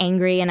I get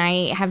angry and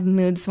I have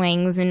mood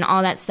swings and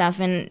all that stuff.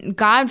 And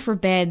God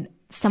forbid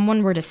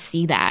someone were to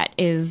see that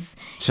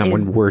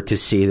were to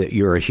see that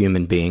you're a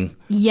human being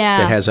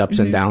that has ups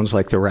and downs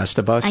like the rest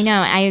of us. I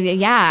know.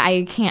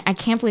 I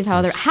can't believe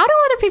how do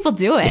other people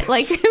do it?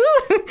 Like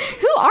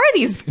who are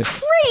these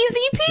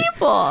crazy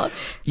people?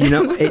 You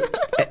know,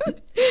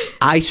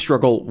 I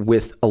struggle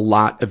with a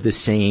lot of the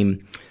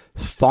same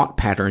thought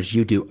patterns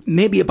you do,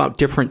 maybe about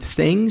different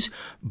things,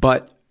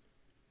 but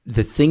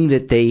the thing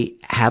that they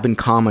have in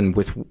common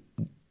with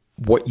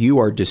what you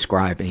are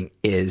describing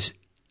is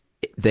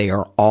they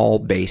are all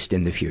based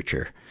in the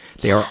future.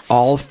 They are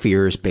all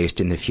fears based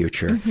in the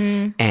future.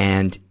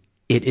 And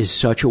it is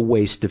such a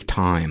waste of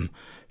time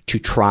to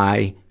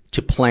try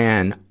to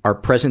plan our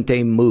present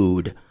day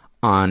mood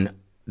on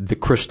the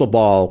crystal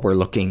ball we're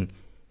looking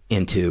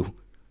into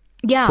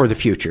for the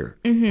future,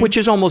 which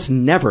is almost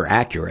never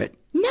accurate.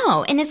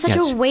 No, and it's such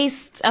a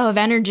waste of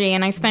energy,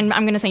 and I'm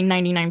going to say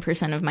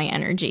 99% of my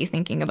energy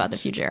thinking about the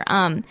future.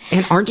 And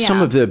aren't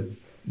some of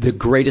the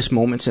greatest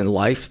moments in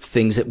life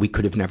things that we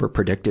could have never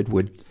predicted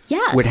would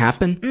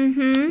happen?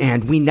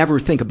 And we never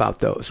think about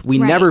those. We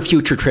never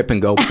future trip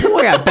and go,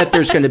 boy, I bet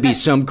there's going to be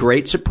some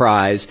great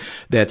surprise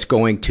that's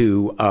going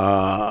to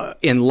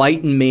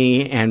enlighten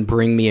me and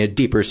bring me a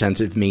deeper sense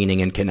of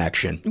meaning and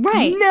connection.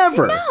 Right.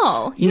 Never.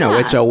 No. You know,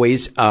 it's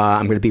always,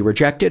 I'm going to be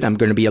rejected. I'm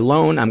going to be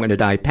alone. I'm going to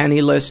die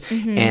penniless.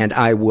 And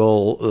I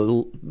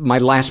will, my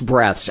last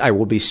breaths, I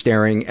will be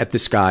staring at the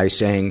sky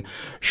saying,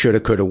 shoulda,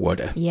 coulda,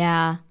 woulda.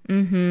 Yeah.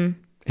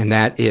 And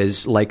that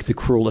is like the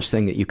cruelest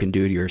thing that you can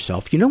do to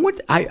yourself. You know what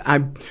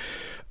I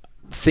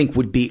think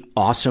would be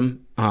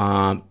awesome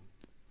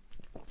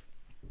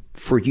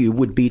for you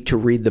would be to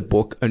read the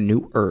book A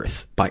New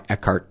Earth by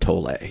Eckhart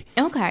Tolle.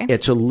 Okay.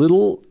 It's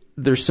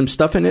there's some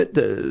stuff in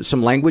it,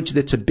 some language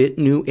that's a bit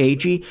new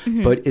agey,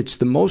 but it's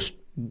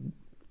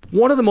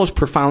one of the most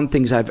profound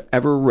things I've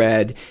ever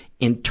read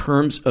in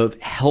terms of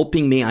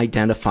helping me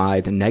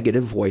identify the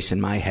negative voice in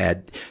my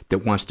head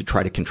that wants to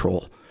try to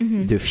control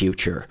the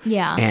future.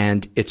 Yeah.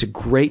 And it's a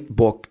great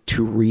book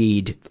to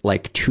read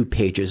like 2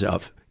 pages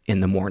of in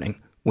the morning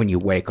when you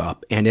wake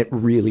up. And it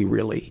really,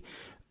 really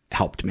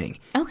helped me.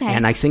 Okay.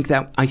 And I think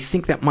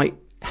that might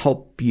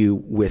help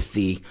you with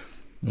the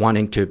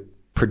wanting to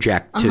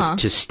project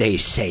to stay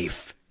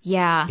safe.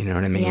 Yeah. You know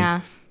what I mean?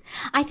 Yeah.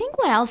 I think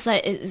what else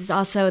is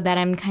also that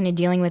I'm kind of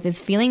dealing with is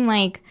feeling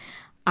like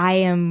I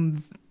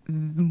am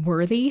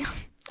worthy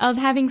of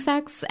having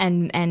sex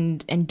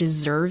and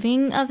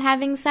deserving of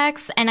having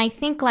sex. And I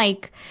think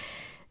like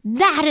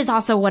that is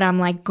also what I'm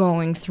like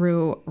going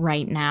through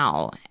right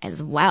now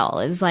as well,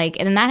 is like,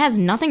 and that has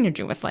nothing to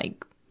do with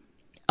like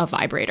a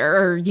vibrator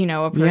or, you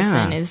know, a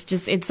person. Is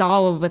just, it's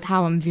all with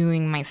how I'm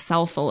viewing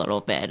myself a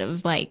little bit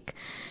of like,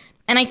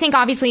 and I think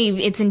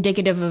obviously it's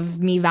indicative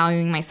of me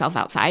valuing myself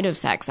outside of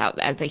sex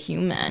as a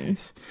human.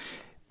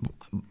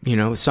 You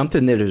know,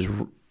 something that is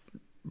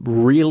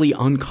really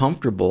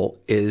uncomfortable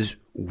is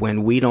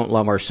when we don't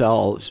love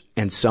ourselves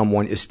and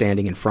someone is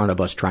standing in front of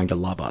us trying to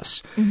love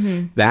us.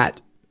 That,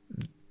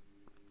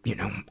 you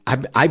know,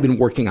 I've been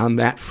working on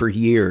that for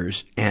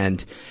years,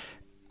 and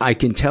I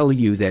can tell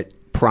you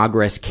that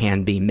progress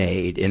can be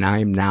made, and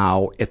I'm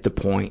now at the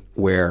point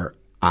where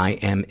I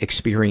am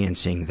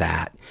experiencing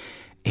that.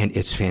 And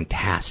it's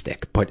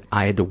fantastic, but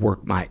I had to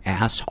work my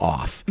ass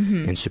off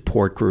in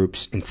support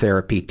groups and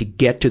therapy to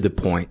get to the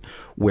point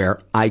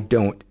where I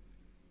don't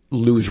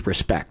lose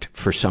respect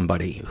for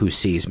somebody who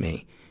sees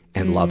me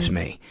and loves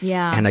me.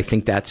 Yeah. And I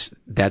think that's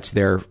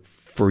there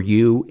for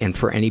you and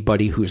for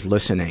anybody who's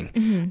listening.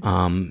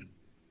 And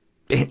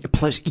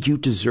plus, you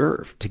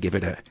deserve to give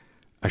it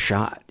a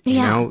shot.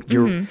 You know,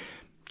 you're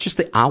just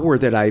the hour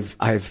that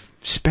I've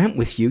spent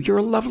with you. You're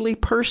a lovely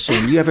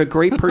person. You have a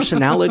great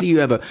personality. You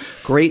have a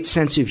great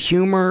sense of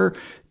humor.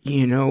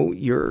 You know,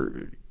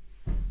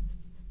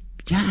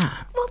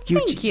 Well,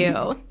 thank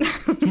you.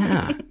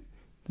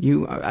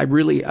 I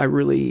really,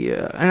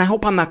 and I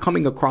hope I'm not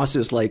coming across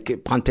as like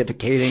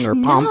pontificating or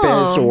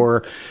pompous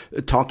or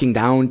talking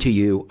down to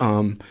you.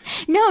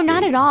 No,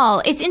 not at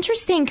all. It's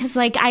interesting because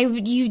like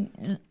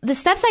the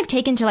steps I've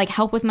taken to like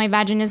help with my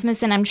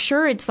vaginismus, and I'm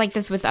sure it's like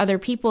this with other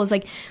people, is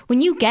like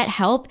when you get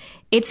help,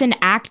 it's an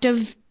act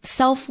of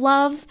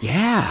self-love.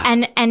 Yeah.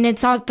 And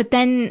it's all, but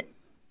then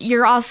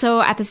you're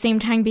also at the same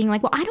time being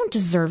like, well, I don't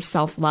deserve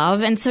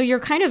self-love. And so you're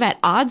kind of at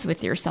odds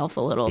with yourself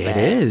a little bit. It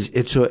is.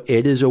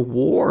 It is a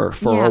war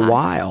for a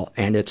while.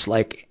 And it's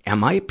like,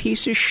 am I a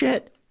piece of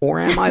shit? or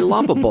am I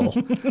lovable?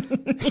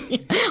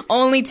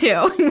 Only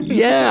two.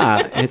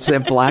 Yeah, it's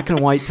that black and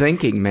white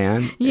thinking,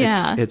 man.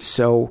 Yeah. It's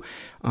so,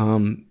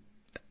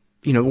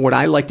 what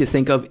I like to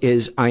think of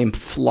is I'm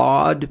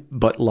flawed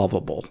but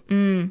lovable.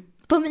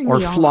 But Or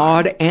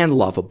flawed and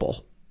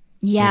lovable.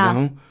 Yeah. You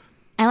know?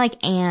 I like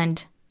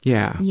and.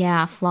 Yeah.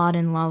 Yeah, flawed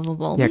and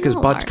lovable. Yeah, We because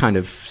all but's are. kind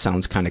of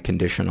sounds kind of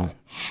conditional.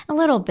 A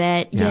little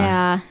bit,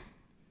 yeah.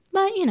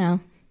 But,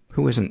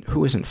 Who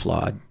isn't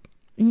flawed?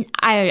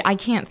 I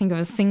can't think of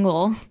a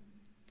single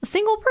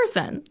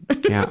person.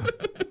 Yeah.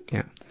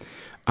 Yeah.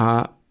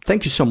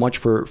 Thank you so much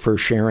for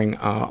sharing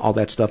all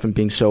that stuff and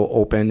being so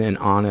open and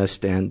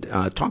honest and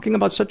talking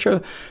about such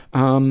an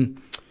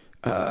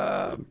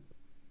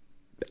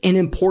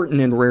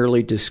important and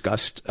rarely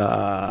discussed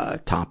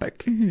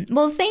topic.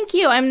 Well, thank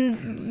you.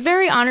 I'm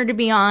very honored to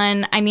be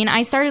on. I mean,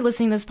 I started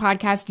listening to this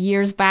podcast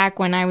years back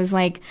when I was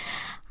like,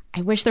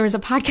 I wish there was a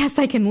podcast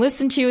I can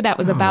listen to that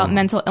was about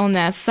mental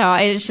illness. So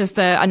it's just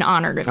an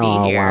honor to be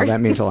here. Oh, wow.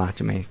 That means a lot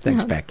to me.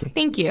 Thanks, Becky.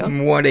 Thank you.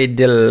 What a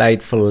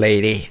delightful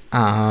lady.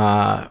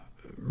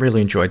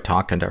 Really enjoyed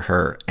talking to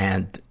her.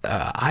 And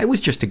I was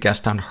just a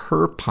guest on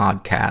her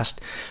podcast.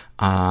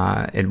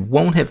 It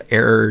won't have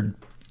aired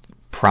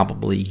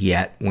probably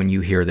yet when you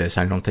hear this.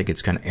 I don't think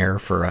it's going to air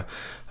for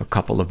a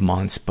couple of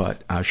months,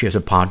 but she has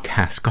a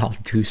podcast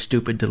called Too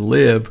Stupid to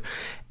Live,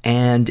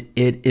 and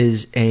it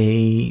is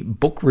a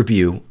book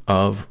review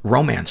of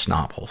romance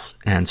novels.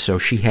 And so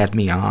she had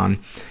me on,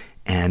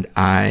 and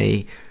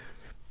I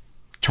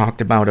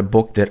talked about a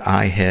book that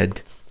I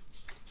had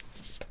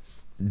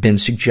been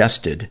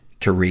suggested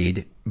to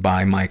read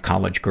by my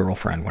college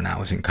girlfriend when I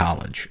was in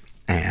college,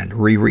 and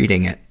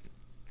rereading it,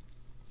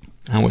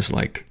 I was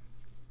like,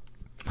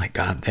 my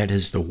God, that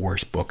is the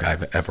worst book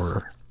I've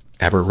ever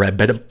read.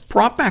 But it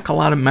brought back a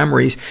lot of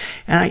memories.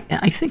 And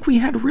I think we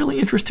had a really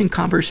interesting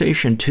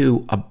conversation,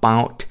 too,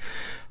 about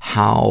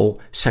how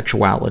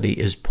sexuality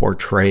is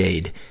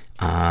portrayed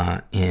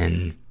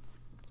in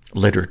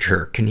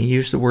literature. Can you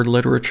use the word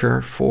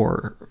literature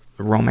for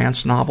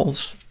romance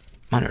novels?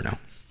 I don't know.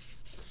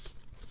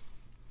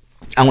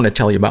 I want to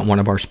tell you about one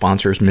of our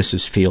sponsors,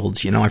 Mrs.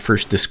 Fields. I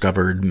first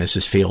discovered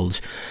Mrs.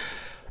 Fields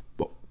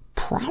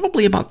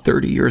probably about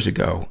 30 years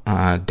ago,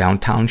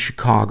 downtown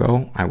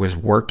Chicago. I was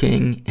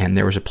working, and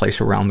there was a place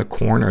around the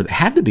corner that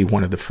had to be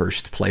one of the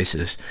first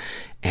places,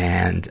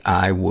 and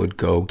I would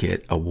go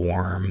get a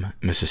warm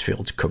Mrs.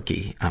 Fields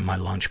cookie on my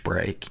lunch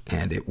break,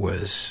 and it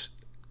was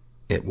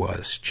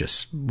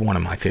just one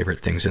of my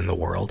favorite things in the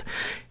world.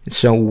 And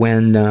so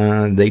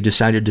when they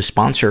decided to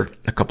sponsor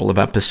a couple of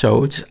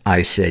episodes,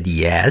 I said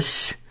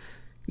yes.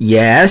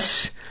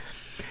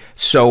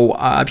 So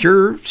if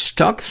you're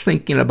stuck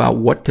thinking about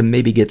what to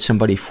maybe get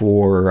somebody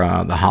for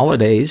the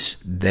holidays,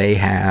 they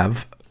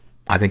have,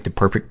 I think, the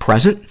perfect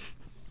present.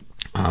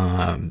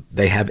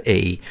 They have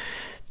a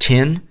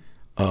tin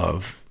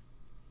of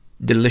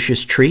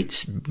delicious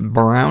treats,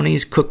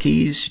 brownies,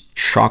 cookies,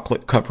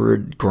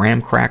 chocolate-covered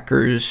graham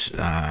crackers.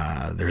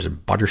 There's a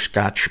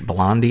butterscotch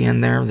blondie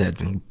in there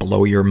that will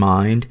blow your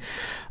mind.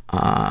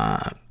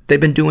 They've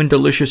been doing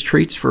delicious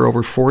treats for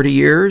over 40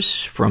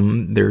 years,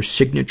 from their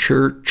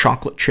signature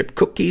chocolate chip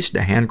cookies to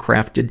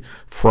handcrafted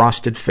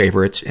frosted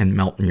favorites and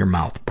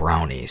melt-in-your-mouth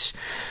brownies.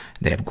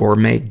 They have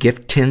gourmet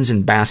gift tins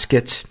and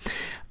baskets.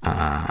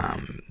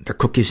 Their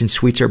cookies and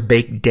sweets are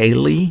baked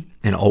daily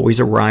and always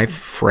arrive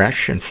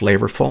fresh and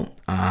flavorful.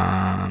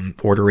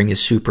 Ordering is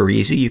super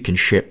easy. You can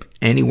ship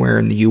anywhere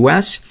in the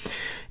U.S.,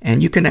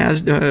 and you can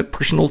add a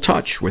personal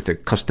touch with a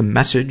custom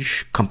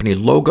message, company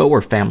logo, or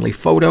family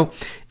photo.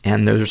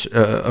 And there's,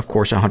 of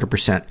course,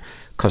 100%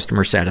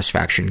 customer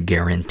satisfaction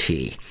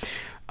guarantee.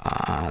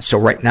 So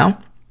right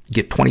now,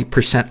 get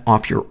 20%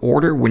 off your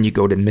order when you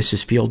go to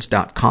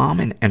mrsfields.com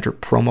and enter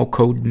promo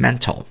code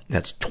MENTAL.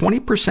 That's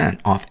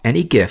 20% off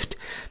any gift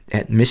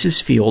at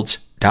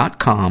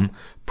mrsfields.com,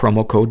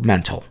 promo code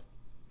MENTAL.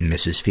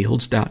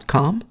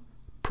 mrsfields.com,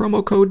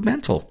 promo code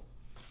MENTAL.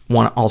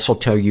 Want to also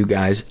tell you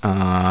guys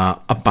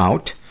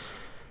about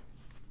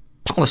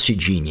Policy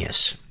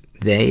Genius.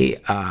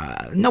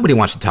 Nobody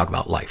wants to talk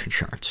about life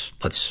insurance.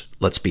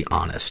 Let's be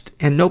honest.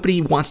 And nobody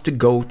wants to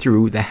go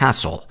through the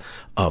hassle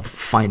of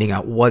finding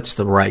out what's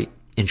the right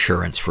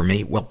insurance for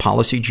me. Well,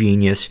 Policy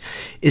Genius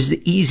is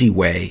the easy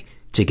way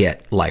to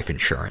get life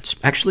insurance.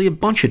 Actually, a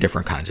bunch of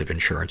different kinds of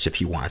insurance if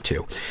you want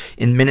to.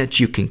 In minutes,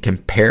 you can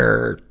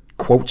compare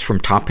quotes from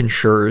top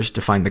insurers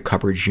to find the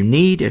coverage you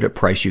need at a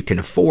price you can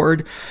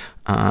afford.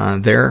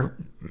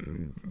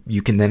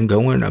 You can then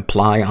go and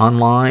apply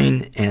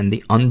online, and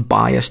the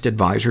unbiased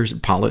advisors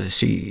at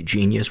Policy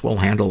Genius will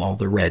handle all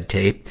the red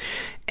tape.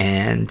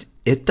 And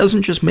it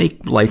doesn't just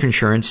make life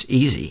insurance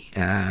easy.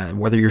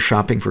 Whether you're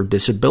shopping for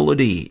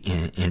disability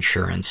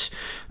insurance,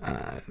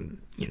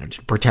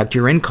 to protect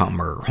your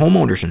income, or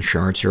homeowners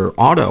insurance, or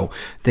auto,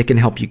 they can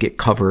help you get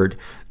covered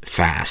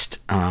fast.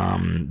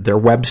 Their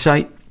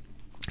website,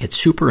 it's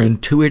super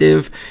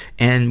intuitive,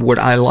 and what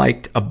I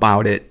liked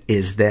about it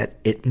is that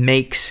it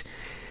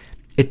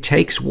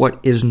takes what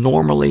is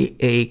normally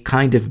a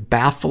kind of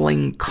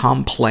baffling,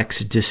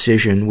 complex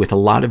decision with a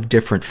lot of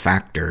different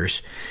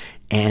factors,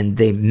 and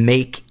they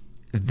make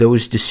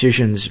those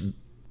decisions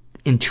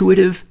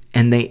intuitive,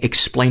 and they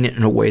explain it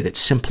in a way that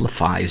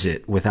simplifies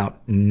it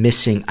without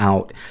missing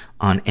out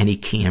on any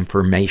key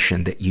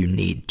information that you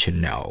need to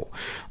know.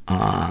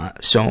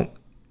 So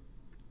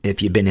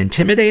if you've been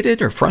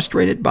intimidated or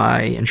frustrated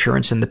by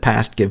insurance in the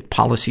past, give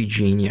Policy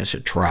Genius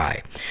a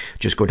try.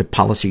 Just go to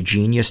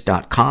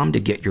policygenius.com to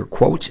get your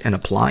quotes and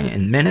apply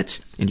in minutes,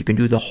 and you can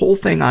do the whole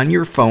thing on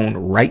your phone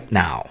right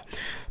now.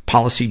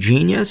 Policy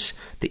Genius,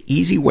 the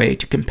easy way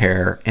to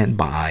compare and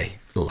buy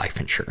life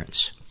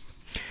insurance.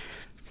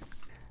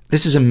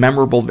 This is a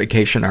memorable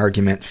vacation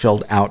argument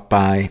filled out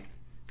by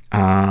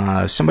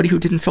somebody who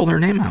didn't fill their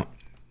name out.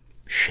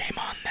 Shame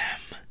on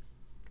them.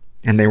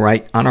 And they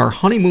write, on our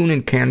honeymoon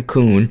in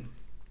Cancun,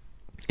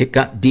 it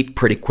got deep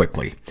pretty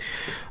quickly.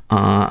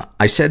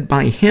 I said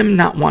by him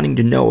not wanting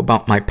to know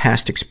about my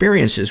past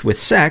experiences with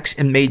sex,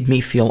 and made me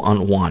feel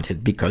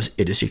unwanted because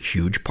it is a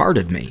huge part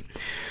of me.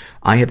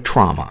 I have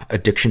trauma,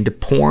 addiction to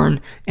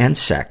porn and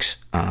sex.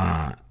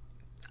 I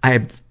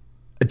have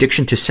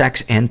addiction to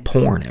sex and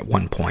porn at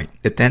one point.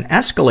 It then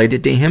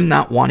escalated to him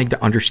not wanting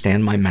to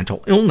understand my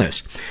mental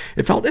illness.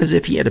 It felt as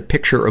if he had a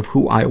picture of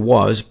who I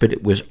was, but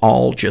it was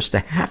all just a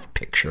half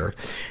picture,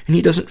 and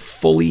he doesn't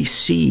fully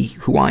see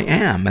who I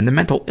am. And the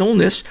mental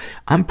illness,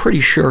 I'm pretty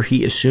sure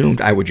he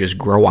assumed I would just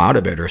grow out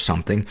of it or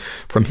something.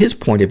 From his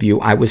point of view,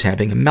 I was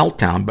having a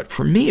meltdown, but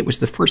for me, it was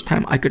the first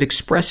time I could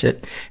express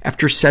it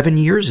after 7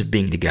 years of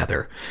being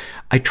together.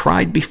 I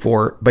tried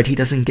before, but he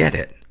doesn't get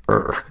it.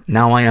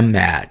 Now I am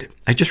mad.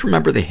 I just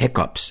remember the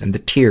hiccups and the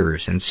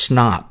tears and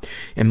snot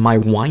and my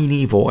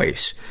whiny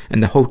voice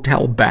and the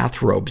hotel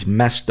bathrobes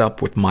messed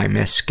up with my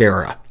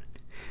mascara.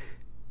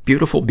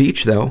 Beautiful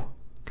beach, though.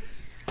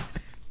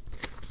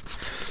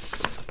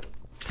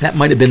 That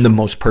might have been the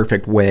most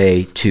perfect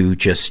way to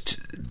just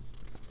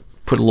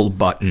put a little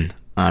button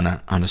on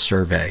a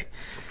survey.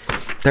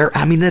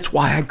 That's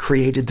why I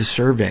created the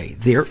survey.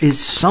 There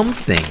is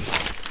something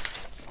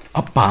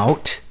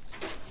about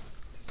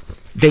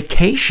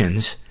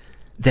vacations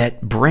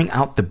that bring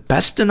out the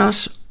best in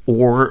us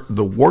or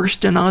the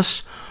worst in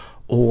us,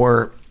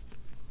 or,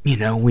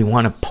 we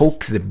want to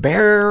poke the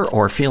bear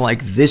or feel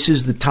like this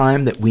is the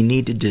time that we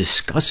need to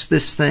discuss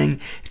this thing.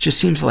 It just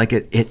seems like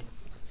it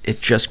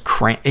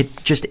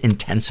just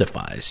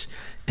intensifies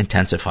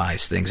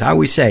things. I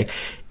always say,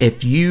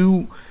 if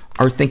you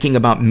are thinking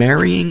about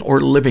marrying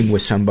or living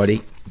with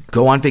somebody,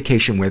 go on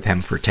vacation with him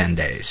for 10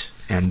 days.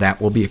 And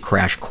that will be a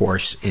crash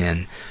course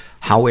in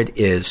how it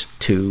is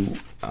to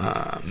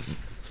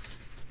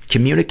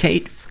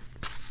communicate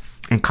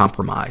and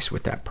compromise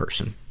with that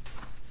person.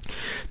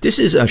 This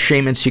is a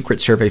shame and secret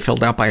survey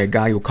filled out by a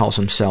guy who calls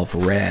himself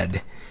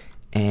Red.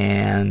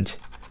 And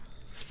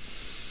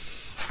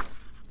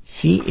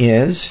he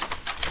is,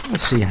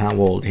 let's see how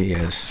old he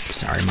is.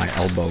 Sorry, my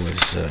elbow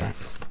is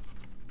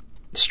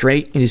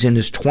straight. He's in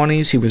his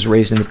 20s. He was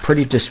raised in a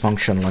pretty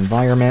dysfunctional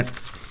environment.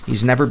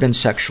 He's never been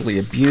sexually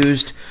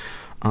abused.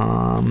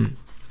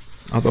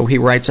 Although he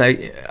writes,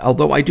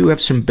 although I do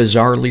have some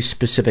bizarrely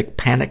specific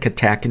panic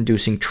attack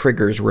inducing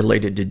triggers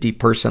related to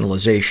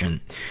depersonalization,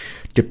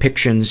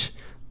 depictions,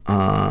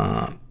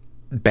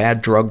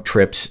 bad drug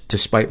trips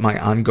despite my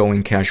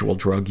ongoing casual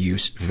drug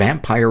use,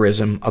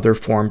 vampirism, other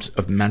forms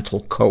of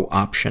mental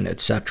co-option,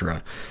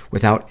 etc.,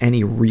 without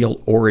any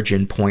real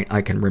origin point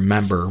I can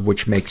remember,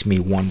 which makes me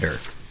wonder.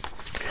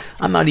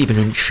 I'm not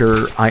even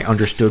sure I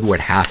understood what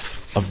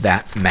half of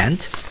that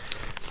meant,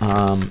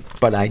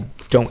 but I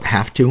don't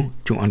have to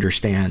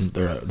understand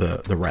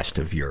the rest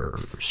of your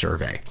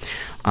survey.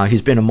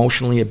 He's been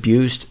emotionally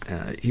abused.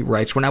 He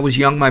writes, when I was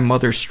young, my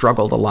mother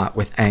struggled a lot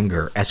with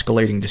anger,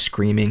 escalating to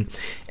screaming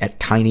at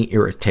tiny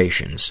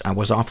irritations. It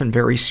was often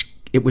very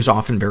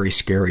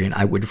scary, and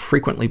I would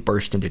frequently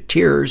burst into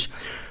tears,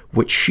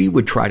 which she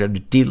would try to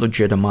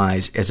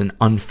delegitimize as an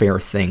unfair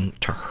thing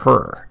to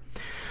her.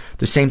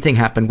 The same thing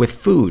happened with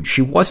food.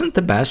 She wasn't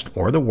the best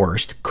or the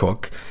worst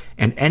cook,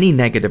 and any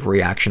negative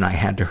reaction I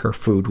had to her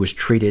food was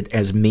treated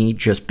as me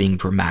just being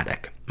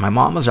dramatic. My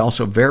mom was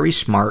also very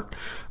smart,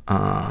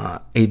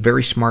 a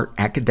very smart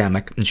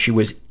academic, and she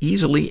was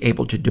easily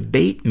able to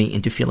debate me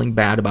into feeling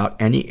bad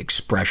about any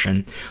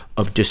expression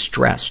of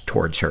distress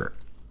towards her.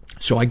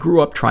 So I grew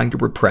up trying to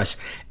repress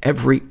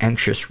every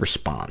anxious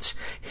response,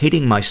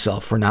 hating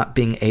myself for not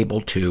being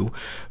able to,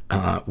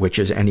 which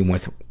is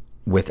anyone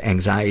with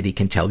anxiety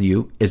can tell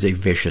you is a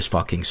vicious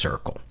fucking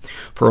circle.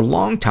 For a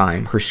long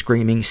time, her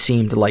screaming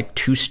seemed like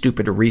too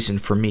stupid a reason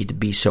for me to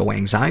be so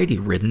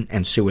anxiety-ridden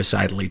and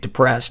suicidally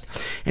depressed,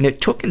 and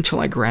it took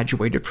until I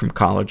graduated from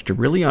college to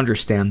really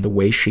understand the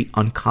way she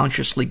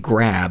unconsciously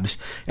grabs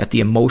at the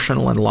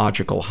emotional and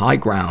logical high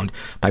ground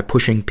by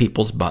pushing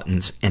people's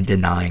buttons and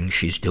denying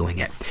she's doing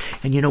it.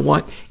 And you know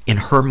what? In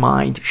her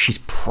mind, she's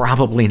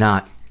probably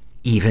not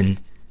even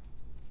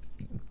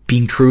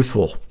being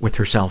truthful with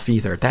herself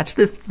either. That's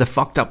the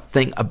fucked up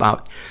thing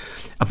about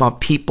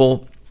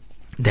people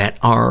that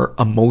are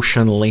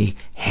emotionally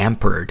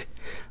hampered.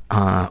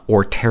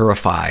 or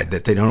terrified,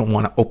 that they don't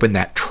want to open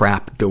that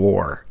trap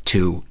door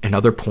to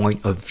another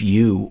point of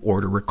view or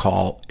to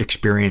recall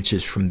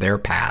experiences from their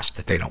past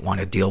that they don't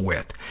want to deal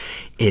with,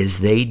 is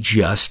they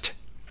just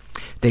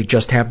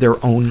have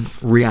their own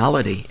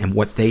reality and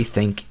what they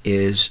think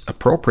is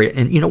appropriate.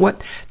 And you know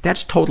what?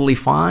 That's totally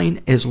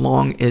fine as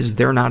long as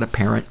they're not a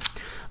parent.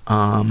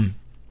 And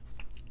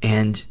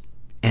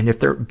if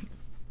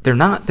they're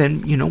not,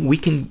 then, you know, we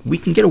can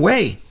get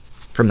away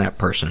from that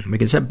person. We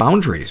can set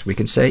boundaries. We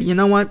can say, you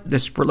know what?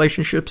 This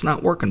relationship's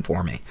not working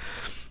for me.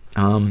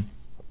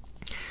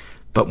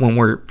 But when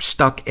we're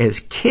stuck as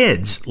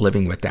kids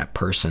living with that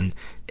person,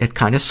 it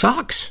kind of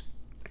sucks.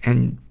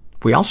 And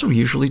we also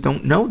usually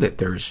don't know that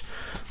there's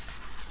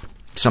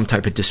some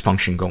type of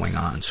dysfunction going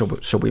on.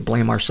 So we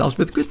blame ourselves.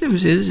 But the good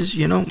news is,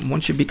 you know,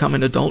 once you become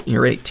an adult and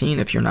you're 18,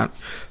 if you're not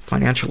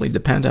financially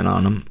dependent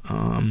on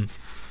them,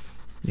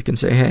 you can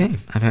say, hey,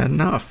 I've had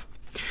enough.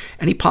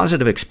 Any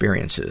positive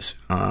experiences?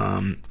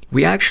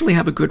 We actually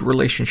have a good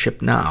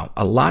relationship now.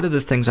 A lot of the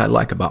things I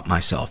like about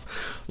myself,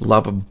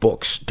 love of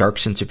books, dark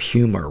sense of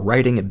humor,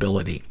 writing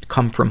ability,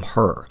 come from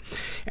her.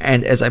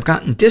 And as I've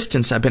gotten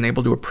distance, I've been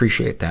able to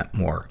appreciate that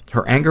more.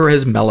 Her anger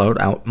has mellowed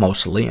out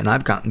mostly, and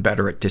I've gotten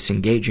better at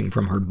disengaging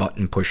from her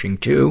button pushing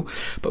too.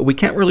 But we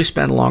can't really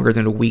spend longer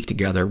than a week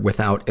together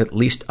without at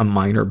least a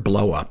minor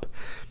blow up.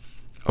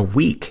 A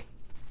week?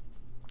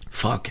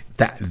 Fuck,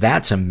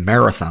 that's a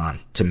marathon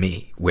to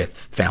me with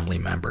family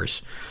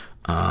members.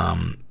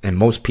 And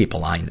most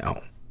people I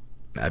know,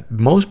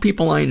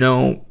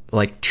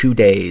 like 2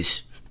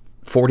 days,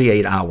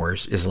 48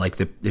 hours is like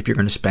if you're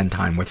going to spend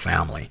time with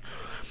family.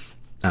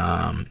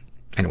 There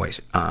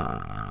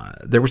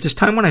was this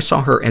time when I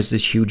saw her as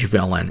this huge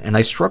villain, and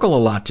I struggle a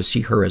lot to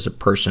see her as a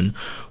person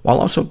while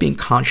also being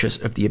conscious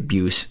of the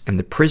abuse and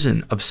the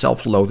prison of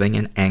self-loathing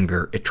and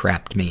anger it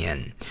trapped me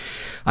in.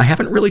 I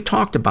haven't really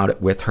talked about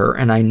it with her,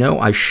 and I know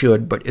I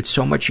should, but it's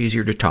so much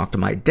easier to talk to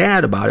my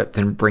dad about it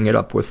than bring it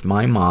up with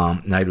my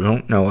mom, and I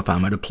don't know if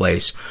I'm at a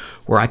place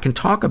where I can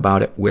talk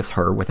about it with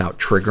her without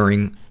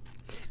triggering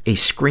a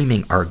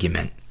screaming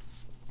argument.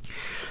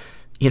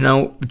 You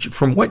know,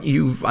 from what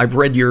I've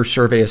read your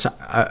survey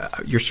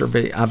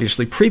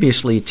obviously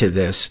previously to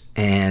this,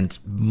 and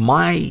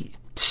my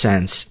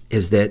sense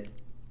is that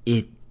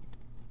it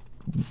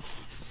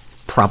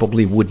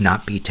probably would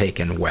not be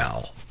taken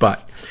well.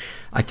 But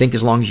I think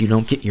as long as you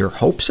don't get your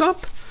hopes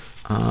up,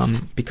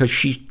 because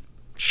she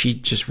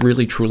just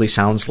really truly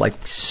sounds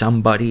like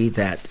somebody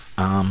that,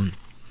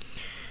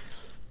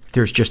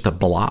 there's just a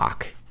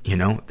block. You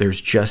know,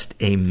 there's just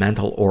a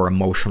mental or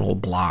emotional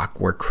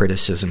block where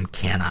criticism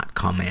cannot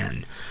come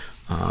in.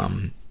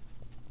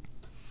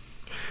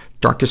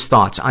 Darkest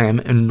thoughts. I am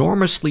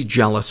enormously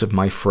jealous of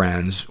my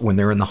friends when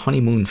they're in the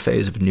honeymoon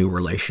phase of new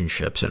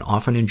relationships, and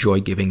often enjoy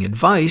giving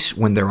advice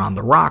when they're on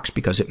the rocks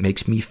because it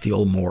makes me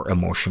feel more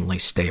emotionally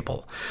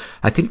stable.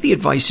 I think the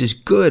advice is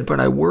good, but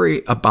I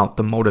worry about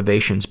the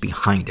motivations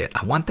behind it.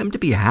 I want them to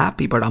be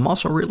happy, but I'm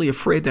also really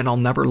afraid that I'll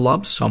never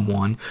love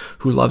someone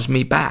who loves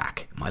me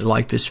back. My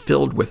life is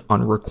filled with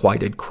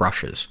unrequited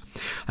crushes.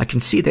 I can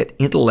see that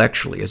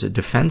intellectually as a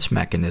defense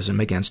mechanism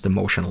against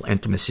emotional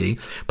intimacy,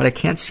 but I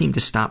can't seem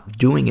to stop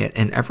doing it.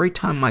 And every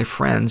time my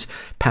friends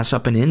pass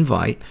up an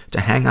invite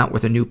to hang out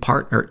with a new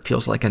partner, it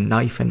feels like a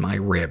knife in my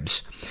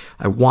ribs.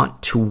 I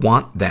want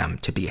them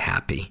to be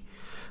happy.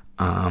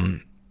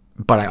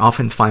 But I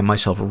often find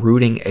myself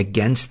rooting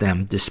against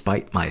them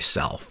despite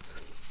myself.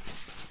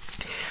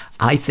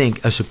 I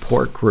think a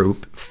support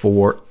group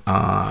for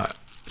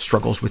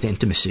struggles with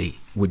intimacy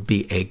would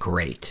be a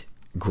great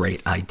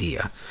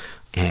idea.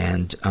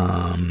 And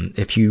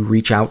if you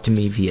reach out to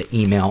me via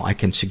email, I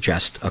can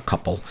suggest a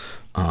couple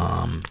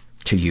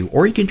to you,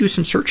 or you can do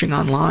some searching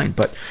online.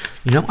 But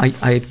you know,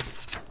 I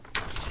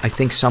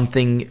think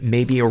something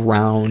maybe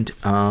around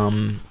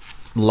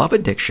love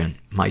addiction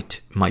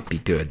might be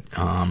good.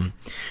 And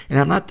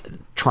I'm not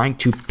trying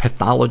to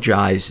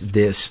pathologize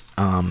this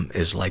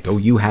as like, oh,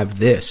 you have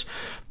this,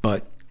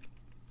 but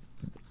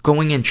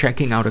going and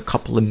checking out a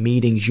couple of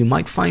meetings, you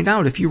might find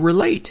out if you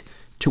relate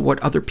to what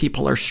other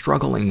people are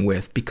struggling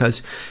with.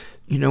 Because,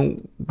 you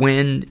know,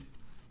 when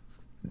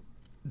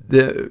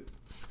the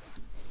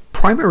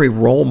primary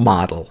role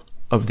model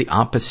of the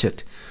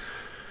opposite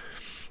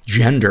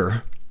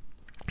gender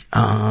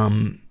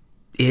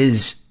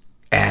is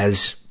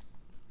as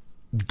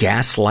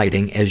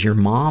gaslighting as your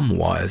mom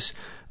was,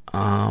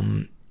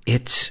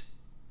 it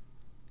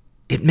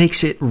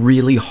makes it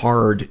really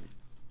hard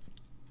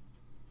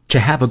to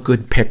have a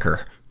good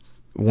picker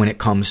when it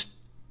comes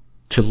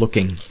to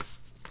looking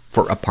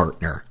for a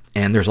partner.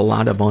 And there's a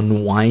lot of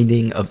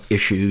unwinding of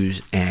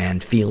issues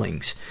and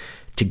feelings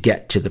to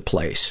get to the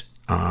place.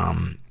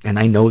 And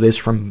I know this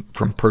from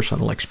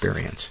personal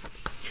experience,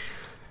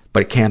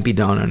 but it can be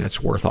done, and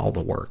it's worth all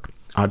the work.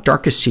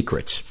 Darkest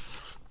secrets.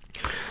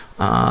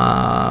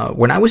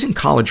 When I was in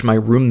college, my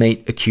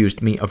roommate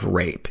accused me of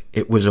rape.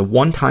 It was a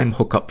one-time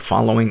hookup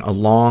following a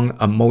long,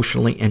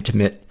 emotionally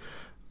intimate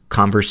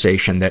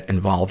conversation that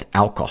involved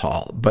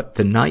alcohol. But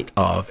the night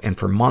of, and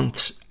for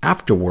months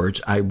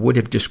afterwards, I would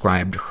have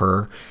described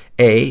her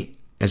A,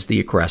 as the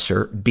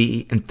aggressor,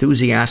 B,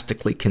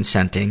 enthusiastically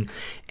consenting,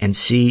 and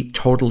C,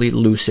 totally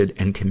lucid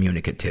and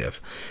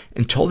communicative.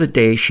 Until the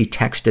day she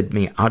texted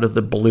me out of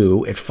the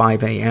blue at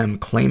 5 a.m.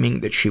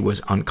 claiming that she was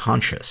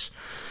unconscious.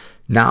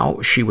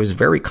 Now, she was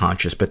very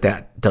conscious, but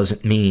that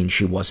doesn't mean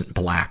she wasn't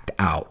blacked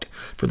out.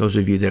 For those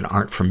of you that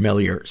aren't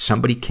familiar,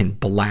 somebody can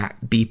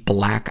be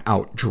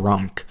blackout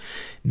drunk,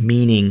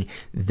 meaning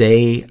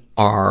they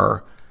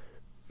are,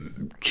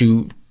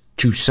 to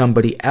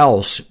somebody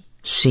else,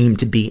 seem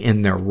to be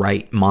in their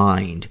right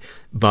mind,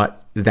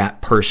 but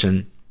that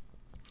person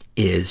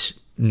is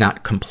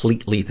not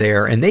completely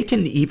there. And they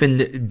can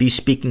even be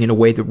speaking in a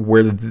way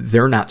where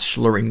they're not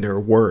slurring their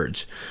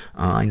words.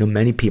 I know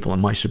many people in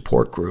my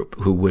support group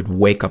who would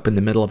wake up in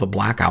the middle of a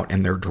blackout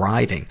and they're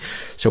driving.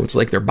 So it's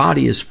like their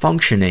body is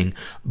functioning,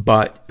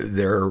 but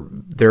their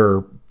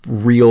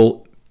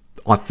real,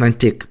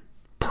 authentic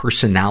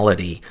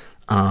personality,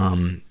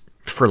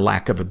 for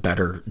lack of a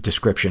better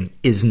description,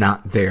 is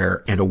not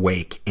there and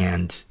awake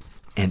and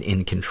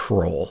in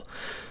control.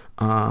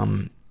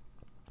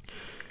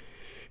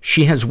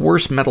 She has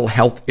worse mental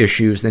health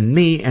issues than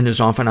me and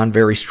is often on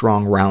very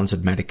strong rounds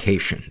of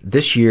medication.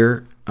 This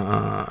year,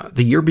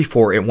 the year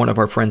before, at one of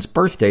our friends'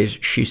 birthdays,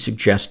 she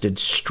suggested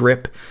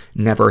strip,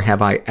 never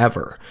have I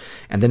ever.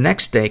 And the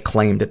next day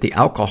claimed that the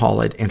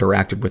alcohol had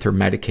interacted with her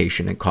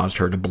medication and caused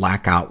her to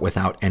black out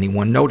without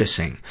anyone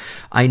noticing.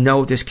 I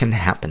know this can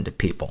happen to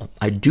people.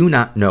 I do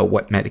not know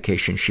what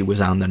medication she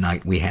was on the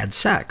night we had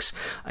sex.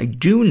 I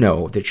do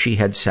know that she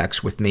had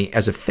sex with me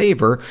as a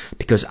favor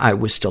because I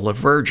was still a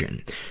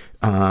virgin.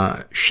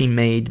 She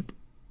made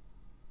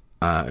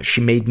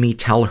me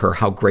tell her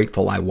how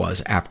grateful I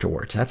was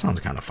afterwards. That sounds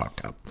kind of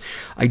fucked up.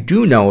 I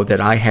do know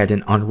that I had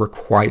an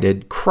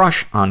unrequited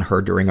crush on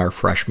her during our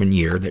freshman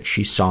year, that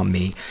she saw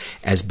me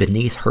as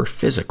beneath her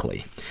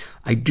physically.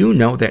 I do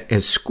know that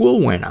as school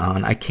went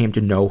on, I came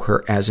to know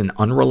her as an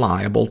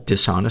unreliable,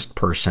 dishonest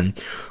person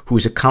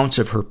whose accounts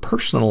of her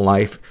personal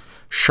life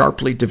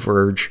sharply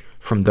diverge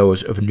from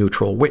those of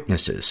neutral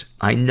witnesses.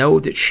 I know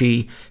that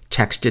she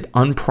texted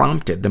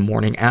unprompted the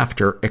morning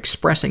after,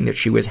 expressing that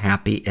she was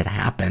happy it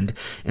happened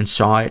and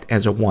saw it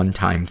as a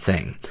one-time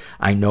thing.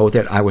 I know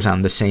that I was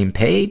on the same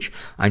page.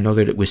 I know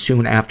that it was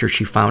soon after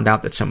she found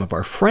out that some of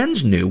our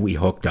friends knew we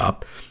hooked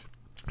up.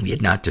 We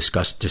had not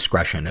discussed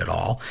discretion at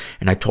all.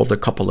 And I told a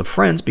couple of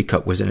friends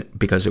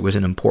because it was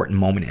an important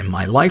moment in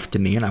my life to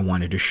me and I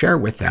wanted to share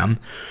with them.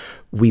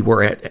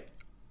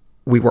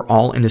 We were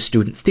all in a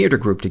student theater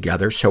group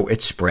together, so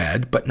it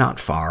spread, but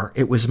not far.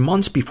 It was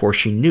months before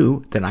she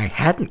knew that I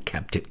hadn't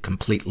kept it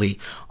completely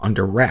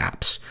under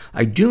wraps.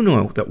 I do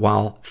know that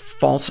while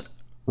false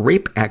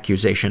rape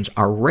accusations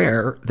are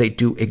rare, they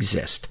do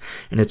exist.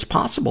 And it's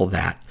possible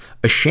that,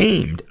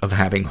 ashamed of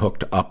having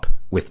hooked up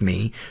with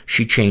me,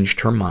 she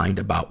changed her mind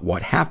about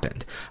what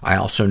happened. I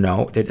also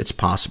know that it's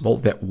possible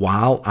that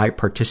while I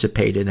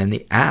participated in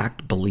the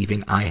act,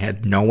 believing I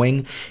had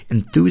knowing,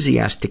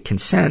 enthusiastic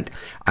consent,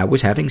 I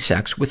was having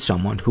sex with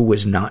someone who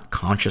was not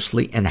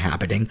consciously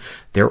inhabiting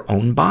their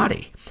own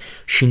body.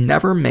 She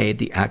never made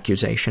the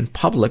accusation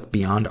public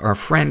beyond our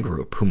friend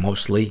group, who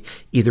mostly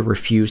either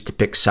refused to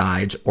pick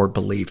sides or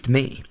believed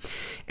me.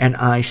 And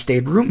I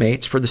stayed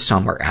roommates for the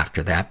summer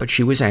after that, but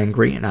she was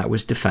angry and I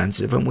was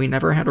defensive and we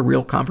never had a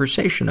real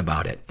conversation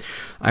about it.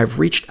 I've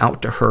reached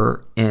out to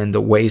her in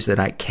the ways that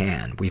I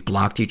can. We've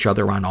blocked each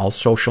other on all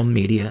social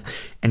media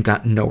and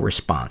got no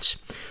response.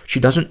 She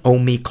doesn't owe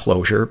me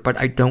closure, but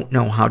I don't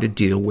know how to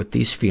deal with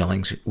these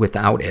feelings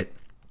without it.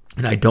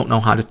 And I don't know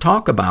how to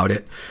talk about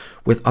it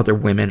with other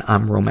women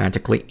I'm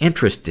romantically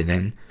interested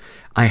in.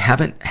 I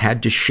haven't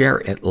had to share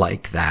it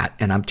like that,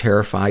 and I'm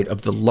terrified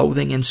of the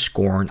loathing and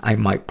scorn I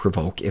might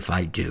provoke if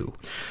I do.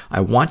 I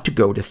want to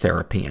go to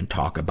therapy and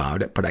talk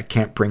about it, but I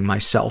can't bring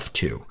myself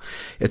to.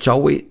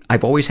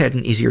 I've always had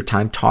an easier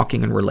time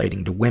talking and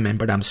relating to women,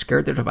 but I'm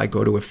scared that if I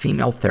go to a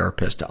female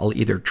therapist, I'll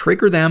either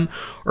trigger them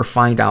or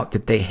find out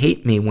that they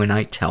hate me when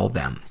I tell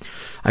them.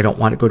 I don't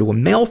want to go to a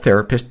male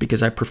therapist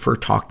because I prefer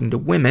talking to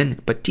women,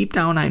 but deep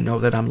down I know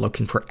that I'm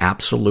looking for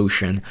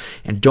absolution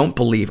and don't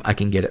believe I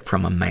can get it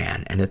from a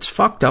man. And it's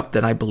fucked up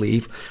that I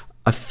believe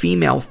a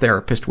female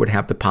therapist would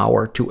have the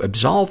power to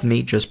absolve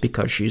me just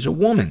because she's a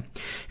woman.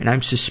 And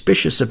I'm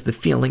suspicious of the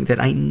feeling that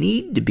I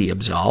need to be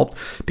absolved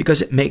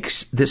because it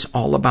makes this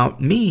all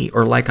about me,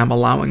 or like I'm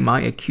allowing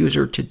my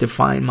accuser to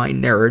define my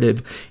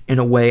narrative in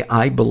a way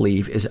I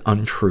believe is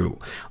untrue.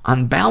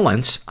 On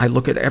balance, I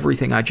look at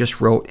everything I just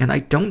wrote and I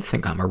don't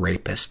think I'm a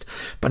rapist,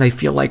 but I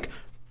feel like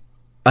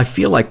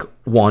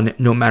one,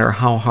 no matter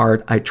how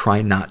hard I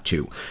try not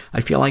to.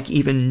 I feel like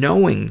even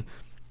knowing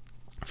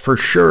for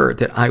sure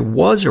that I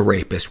was a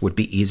rapist would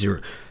be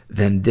easier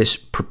than this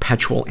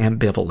perpetual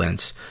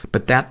ambivalence,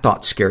 but that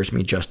thought scares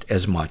me just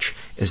as much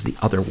as the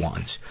other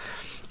ones.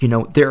 You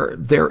know,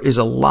 there is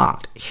a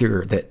lot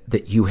here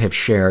that you have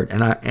shared,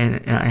 and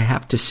I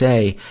have to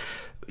say,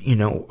 you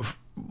know,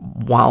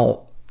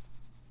 while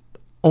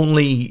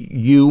only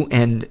you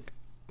and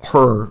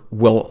her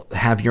will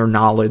have your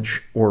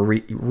knowledge or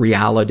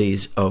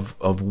realities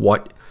of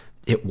what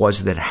it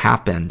was that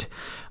happened,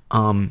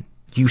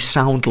 you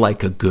sound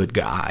like a good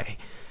guy,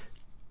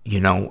 you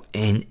know,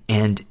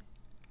 and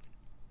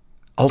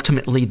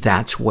ultimately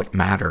that's what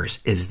matters,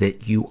 is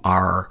that you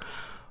are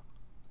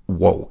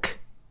woke.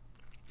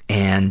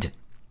 And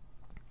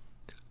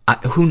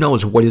who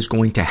knows what is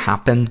going to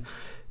happen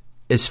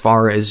as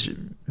far as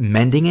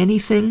mending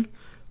anything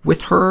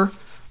with her.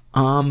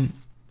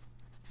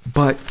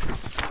 But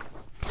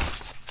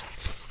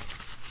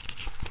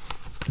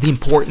the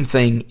important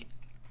thing,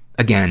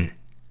 again,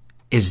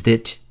 is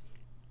that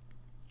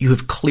you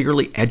have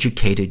clearly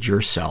educated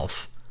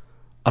yourself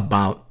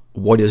about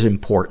what is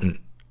important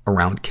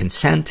around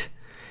consent,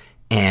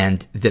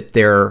 and that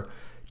there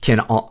can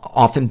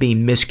often be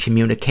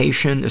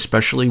miscommunication,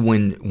 especially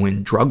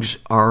when drugs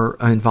are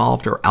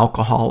involved or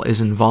alcohol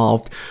is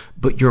involved.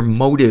 But your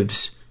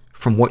motives,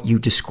 from what you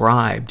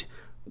described,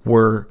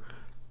 were,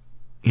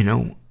 you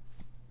know,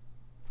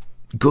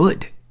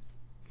 good.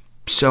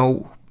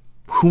 So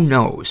who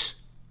knows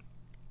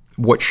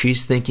what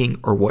she's thinking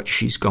or what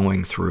she's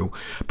going through.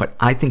 But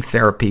I think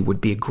therapy would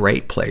be a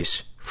great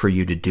place for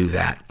you to do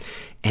that.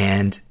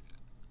 And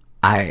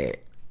I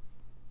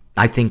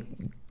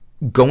think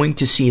going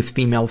to see a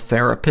female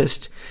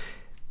therapist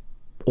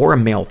or a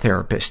male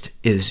therapist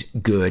is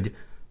good.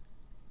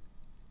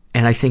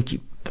 And I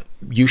think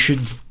you should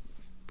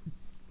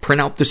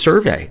print out the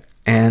survey,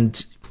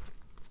 and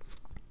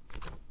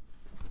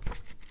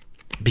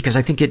because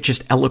I think it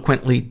just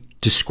eloquently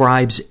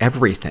describes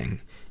everything.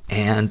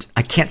 And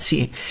I can't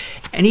see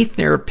any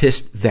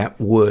therapist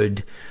that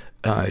would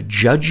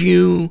judge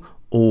you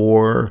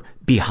or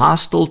be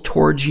hostile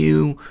towards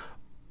you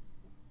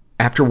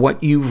after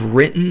what you've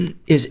written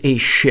is a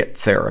shit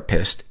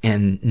therapist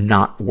and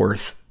not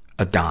worth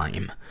a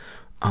dime.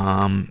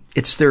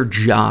 It's their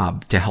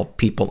job to help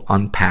people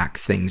unpack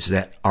things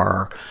that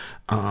are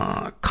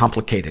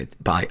complicated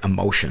by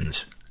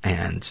emotions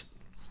and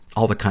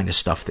all the kind of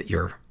stuff that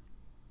you're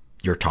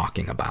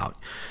talking about.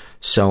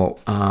 So,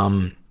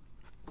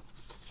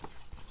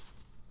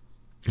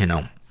 you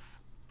know,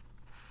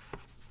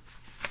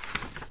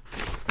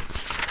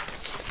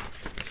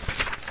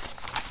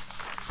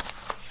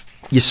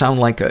 you sound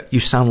like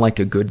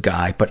a good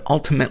guy, but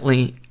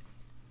ultimately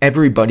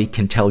everybody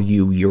can tell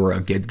you you're a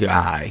good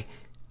guy.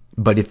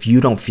 But if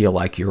you don't feel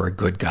like you're a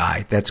good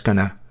guy, that's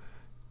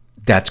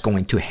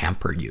going to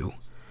hamper you.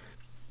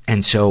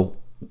 And so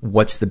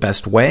what's the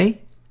best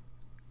way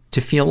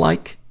to feel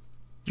like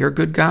you're a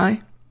good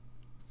guy?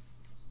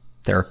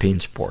 Therapy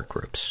and support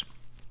groups.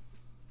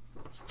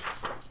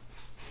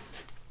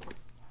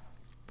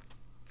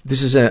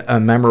 This is a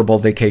memorable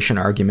vacation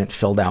argument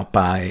filled out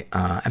by,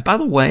 and by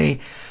the way,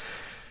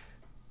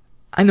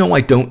 I know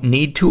I don't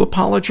need to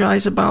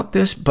apologize about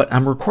this, but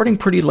I'm recording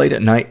pretty late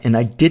at night, and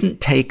I didn't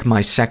take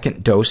my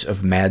second dose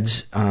of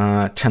meds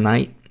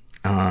tonight,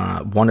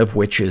 one of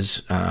which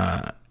is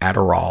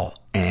Adderall,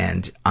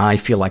 and I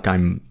feel like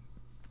I'm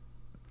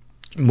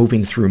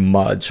moving through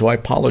mud, so I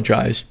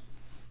apologize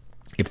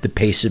if the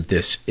pace of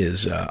this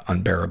is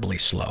unbearably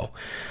slow.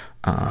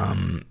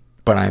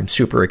 But I'm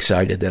super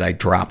excited that I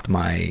dropped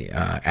my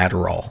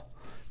Adderall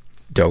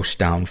dose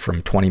down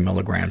from 20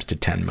 milligrams to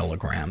 10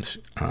 milligrams,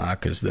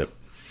 because the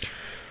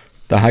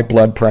high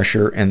blood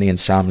pressure and the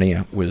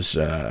insomnia was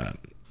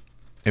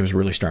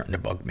really starting to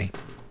bug me.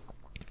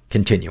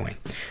 Continuing.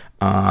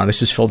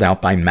 This is filled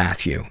out by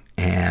Matthew,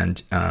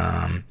 and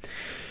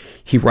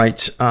he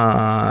writes,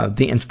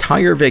 the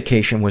entire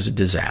vacation was a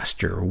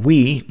disaster.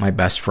 We, my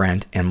best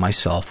friend and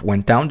myself,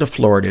 went down to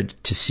Florida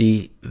to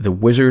see the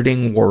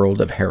Wizarding World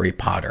of Harry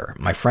Potter.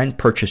 My friend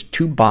purchased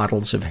 2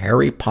 bottles of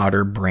Harry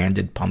Potter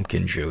branded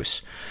pumpkin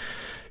juice.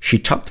 She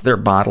tucked their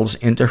bottles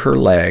into her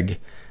leg,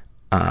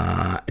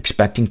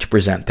 expecting to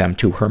present them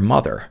to her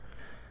mother.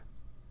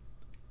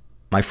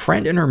 My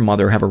friend and her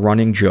mother have a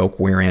running joke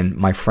wherein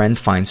my friend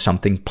finds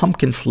something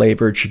pumpkin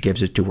flavored, she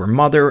gives it to her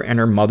mother, and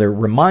her mother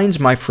reminds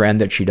my friend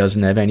that she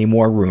doesn't have any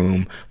more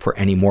room for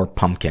any more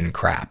pumpkin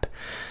crap.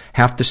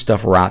 Half the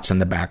stuff rots in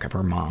the back of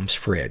her mom's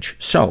fridge.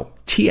 So,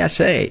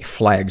 TSA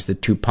flags the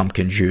 2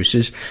 pumpkin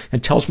juices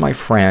and tells my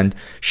friend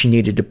she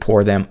needed to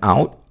pour them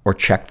out or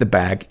check the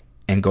bag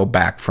and go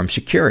back from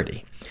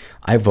security.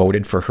 I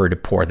voted for her to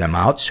pour them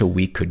out so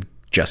we could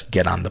just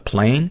get on the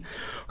plane.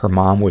 Her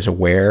mom was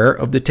aware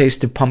of the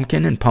taste of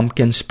pumpkin and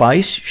pumpkin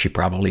spice. She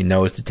probably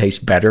knows the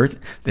taste better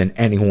than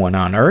anyone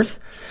on earth.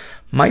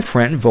 My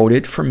friend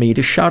voted for me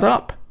to shut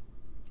up.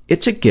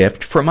 It's a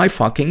gift for my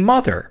fucking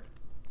mother.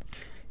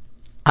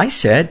 I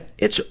said,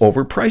 it's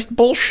overpriced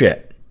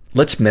bullshit.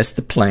 Let's miss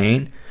the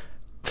plane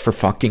for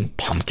fucking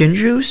pumpkin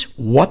juice?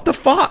 What the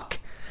fuck?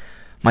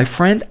 My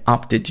friend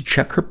opted to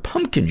check her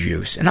pumpkin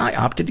juice, and I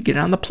opted to get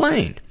on the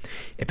plane.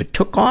 If it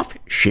took off,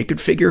 she could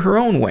figure her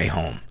own way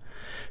home.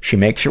 She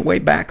makes her way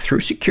back through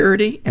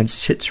security and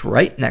sits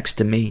right next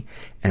to me,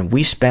 and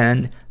we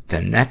spend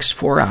the next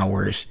 4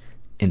 hours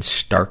in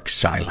stark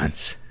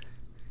silence.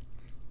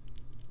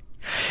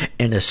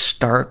 In a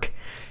stark,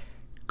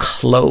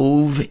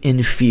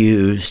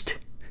 clove-infused,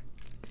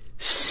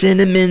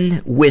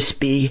 cinnamon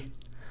wispy,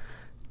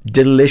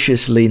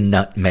 deliciously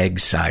nutmeg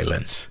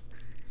silence.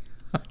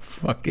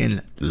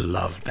 Fucking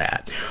love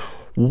that.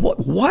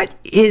 What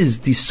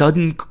is the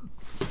sudden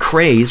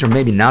craze, or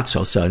maybe not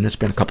so sudden, it's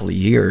been a couple of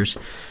years.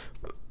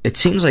 It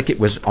seems like it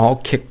was all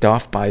kicked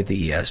off by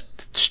the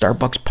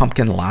Starbucks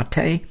pumpkin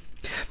latte.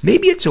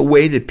 Maybe it's a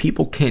way that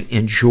people can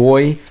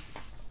enjoy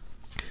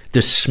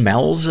the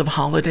smells of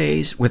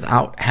holidays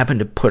without having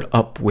to put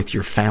up with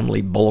your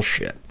family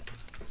bullshit.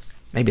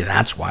 Maybe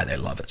that's why they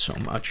love it so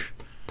much.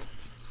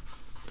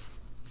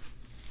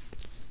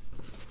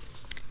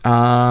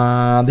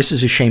 This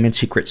is a shame and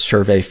secret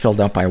survey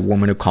filled out by a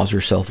woman who calls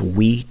herself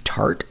Wee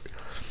Tart.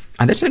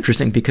 And that's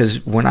interesting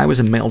because when I was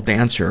a male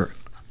dancer,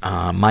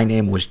 my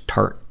name was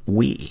Tart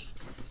Wee.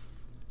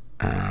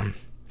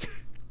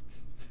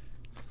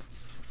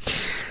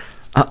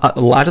 A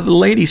lot of the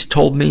ladies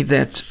told me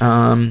that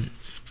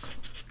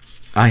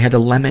I had a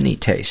lemony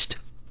taste.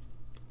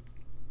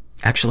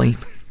 Actually,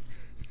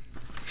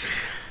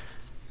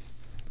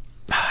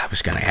 I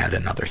was going to add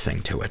another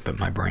thing to it, but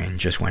my brain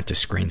just went to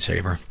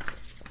screensaver.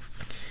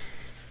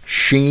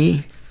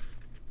 She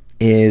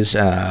is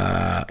in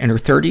her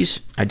 30s,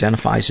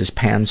 identifies as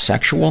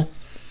pansexual,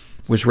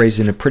 was raised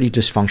in a pretty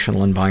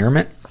dysfunctional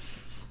environment.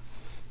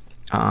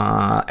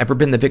 Ever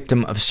been the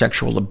victim of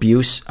sexual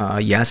abuse?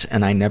 Yes,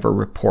 and I never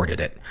reported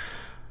it.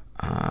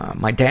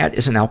 My dad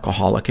is an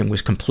alcoholic and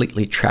was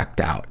completely checked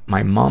out.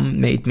 My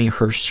mom made me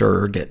her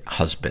surrogate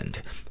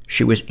husband.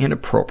 She was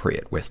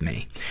inappropriate with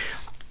me.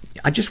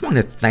 I just want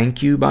to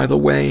thank you, by the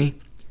way,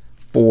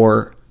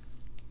 for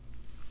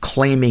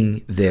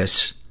claiming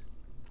this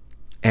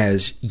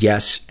as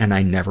yes, and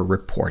I never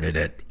reported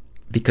it.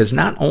 Because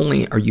not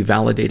only are you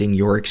validating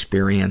your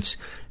experience,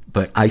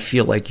 but I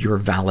feel like you're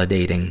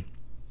validating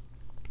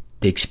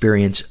the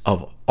experience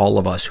of all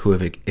of us who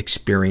have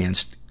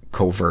experienced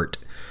covert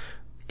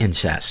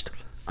incest.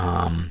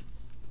 And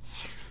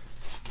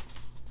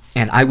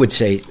I would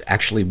say,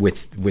 actually,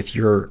 with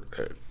your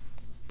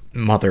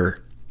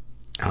mother,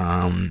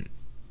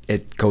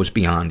 it goes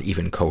beyond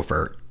even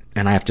covert.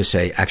 And I have to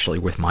say, actually,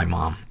 with my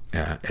mom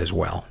as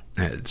well.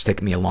 It's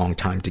taken me a long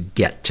time to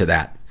get to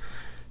that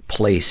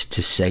place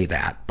to say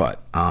that.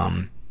 But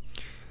I've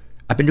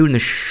been doing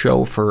this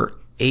show for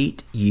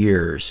 8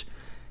 years,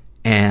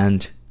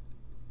 and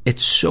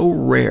it's so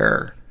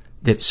rare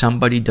that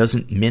somebody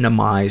doesn't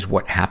minimize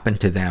what happened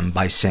to them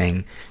by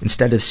saying,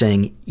 instead of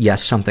saying,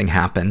 yes, something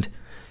happened,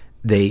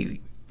 they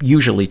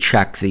usually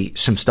check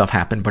some stuff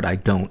happened, but I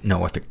don't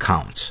know if it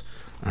counts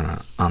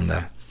on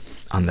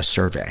the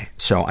survey.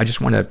 So I just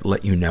want to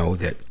let you know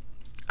that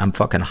I'm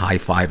fucking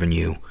high-fiving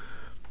you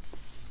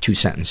 2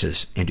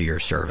 sentences into your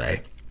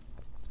survey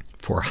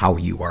for how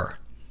you are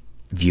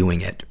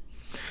viewing it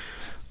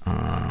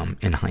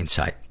in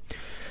hindsight.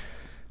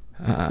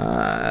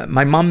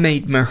 My mom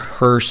made me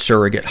her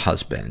surrogate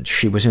husband.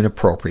 She was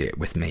inappropriate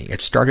with me. It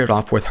started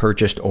off with her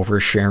just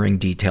oversharing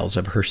details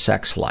of her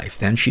sex life.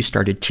 Then she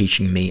started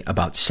teaching me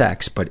about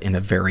sex, but in a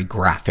very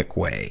graphic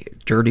way,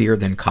 dirtier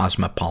than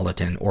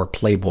Cosmopolitan or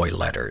Playboy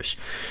letters.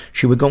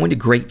 She would go into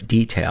great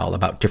detail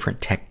about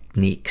different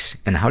techniques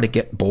and how to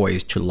get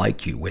boys to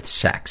like you with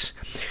sex.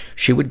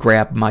 She would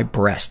grab my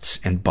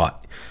breasts and butt.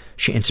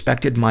 She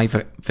inspected my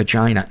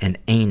vagina and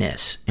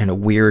anus in a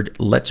weird,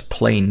 let's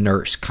play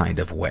nurse kind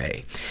of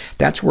way.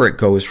 That's where it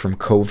goes from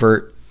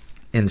covert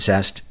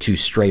incest to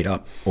straight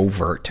up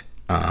overt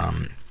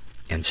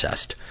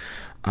incest.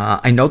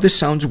 I know this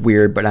sounds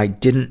weird, but I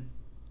didn't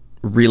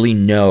really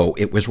know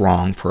it was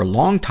wrong for a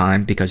long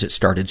time because it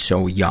started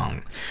so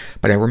young.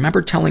 But I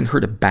remember telling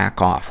her to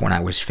back off when I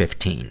was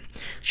 15.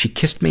 She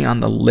kissed me on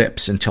the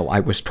lips until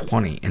I was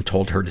 20 and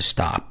told her to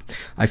stop.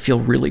 I feel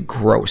really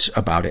gross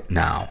about it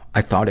now.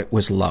 I thought it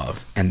was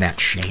love, and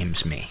that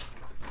shames me.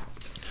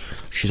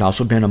 She's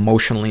also been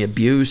emotionally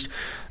abused.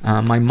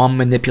 My mom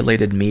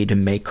manipulated me to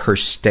make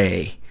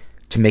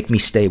me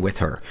stay with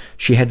her.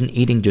 She had an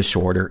eating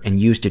disorder and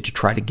used it to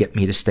try to get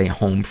me to stay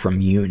home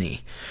from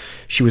uni.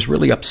 She was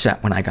really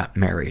upset when I got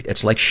married.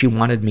 It's like she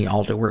wanted me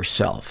all to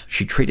herself.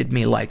 She treated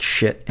me like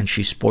shit, and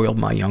she spoiled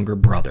my younger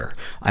brother.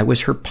 I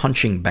was her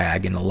punching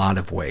bag in a lot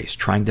of ways,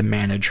 trying to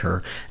manage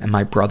her, and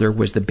my brother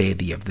was the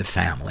baby of the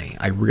family.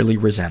 I really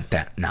resent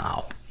that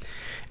now.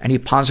 Any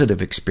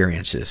positive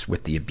experiences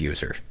with the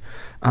abuser?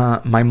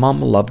 My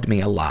mom loved me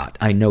a lot.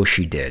 I know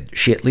she did.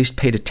 She at least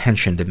paid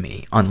attention to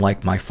me,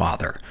 unlike my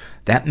father.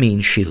 That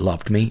means she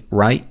loved me,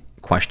 right? ?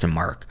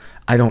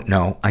 I don't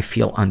know. I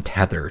feel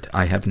untethered.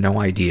 I have no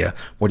idea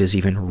what is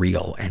even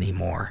real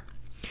anymore.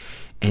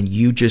 And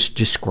you just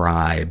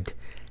described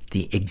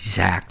the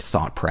exact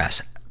thought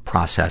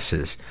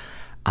processes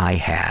I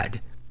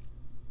had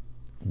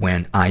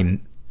when I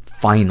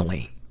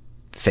finally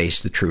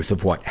faced the truth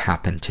of what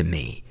happened to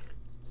me.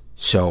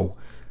 So,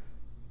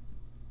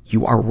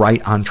 you are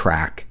right on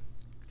track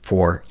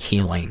for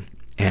healing,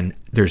 and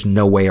there's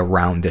no way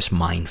around this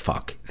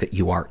mindfuck that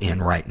you are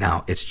in right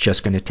now. It's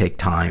just going to take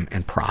time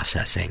and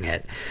processing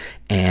it.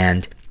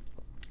 And,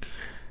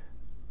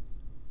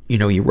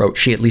 you wrote,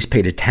 she at least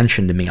paid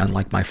attention to me,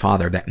 unlike my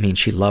father. That means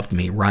she loved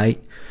me,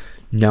 right?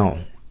 No,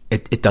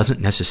 it doesn't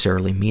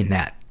necessarily mean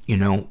that.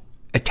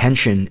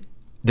 Attention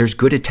there's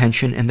good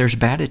attention and there's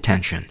bad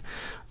attention.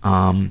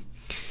 And,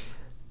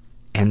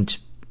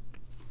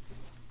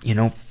 you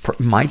know,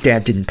 my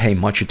dad didn't pay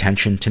much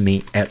attention to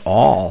me at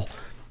all.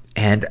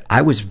 And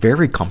I was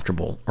very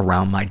comfortable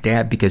around my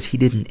dad because he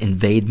didn't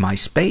invade my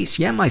space.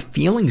 Yeah, my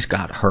feelings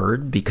got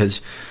hurt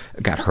because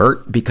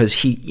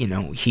he, you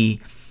know,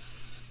 he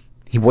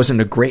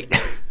wasn't a great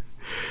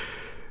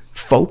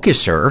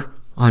focuser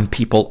on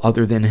people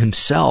other than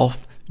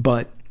himself,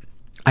 but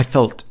I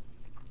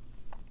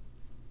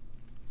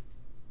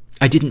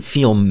didn't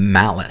feel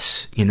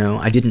malice, you know,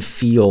 I didn't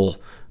feel,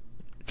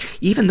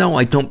 even though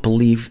I don't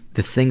believe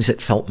the things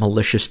that felt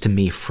malicious to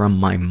me from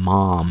my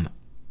mom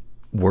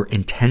were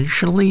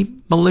intentionally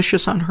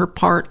malicious on her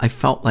part, I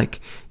felt like,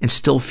 and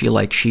still feel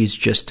like, she's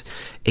just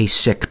a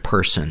sick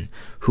person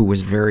who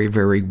was very,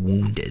 very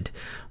wounded.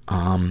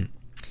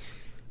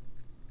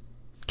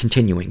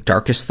 Continuing,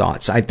 darkest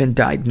thoughts. I've been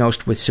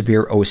diagnosed with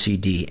severe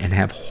OCD and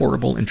have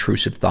horrible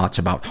intrusive thoughts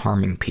about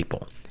harming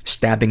people,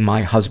 stabbing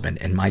my husband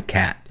and my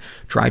cat,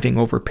 driving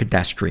over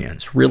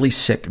pedestrians, really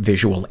sick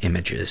visual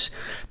images.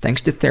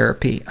 Thanks to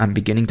therapy, I'm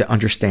beginning to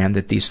understand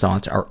that these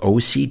thoughts are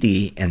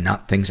OCD and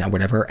not things I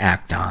would ever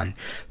act on.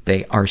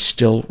 They are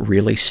still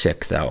really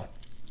sick, though.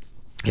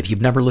 If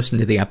you've never listened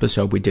to the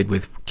episode we did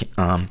with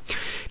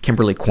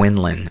Kimberly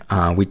Quinlan,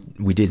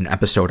 we did an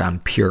episode on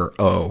pure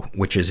O,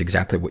 which is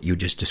exactly what you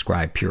just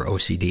described, pure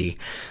OCD.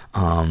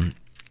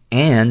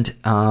 And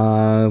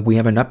we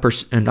have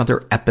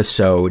another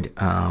episode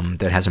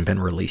that hasn't been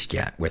released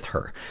yet with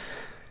her.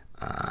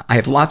 I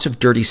have lots of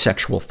dirty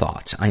sexual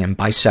thoughts. I am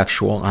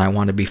bisexual and I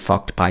want to be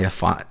fucked by a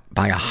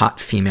hot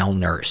female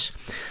nurse.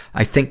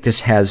 I think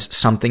this has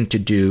something to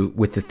do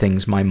with the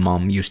things my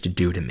mom used to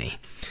do to me.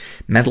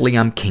 Mentally,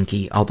 I'm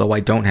kinky, although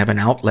I don't have an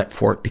outlet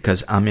for it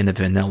because I'm in a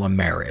vanilla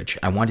marriage.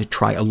 I want to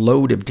try a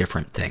load of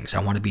different things.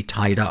 I want to be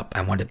tied up.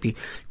 I want to be,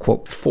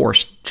 quote,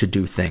 forced to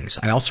do things.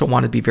 I also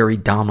want to be very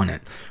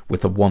dominant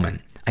with a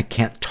woman. I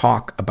can't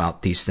talk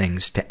about these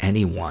things to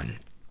anyone.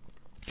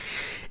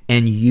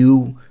 And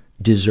you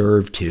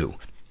deserve to.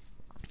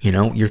 You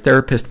know, your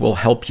therapist will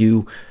help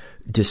you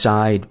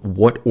decide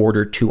what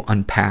order to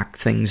unpack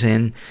things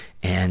in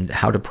and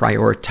how to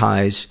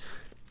prioritize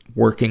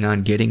working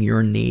on getting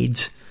your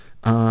needs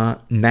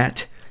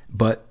met.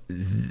 But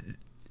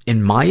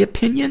in my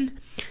opinion,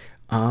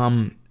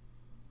 our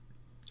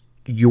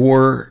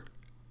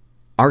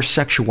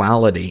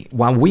sexuality,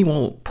 while we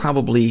will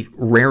probably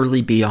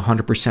rarely be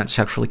 100%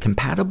 sexually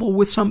compatible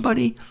with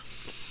somebody,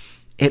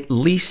 at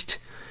least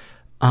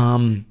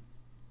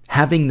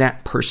having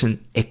that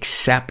person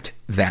accept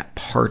that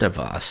part of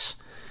us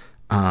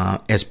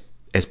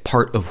as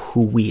part of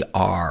who we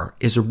are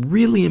is a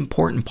really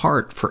important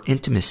part for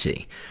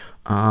intimacy.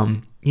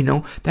 You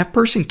know, that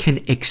person can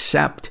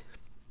accept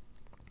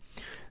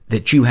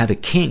that you have a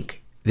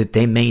kink that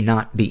they may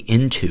not be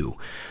into,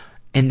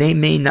 and they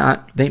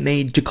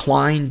may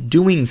decline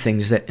doing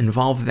things that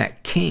involve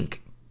that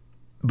kink,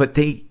 but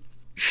they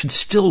should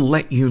still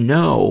let you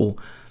know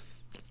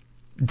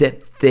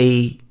that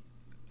they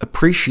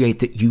appreciate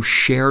that you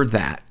share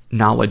that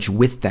knowledge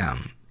with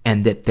them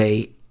and that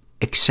they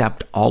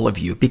accept all of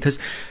you, because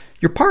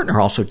your partner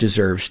also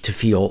deserves to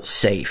feel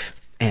safe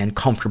and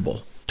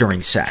comfortable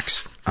during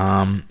sex.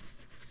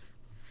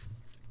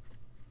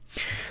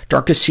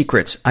 Darkest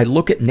secrets. I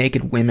look at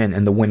naked women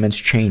in the women's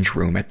change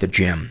room at the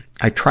gym.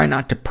 I try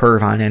not to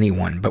perv on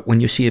anyone, but when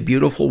you see a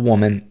beautiful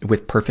woman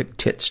with perfect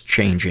tits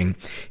changing,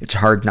 it's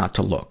hard not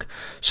to look.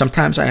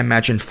 Sometimes I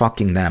imagine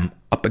fucking them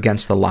up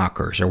against the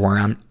lockers, or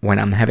when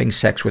I'm having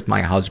sex with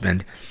my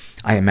husband,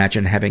 I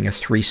imagine having a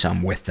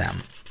threesome with them.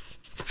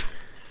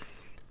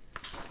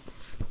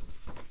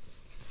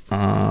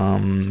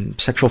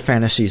 Sexual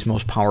fantasies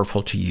most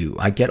powerful to you.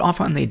 I get off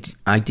on the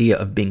idea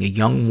of being a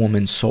young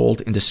woman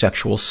sold into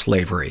sexual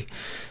slavery,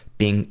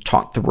 being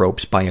taught the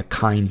ropes by a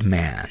kind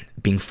man,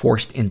 being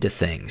forced into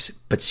things,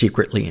 but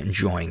secretly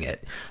enjoying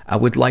it. I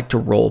would like to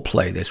role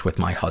play this with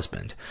my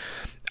husband.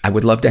 I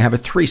would love to have a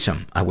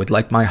threesome. I would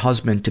like my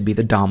husband to be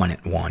the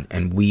dominant one,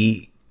 and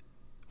we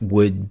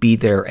would be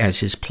there as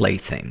his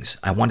playthings.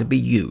 I want to be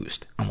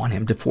used. I want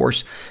him to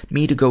force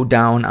me to go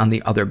down on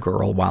the other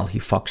girl while he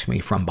fucks me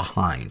from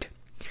behind.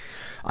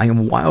 I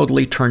am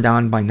wildly turned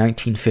on by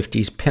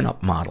 1950s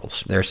pinup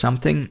models. There's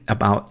something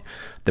about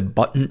the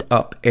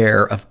buttoned-up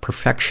air of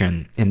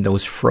perfection in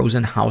those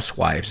frozen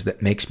housewives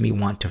that makes me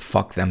want to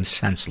fuck them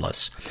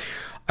senseless.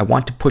 I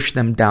want to push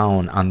them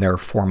down on their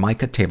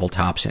Formica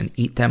tabletops and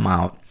eat them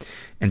out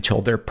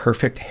until their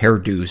perfect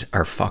hairdos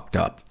are fucked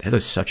up. That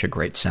is such a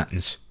great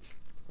sentence.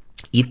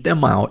 Eat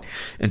them out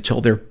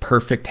until their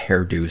perfect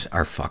hairdos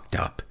are fucked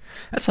up.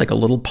 That's like a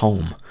little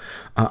poem.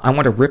 I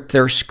want to rip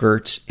their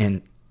skirts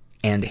and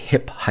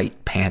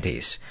hip-height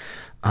panties.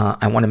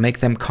 I want to make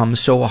them come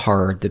so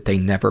hard that they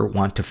never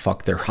want to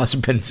fuck their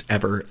husbands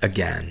ever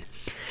again.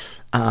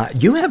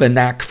 You have a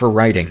knack for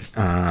writing,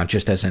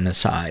 just as an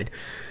aside.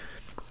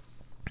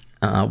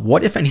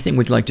 What, if anything,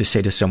 would you like to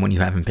say to someone you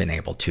haven't been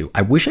able to?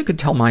 I wish I could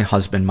tell my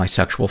husband my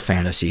sexual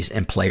fantasies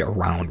and play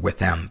around with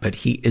them, but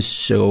he is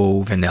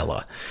so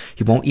vanilla.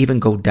 He won't even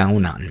go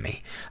down on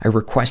me. I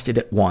requested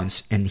it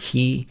once, and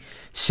he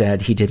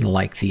said he didn't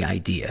like the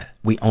idea.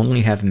 We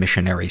only have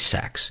missionary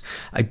sex.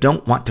 I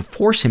don't want to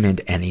force him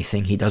into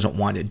anything he doesn't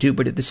want to do,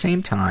 but at the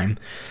same time,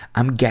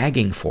 I'm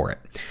gagging for it.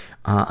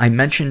 I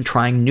mentioned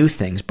trying new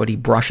things, but he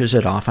brushes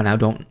it off and I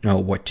don't know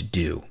what to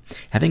do.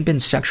 Having been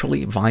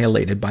sexually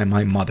violated by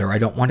my mother, I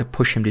don't want to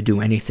push him to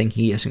do anything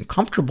he isn't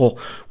comfortable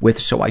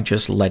with, so I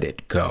just let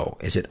it go.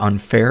 Is it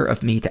unfair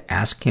of me to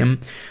ask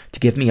him to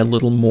give me a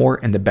little more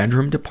in the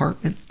bedroom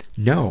department?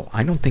 No,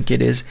 I don't think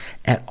it is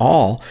at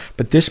all,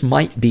 but this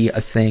might be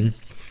a thing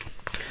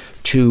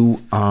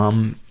to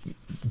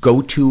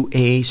go to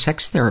a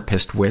sex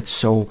therapist with,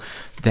 so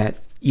that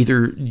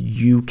either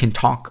you can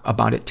talk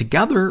about it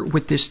together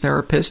with this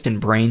therapist and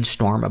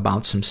brainstorm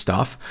about some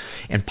stuff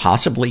and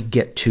possibly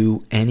get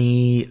to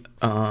any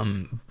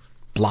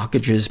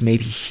blockages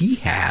maybe he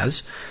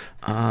has.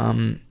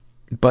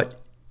 But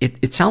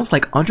it sounds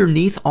like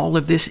underneath all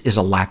of this is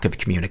a lack of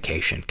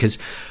communication, because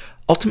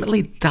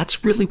ultimately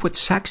that's really what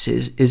sex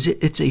is.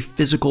 It's a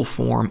physical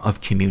form of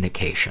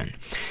communication.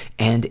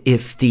 And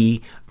if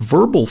the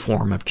verbal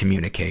form of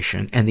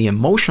communication and the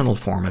emotional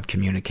form of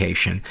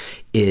communication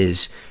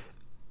is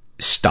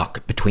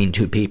stuck between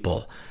two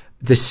people,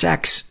 the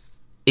sex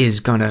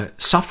is gonna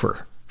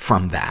suffer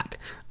from that.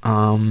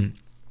 At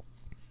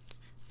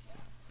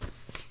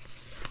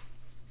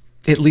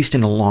least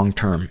in a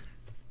long-term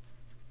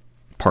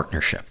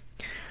partnership.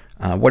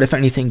 What, if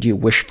anything, do you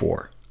wish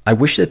for? I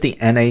wish that the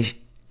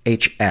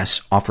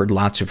NHS offered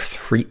lots of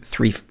I'm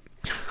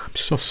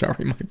so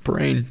sorry, my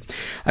brain.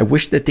 I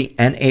wish that the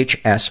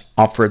NHS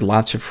offered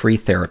lots of free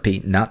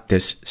therapy, not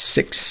this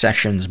 6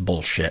 sessions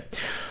bullshit.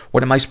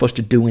 What am I supposed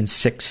to do in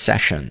 6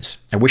 sessions?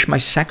 I wish my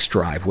sex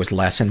drive was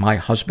less and my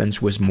husband's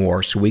was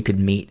more, so we could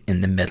meet in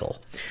the middle.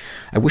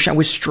 I wish I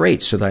was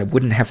straight so that I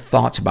wouldn't have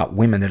thoughts about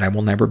women that I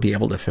will never be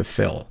able to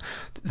fulfill.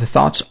 The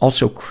thoughts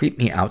also creep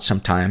me out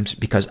sometimes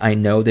because I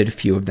know that a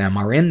few of them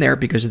are in there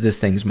because of the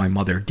things my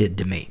mother did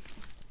to me.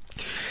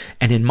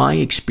 And in my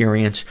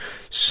experience,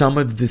 some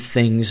of the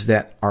things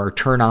that are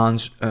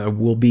turn-ons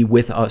will be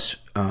with us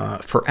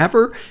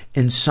forever,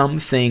 and some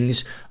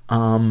things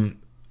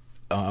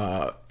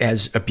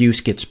as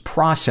abuse gets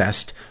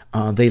processed,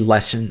 they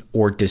lessen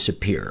or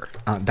disappear.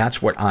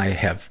 That's what I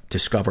have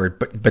discovered.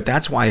 But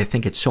that's why I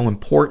think it's so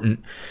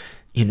important.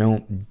 You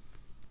know,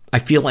 I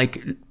feel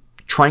like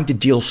trying to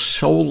deal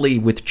solely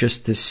with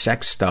just this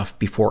sex stuff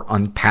before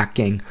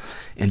unpacking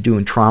and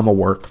doing trauma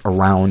work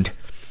around,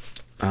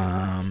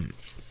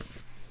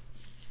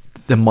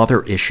 the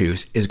mother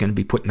issues is going to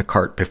be putting the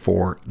cart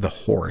before the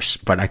horse.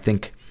 But I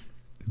think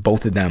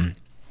both of them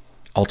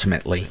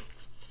ultimately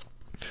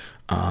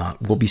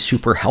will be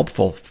super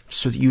helpful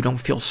so that you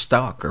don't feel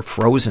stuck or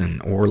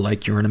frozen or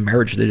like you're in a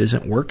marriage that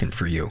isn't working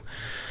for you.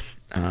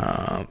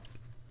 Have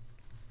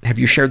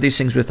you shared these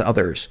things with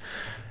others?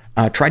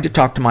 Tried to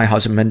talk to my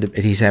husband,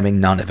 but he's having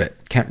none of it.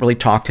 Can't really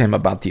talk to him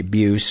about the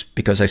abuse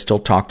because I still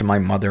talk to my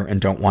mother and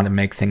don't want to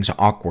make things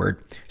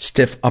awkward.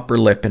 Stiff upper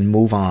lip and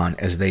move on,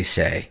 as they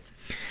say.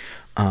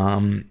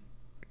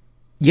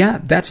 Yeah,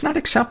 that's not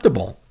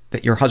acceptable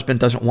that your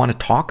husband doesn't want to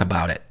talk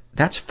about it.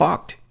 That's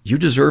fucked. You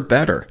deserve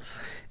better.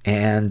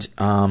 And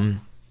I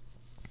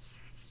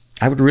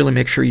would really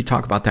make sure you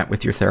talk about that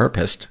with your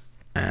therapist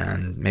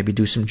and maybe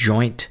do some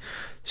joint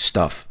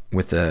stuff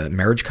with a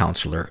marriage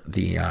counselor.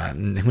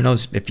 Who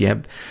knows, if you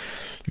have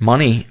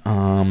money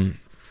and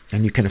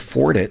you can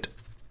afford it,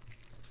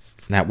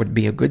 that would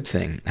be a good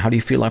thing. How do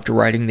you feel after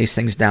writing these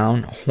things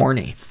down?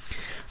 Horny.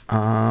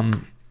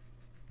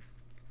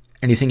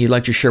 Anything you'd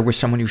like to share with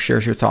someone who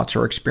shares your thoughts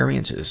or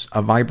experiences?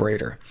 A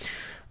vibrator.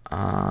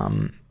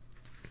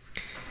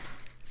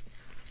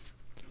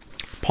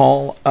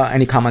 Paul,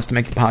 any comments to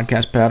make the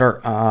podcast better?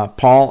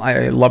 Paul,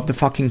 I love the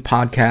fucking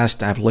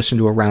podcast. I've listened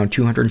to around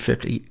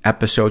 250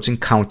 episodes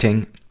and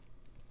counting.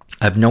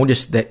 I've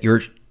noticed that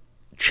you're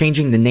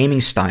changing the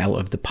naming style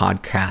of the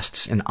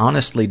podcasts, and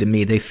honestly, to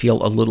me, they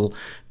feel a little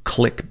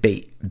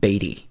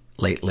clickbaity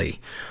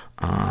lately.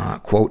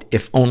 Quote,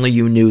 if only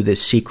you knew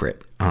this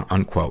secret,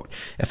 unquote.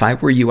 If I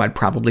were you, I'd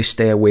probably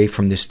stay away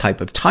from this type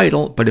of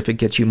title, but if it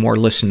gets you more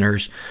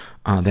listeners,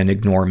 then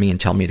ignore me and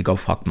tell me to go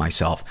fuck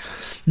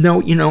myself.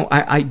 No, you know,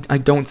 I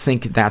don't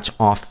think that's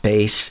off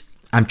base.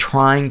 I'm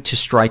trying to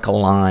strike a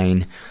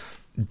line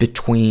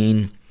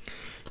between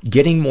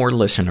getting more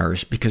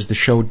listeners, because the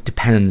show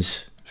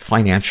depends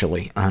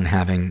financially on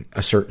having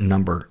a certain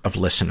number of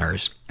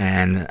listeners,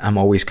 and I'm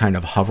always kind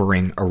of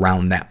hovering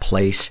around that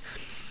place.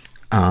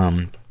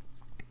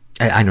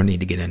 I don't need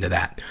to get into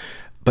that.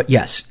 But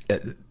yes,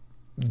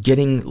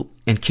 getting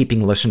and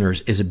keeping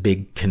listeners is a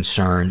big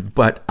concern,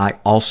 but I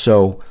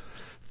also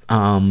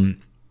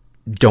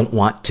don't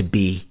want to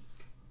be,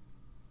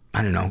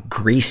 I don't know,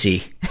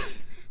 greasy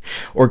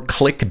or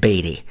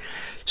clickbaity.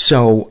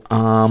 So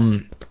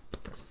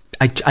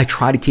I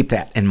try to keep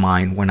that in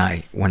mind when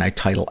I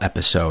title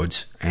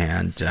episodes,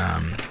 and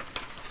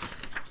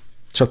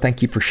So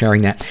thank you for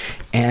sharing that.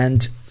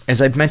 And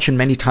as I've mentioned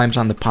many times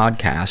on the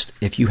podcast,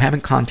 if you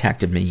haven't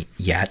contacted me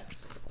yet,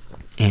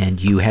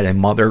 and you had a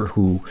mother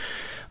who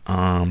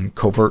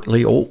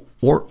covertly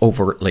or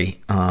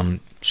overtly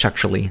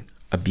sexually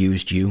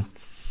abused you,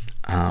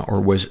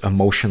 or was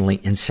emotionally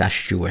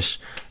incestuous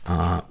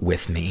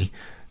with me,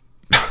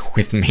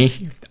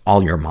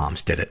 all your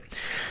moms did it.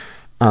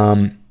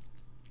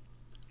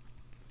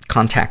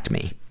 Contact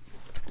me.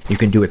 You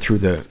can do it through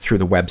the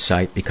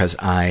website, because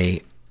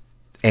I,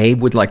 A,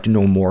 would like to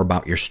know more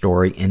about your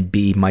story, and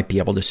B, might be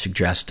able to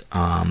suggest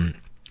a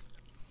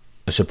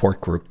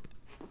support group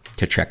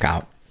to check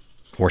out,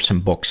 or some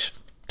books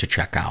to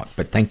check out.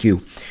 But thank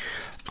you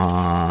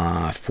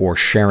for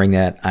sharing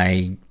that.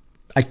 I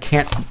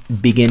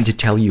can't begin to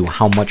tell you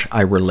how much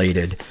I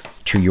related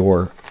to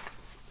your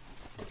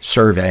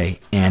survey,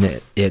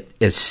 and it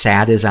as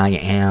sad as I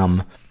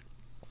am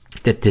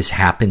that this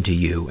happened to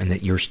you and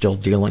that you're still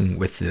dealing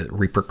with the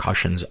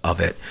repercussions of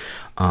it,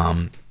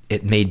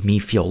 it made me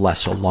feel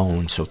less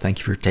alone. So thank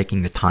you for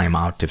taking the time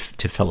out to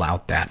fill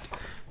out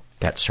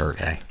that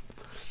survey.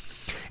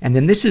 And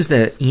then this is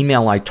the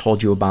email I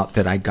told you about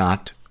that I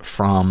got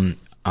from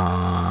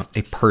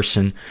a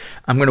person.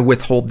 I'm going to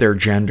withhold their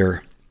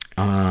gender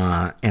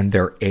and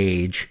their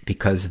age,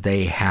 because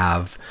they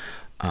have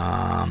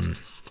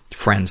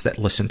friends that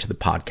listen to the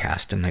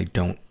podcast, and I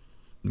don't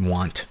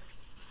want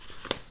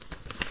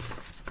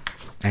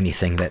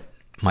anything that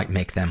might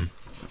make them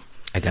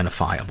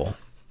identifiable.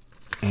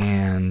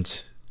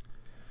 And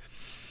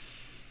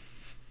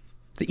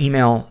the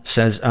email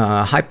says,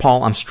 hi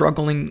Paul, I'm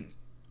struggling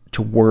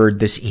to word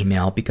this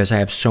email because I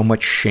have so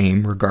much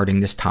shame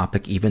regarding this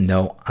topic, even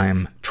though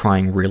I'm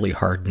trying really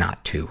hard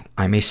not to.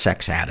 I'm a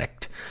sex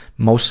addict.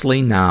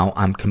 Mostly now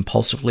I'm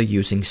compulsively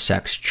using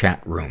sex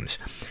chat rooms.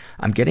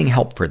 I'm getting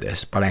help for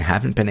this, but I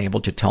haven't been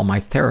able to tell my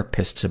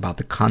therapists about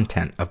the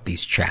content of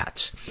these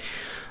chats.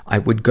 I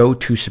would go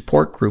to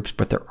support groups,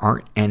 but there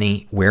aren't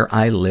any where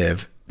I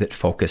live that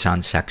focus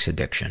on sex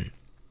addiction.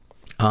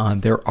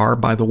 There are,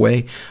 by the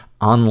way,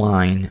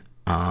 online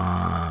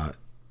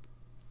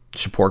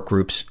support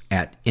groups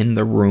at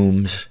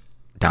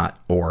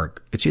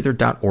intherooms.org. It's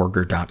either .org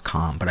or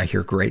 .com, but I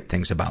hear great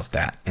things about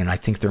that, and I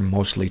think they're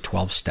mostly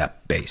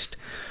 12-step based.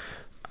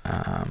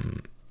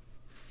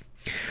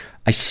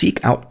 I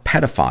seek out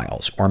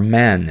pedophiles or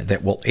men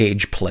that will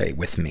age play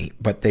with me,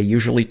 but they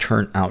usually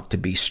turn out to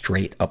be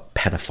straight up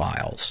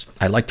pedophiles.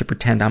 I like to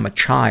pretend I'm a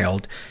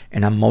child,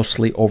 and I'm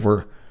mostly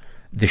over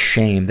the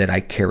shame that I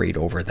carried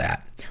over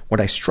that.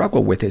 What I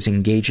struggle with is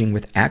engaging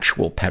with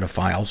actual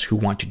pedophiles who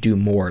want to do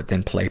more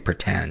than play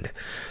pretend.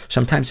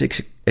 Sometimes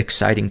it's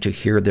exciting to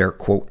hear their,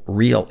 quote,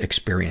 real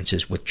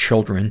experiences with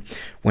children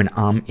when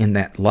I'm in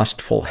that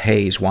lustful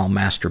haze while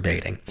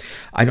masturbating.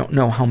 I don't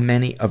know how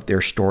many of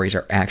their stories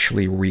are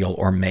actually real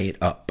or made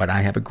up, but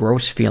I have a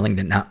gross feeling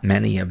that not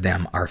many of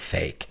them are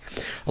fake.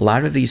 A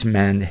lot of these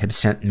men have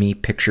sent me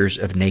pictures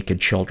of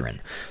naked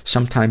children,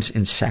 sometimes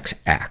in sex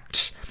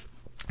acts,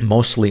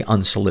 mostly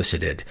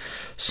unsolicited.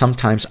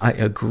 Sometimes I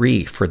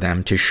agree for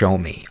them to show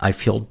me. I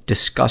feel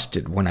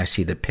disgusted when I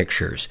see the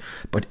pictures,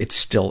 but it's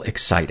still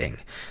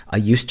exciting. I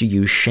used to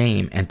use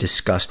shame and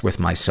disgust with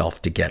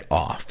myself to get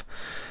off.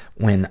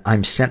 When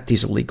I'm sent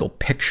these illegal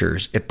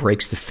pictures, it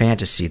breaks the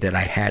fantasy that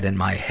I had in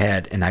my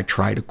head, and I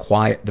try to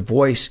quiet the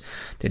voice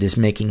that is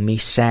making me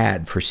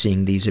sad for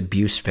seeing these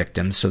abuse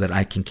victims so that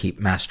I can keep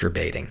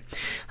masturbating.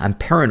 I'm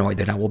paranoid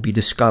that I will be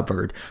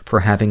discovered for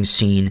having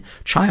seen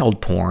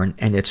child porn,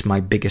 and it's my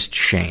biggest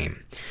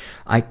shame.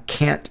 I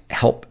can't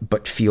help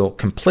but feel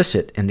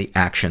complicit in the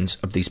actions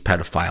of these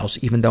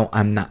pedophiles, even though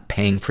I'm not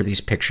paying for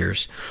these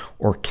pictures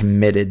or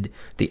committed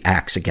the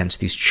acts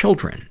against these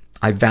children.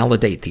 I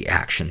validate the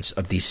actions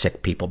of these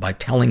sick people by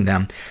telling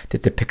them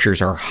that the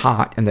pictures are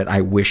hot and that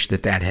I wish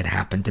that that had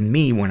happened to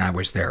me when I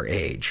was their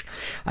age.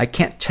 I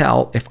can't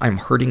tell if I'm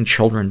hurting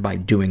children by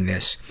doing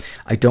this.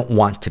 I don't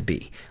want to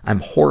be.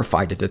 I'm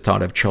horrified at the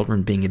thought of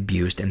children being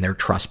abused and their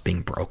trust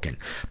being broken,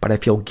 but I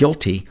feel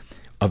guilty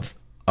of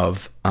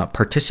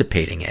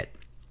participating in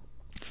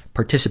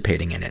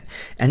it.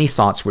 Any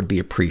thoughts would be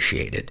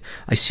appreciated.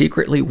 I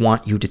secretly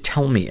want you to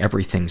tell me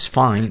everything's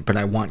fine, but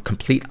I want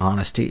complete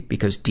honesty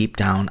because deep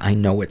down I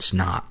know it's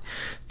not.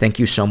 Thank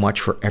you so much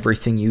for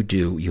everything you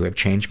do. You have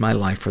changed my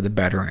life for the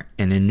better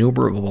and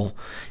innumerable,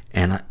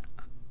 and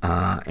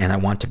I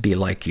want to be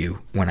like you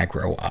when I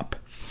grow up.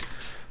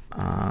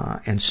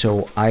 And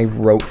so I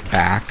wrote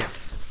back,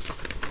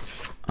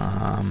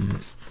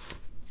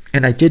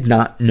 and I did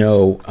not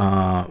know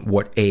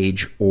what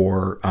age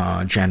or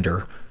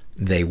gender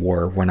they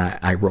were when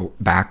I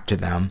wrote back to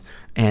them.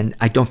 And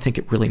I don't think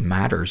it really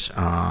matters,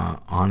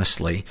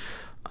 honestly.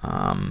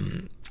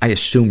 I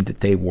assumed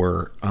that they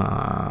were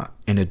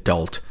an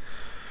adult.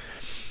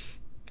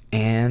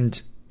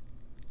 And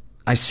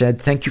I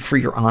said, thank you for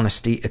your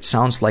honesty. It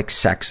sounds like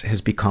sex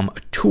has become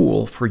a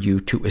tool for you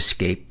to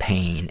escape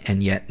pain,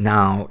 and yet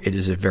now it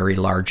is a very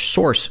large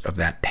source of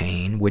that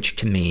pain, which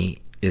to me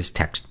is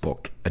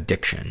textbook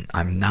addiction.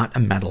 I'm not a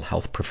mental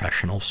health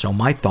professional, so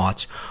my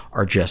thoughts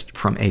are just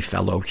from a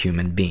fellow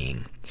human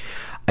being.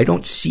 I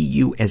don't see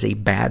you as a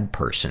bad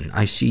person.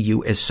 I see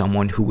you as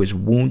someone who is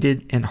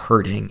wounded and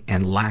hurting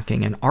and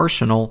lacking an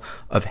arsenal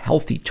of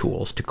healthy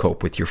tools to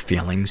cope with your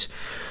feelings.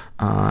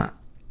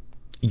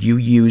 You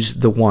use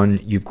the one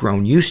you've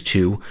grown used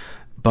to,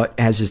 but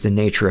as is the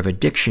nature of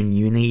addiction,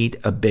 you need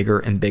a bigger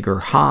and bigger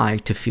high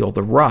to feel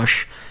the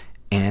rush,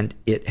 and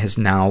it has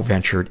now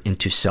ventured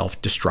into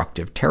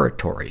self-destructive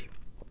territory.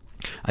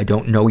 I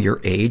don't know your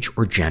age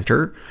or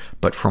gender,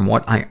 but from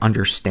what I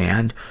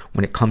understand,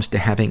 when it comes to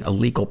having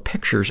illegal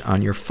pictures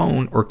on your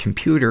phone or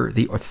computer,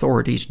 the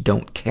authorities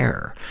don't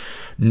care.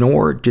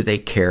 Nor do they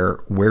care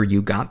where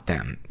you got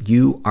them.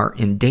 You are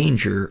in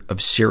danger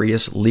of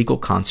serious legal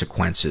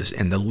consequences,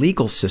 and the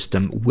legal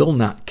system will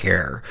not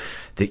care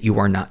that you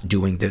are not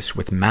doing this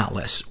with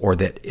malice or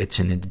that it's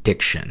an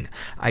addiction.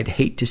 I'd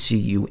hate to see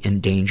you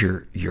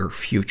endanger your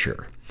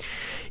future.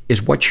 Is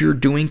what you're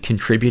doing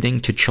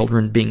contributing to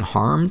children being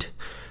harmed?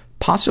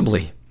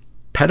 Possibly.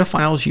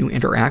 Pedophiles you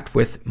interact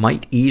with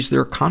might ease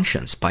their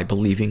conscience by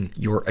believing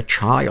you're a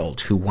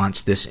child who wants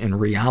this in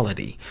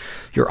reality.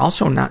 You're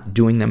also not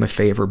doing them a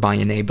favor by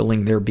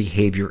enabling their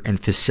behavior and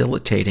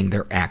facilitating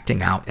their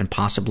acting out, and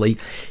possibly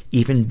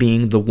even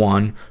being the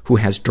one who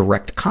has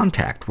direct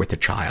contact with a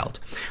child.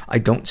 I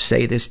don't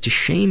say this to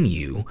shame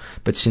you,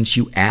 but since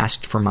you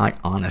asked for my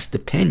honest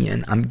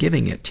opinion, I'm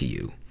giving it to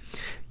you.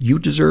 You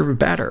deserve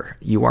better.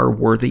 You are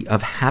worthy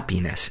of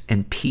happiness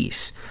and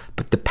peace,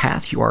 but the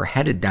path you are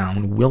headed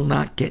down will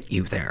not get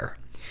you there.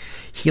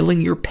 Healing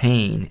your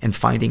pain and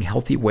finding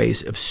healthy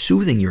ways of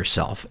soothing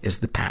yourself is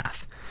the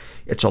path.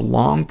 It's a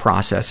long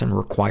process and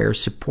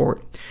requires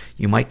support.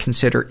 You might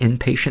consider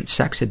inpatient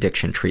sex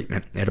addiction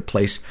treatment at a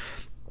place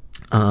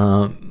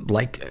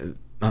like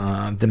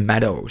the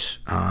Meadows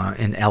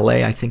in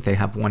LA. I think they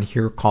have one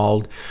here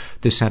called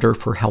the Center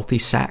for Healthy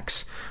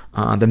Sex.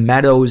 The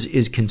Meadows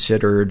is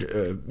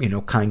considered,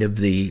 kind of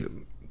the,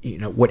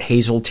 what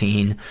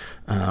Hazeltine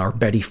or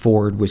Betty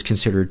Ford was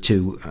considered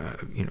to,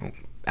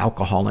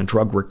 alcohol and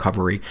drug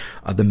recovery.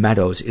 The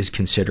Meadows is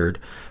considered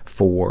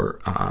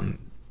for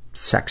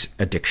sex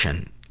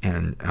addiction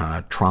and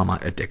trauma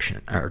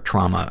addiction or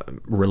trauma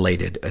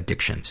related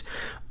addictions.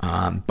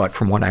 But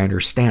from what I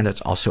understand,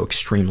 it's also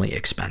extremely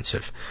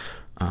expensive.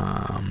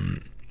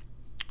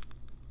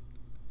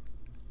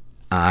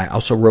 I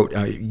also wrote,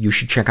 you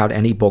should check out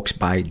any books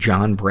by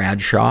John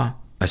Bradshaw,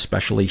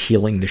 especially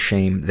Healing the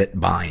Shame That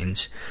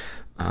Binds.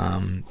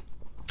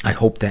 I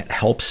hope that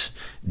helps.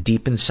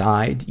 Deep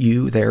inside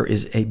you, there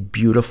is a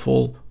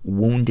beautiful,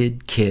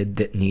 wounded kid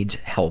that needs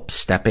help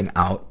stepping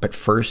out, but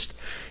first,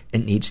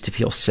 it needs to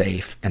feel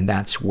safe, and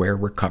that's where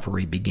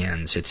recovery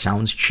begins. It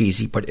sounds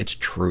cheesy, but it's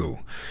true.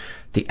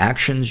 The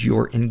actions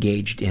you're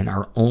engaged in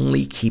are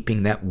only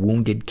keeping that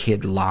wounded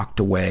kid locked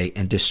away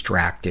and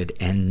distracted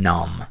and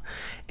numb.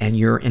 And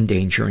you're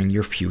endangering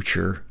your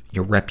future,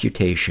 your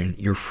reputation,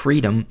 your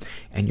freedom,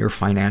 and your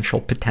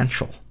financial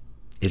potential.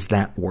 Is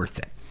that worth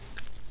it?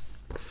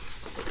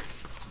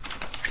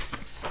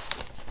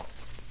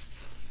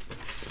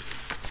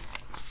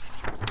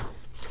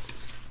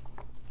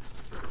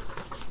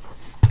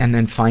 And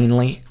then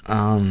finally,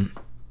 and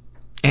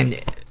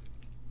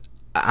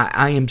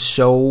I am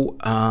so,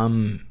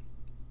 I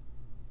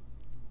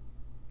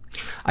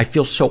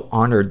feel so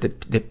honored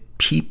that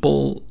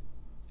people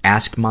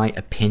ask my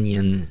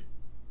opinion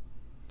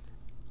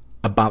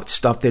about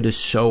stuff that is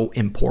so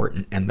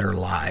important in their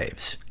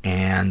lives.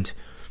 And,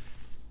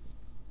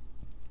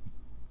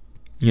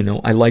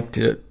 I like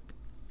to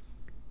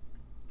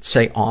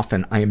say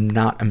often, I am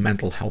not a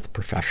mental health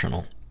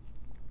professional.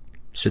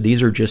 So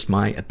these are just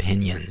my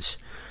opinions,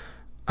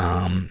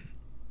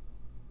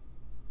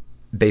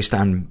 based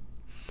on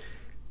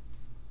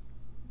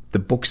the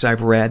books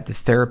I've read, the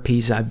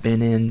therapies I've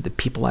been in, the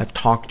people I've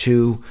talked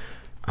to,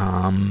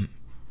 and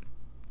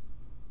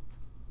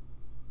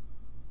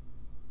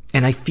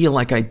I feel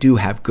like I do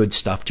have good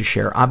stuff to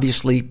share.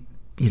 Obviously,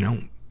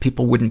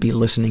 people wouldn't be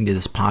listening to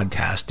this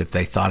podcast if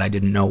they thought I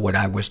didn't know what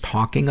I was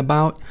talking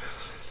about.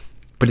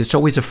 But it's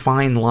always a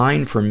fine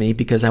line for me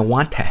because I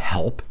want to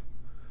help,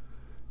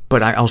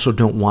 but I also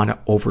don't want to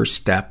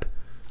overstep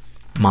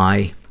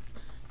my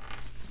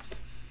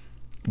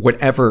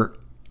whatever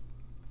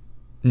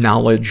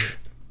knowledge,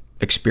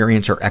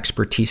 experience, or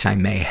expertise I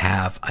may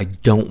have. I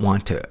don't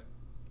want to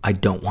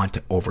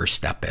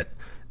overstep it.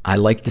 I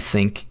like to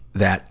think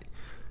that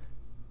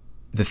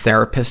the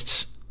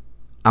therapists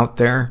out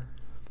there,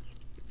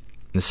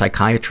 the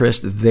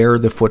psychiatrists, they're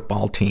the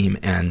football team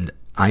and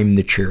I'm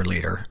the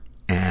cheerleader.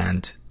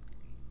 And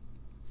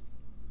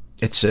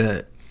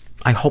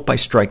I hope I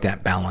strike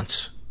that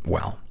balance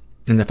well.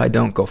 And if I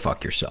don't, go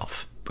fuck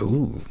yourself.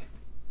 Ooh.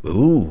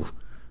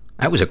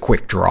 That was a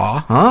quick draw,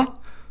 huh?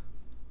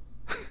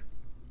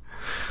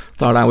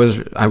 Thought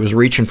I was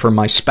reaching for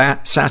my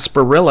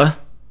sarsaparilla.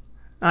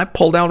 I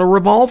pulled out a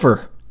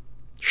revolver.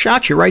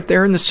 Shot you right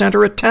there in the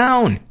center of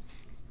town.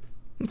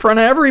 In front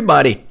of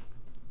everybody.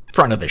 In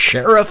front of the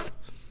sheriff.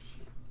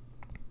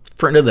 In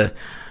front of the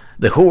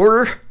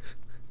whore.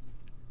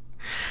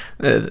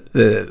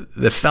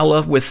 The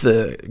fella with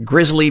the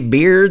grizzly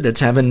beard that's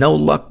having no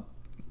luck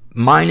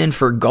mining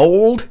for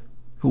gold,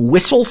 who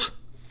whistles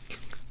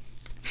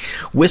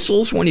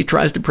when he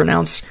tries to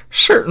pronounce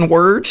certain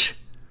words.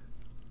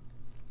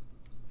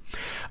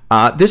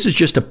 This is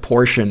just a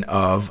portion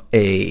of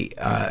a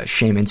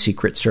Shame and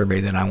Secret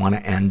survey that I want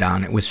to end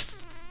on. It was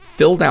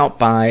filled out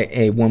by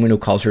a woman who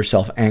calls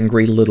herself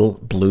Angry Little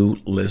Blue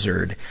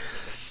Lizard.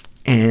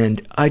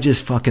 And I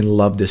just fucking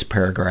love this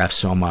paragraph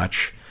so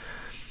much.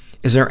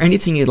 Is there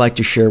anything you'd like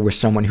to share with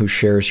someone who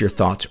shares your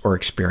thoughts or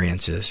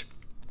experiences?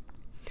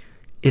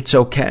 It's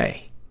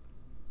okay.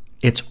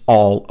 It's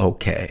all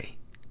okay.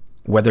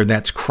 Whether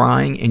that's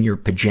crying in your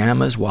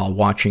pajamas while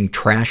watching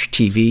trash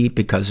TV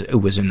because it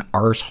was an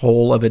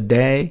arsehole of a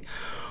day,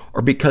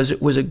 or because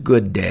it was a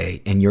good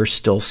day and you're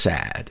still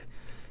sad.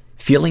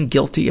 Feeling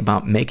guilty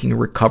about making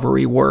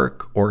recovery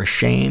work, or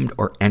ashamed,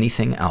 or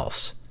anything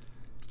else.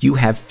 You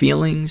have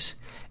feelings,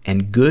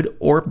 and good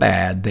or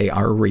bad, they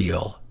are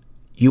real.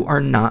 You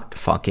are not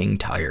fucking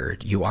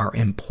tired. You are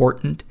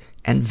important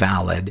and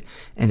valid,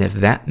 and if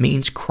that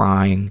means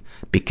crying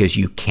because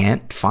you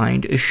can't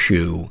find a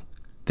shoe,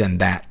 then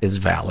that is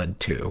valid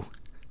too.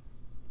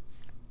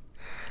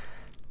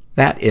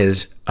 That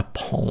is a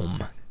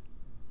poem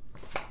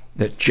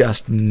that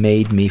just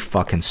made me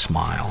fucking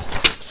smile.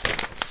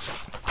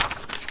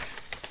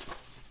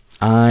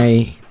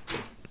 I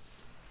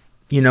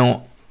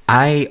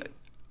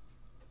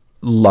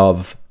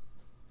love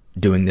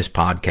doing this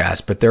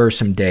podcast, but there are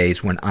some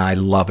days when I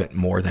love it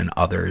more than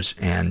others,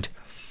 and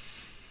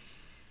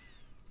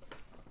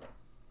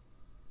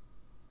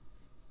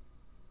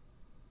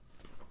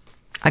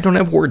I don't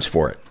have words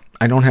for it.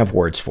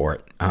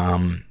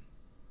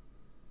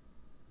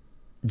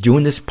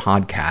 Doing this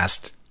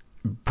podcast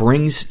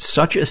brings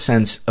such a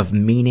sense of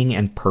meaning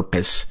and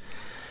purpose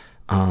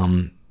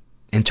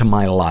into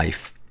my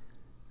life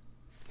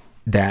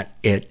that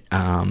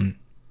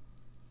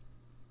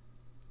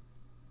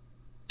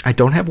I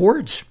don't have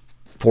words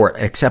for it,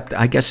 except,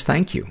 I guess,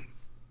 thank you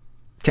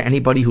to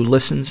anybody who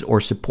listens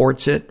or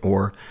supports it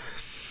or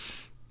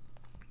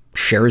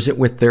shares it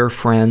with their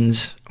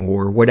friends,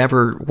 or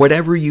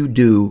whatever you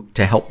do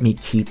to help me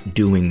keep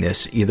doing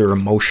this, either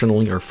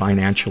emotionally or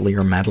financially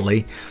or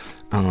mentally.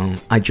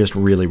 I just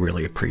really,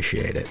 really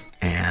appreciate it.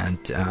 And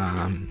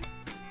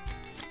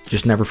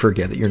just never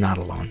forget that you're not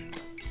alone.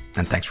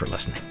 And thanks for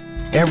listening.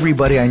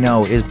 Everybody I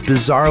know is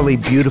bizarrely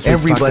beautifully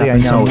fucked up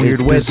in some weird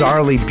way.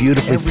 Bizarrely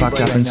beautifully fucked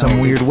up in some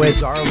weird way.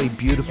 Bizarrely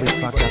beautifully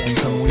fucked up in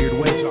some weird way.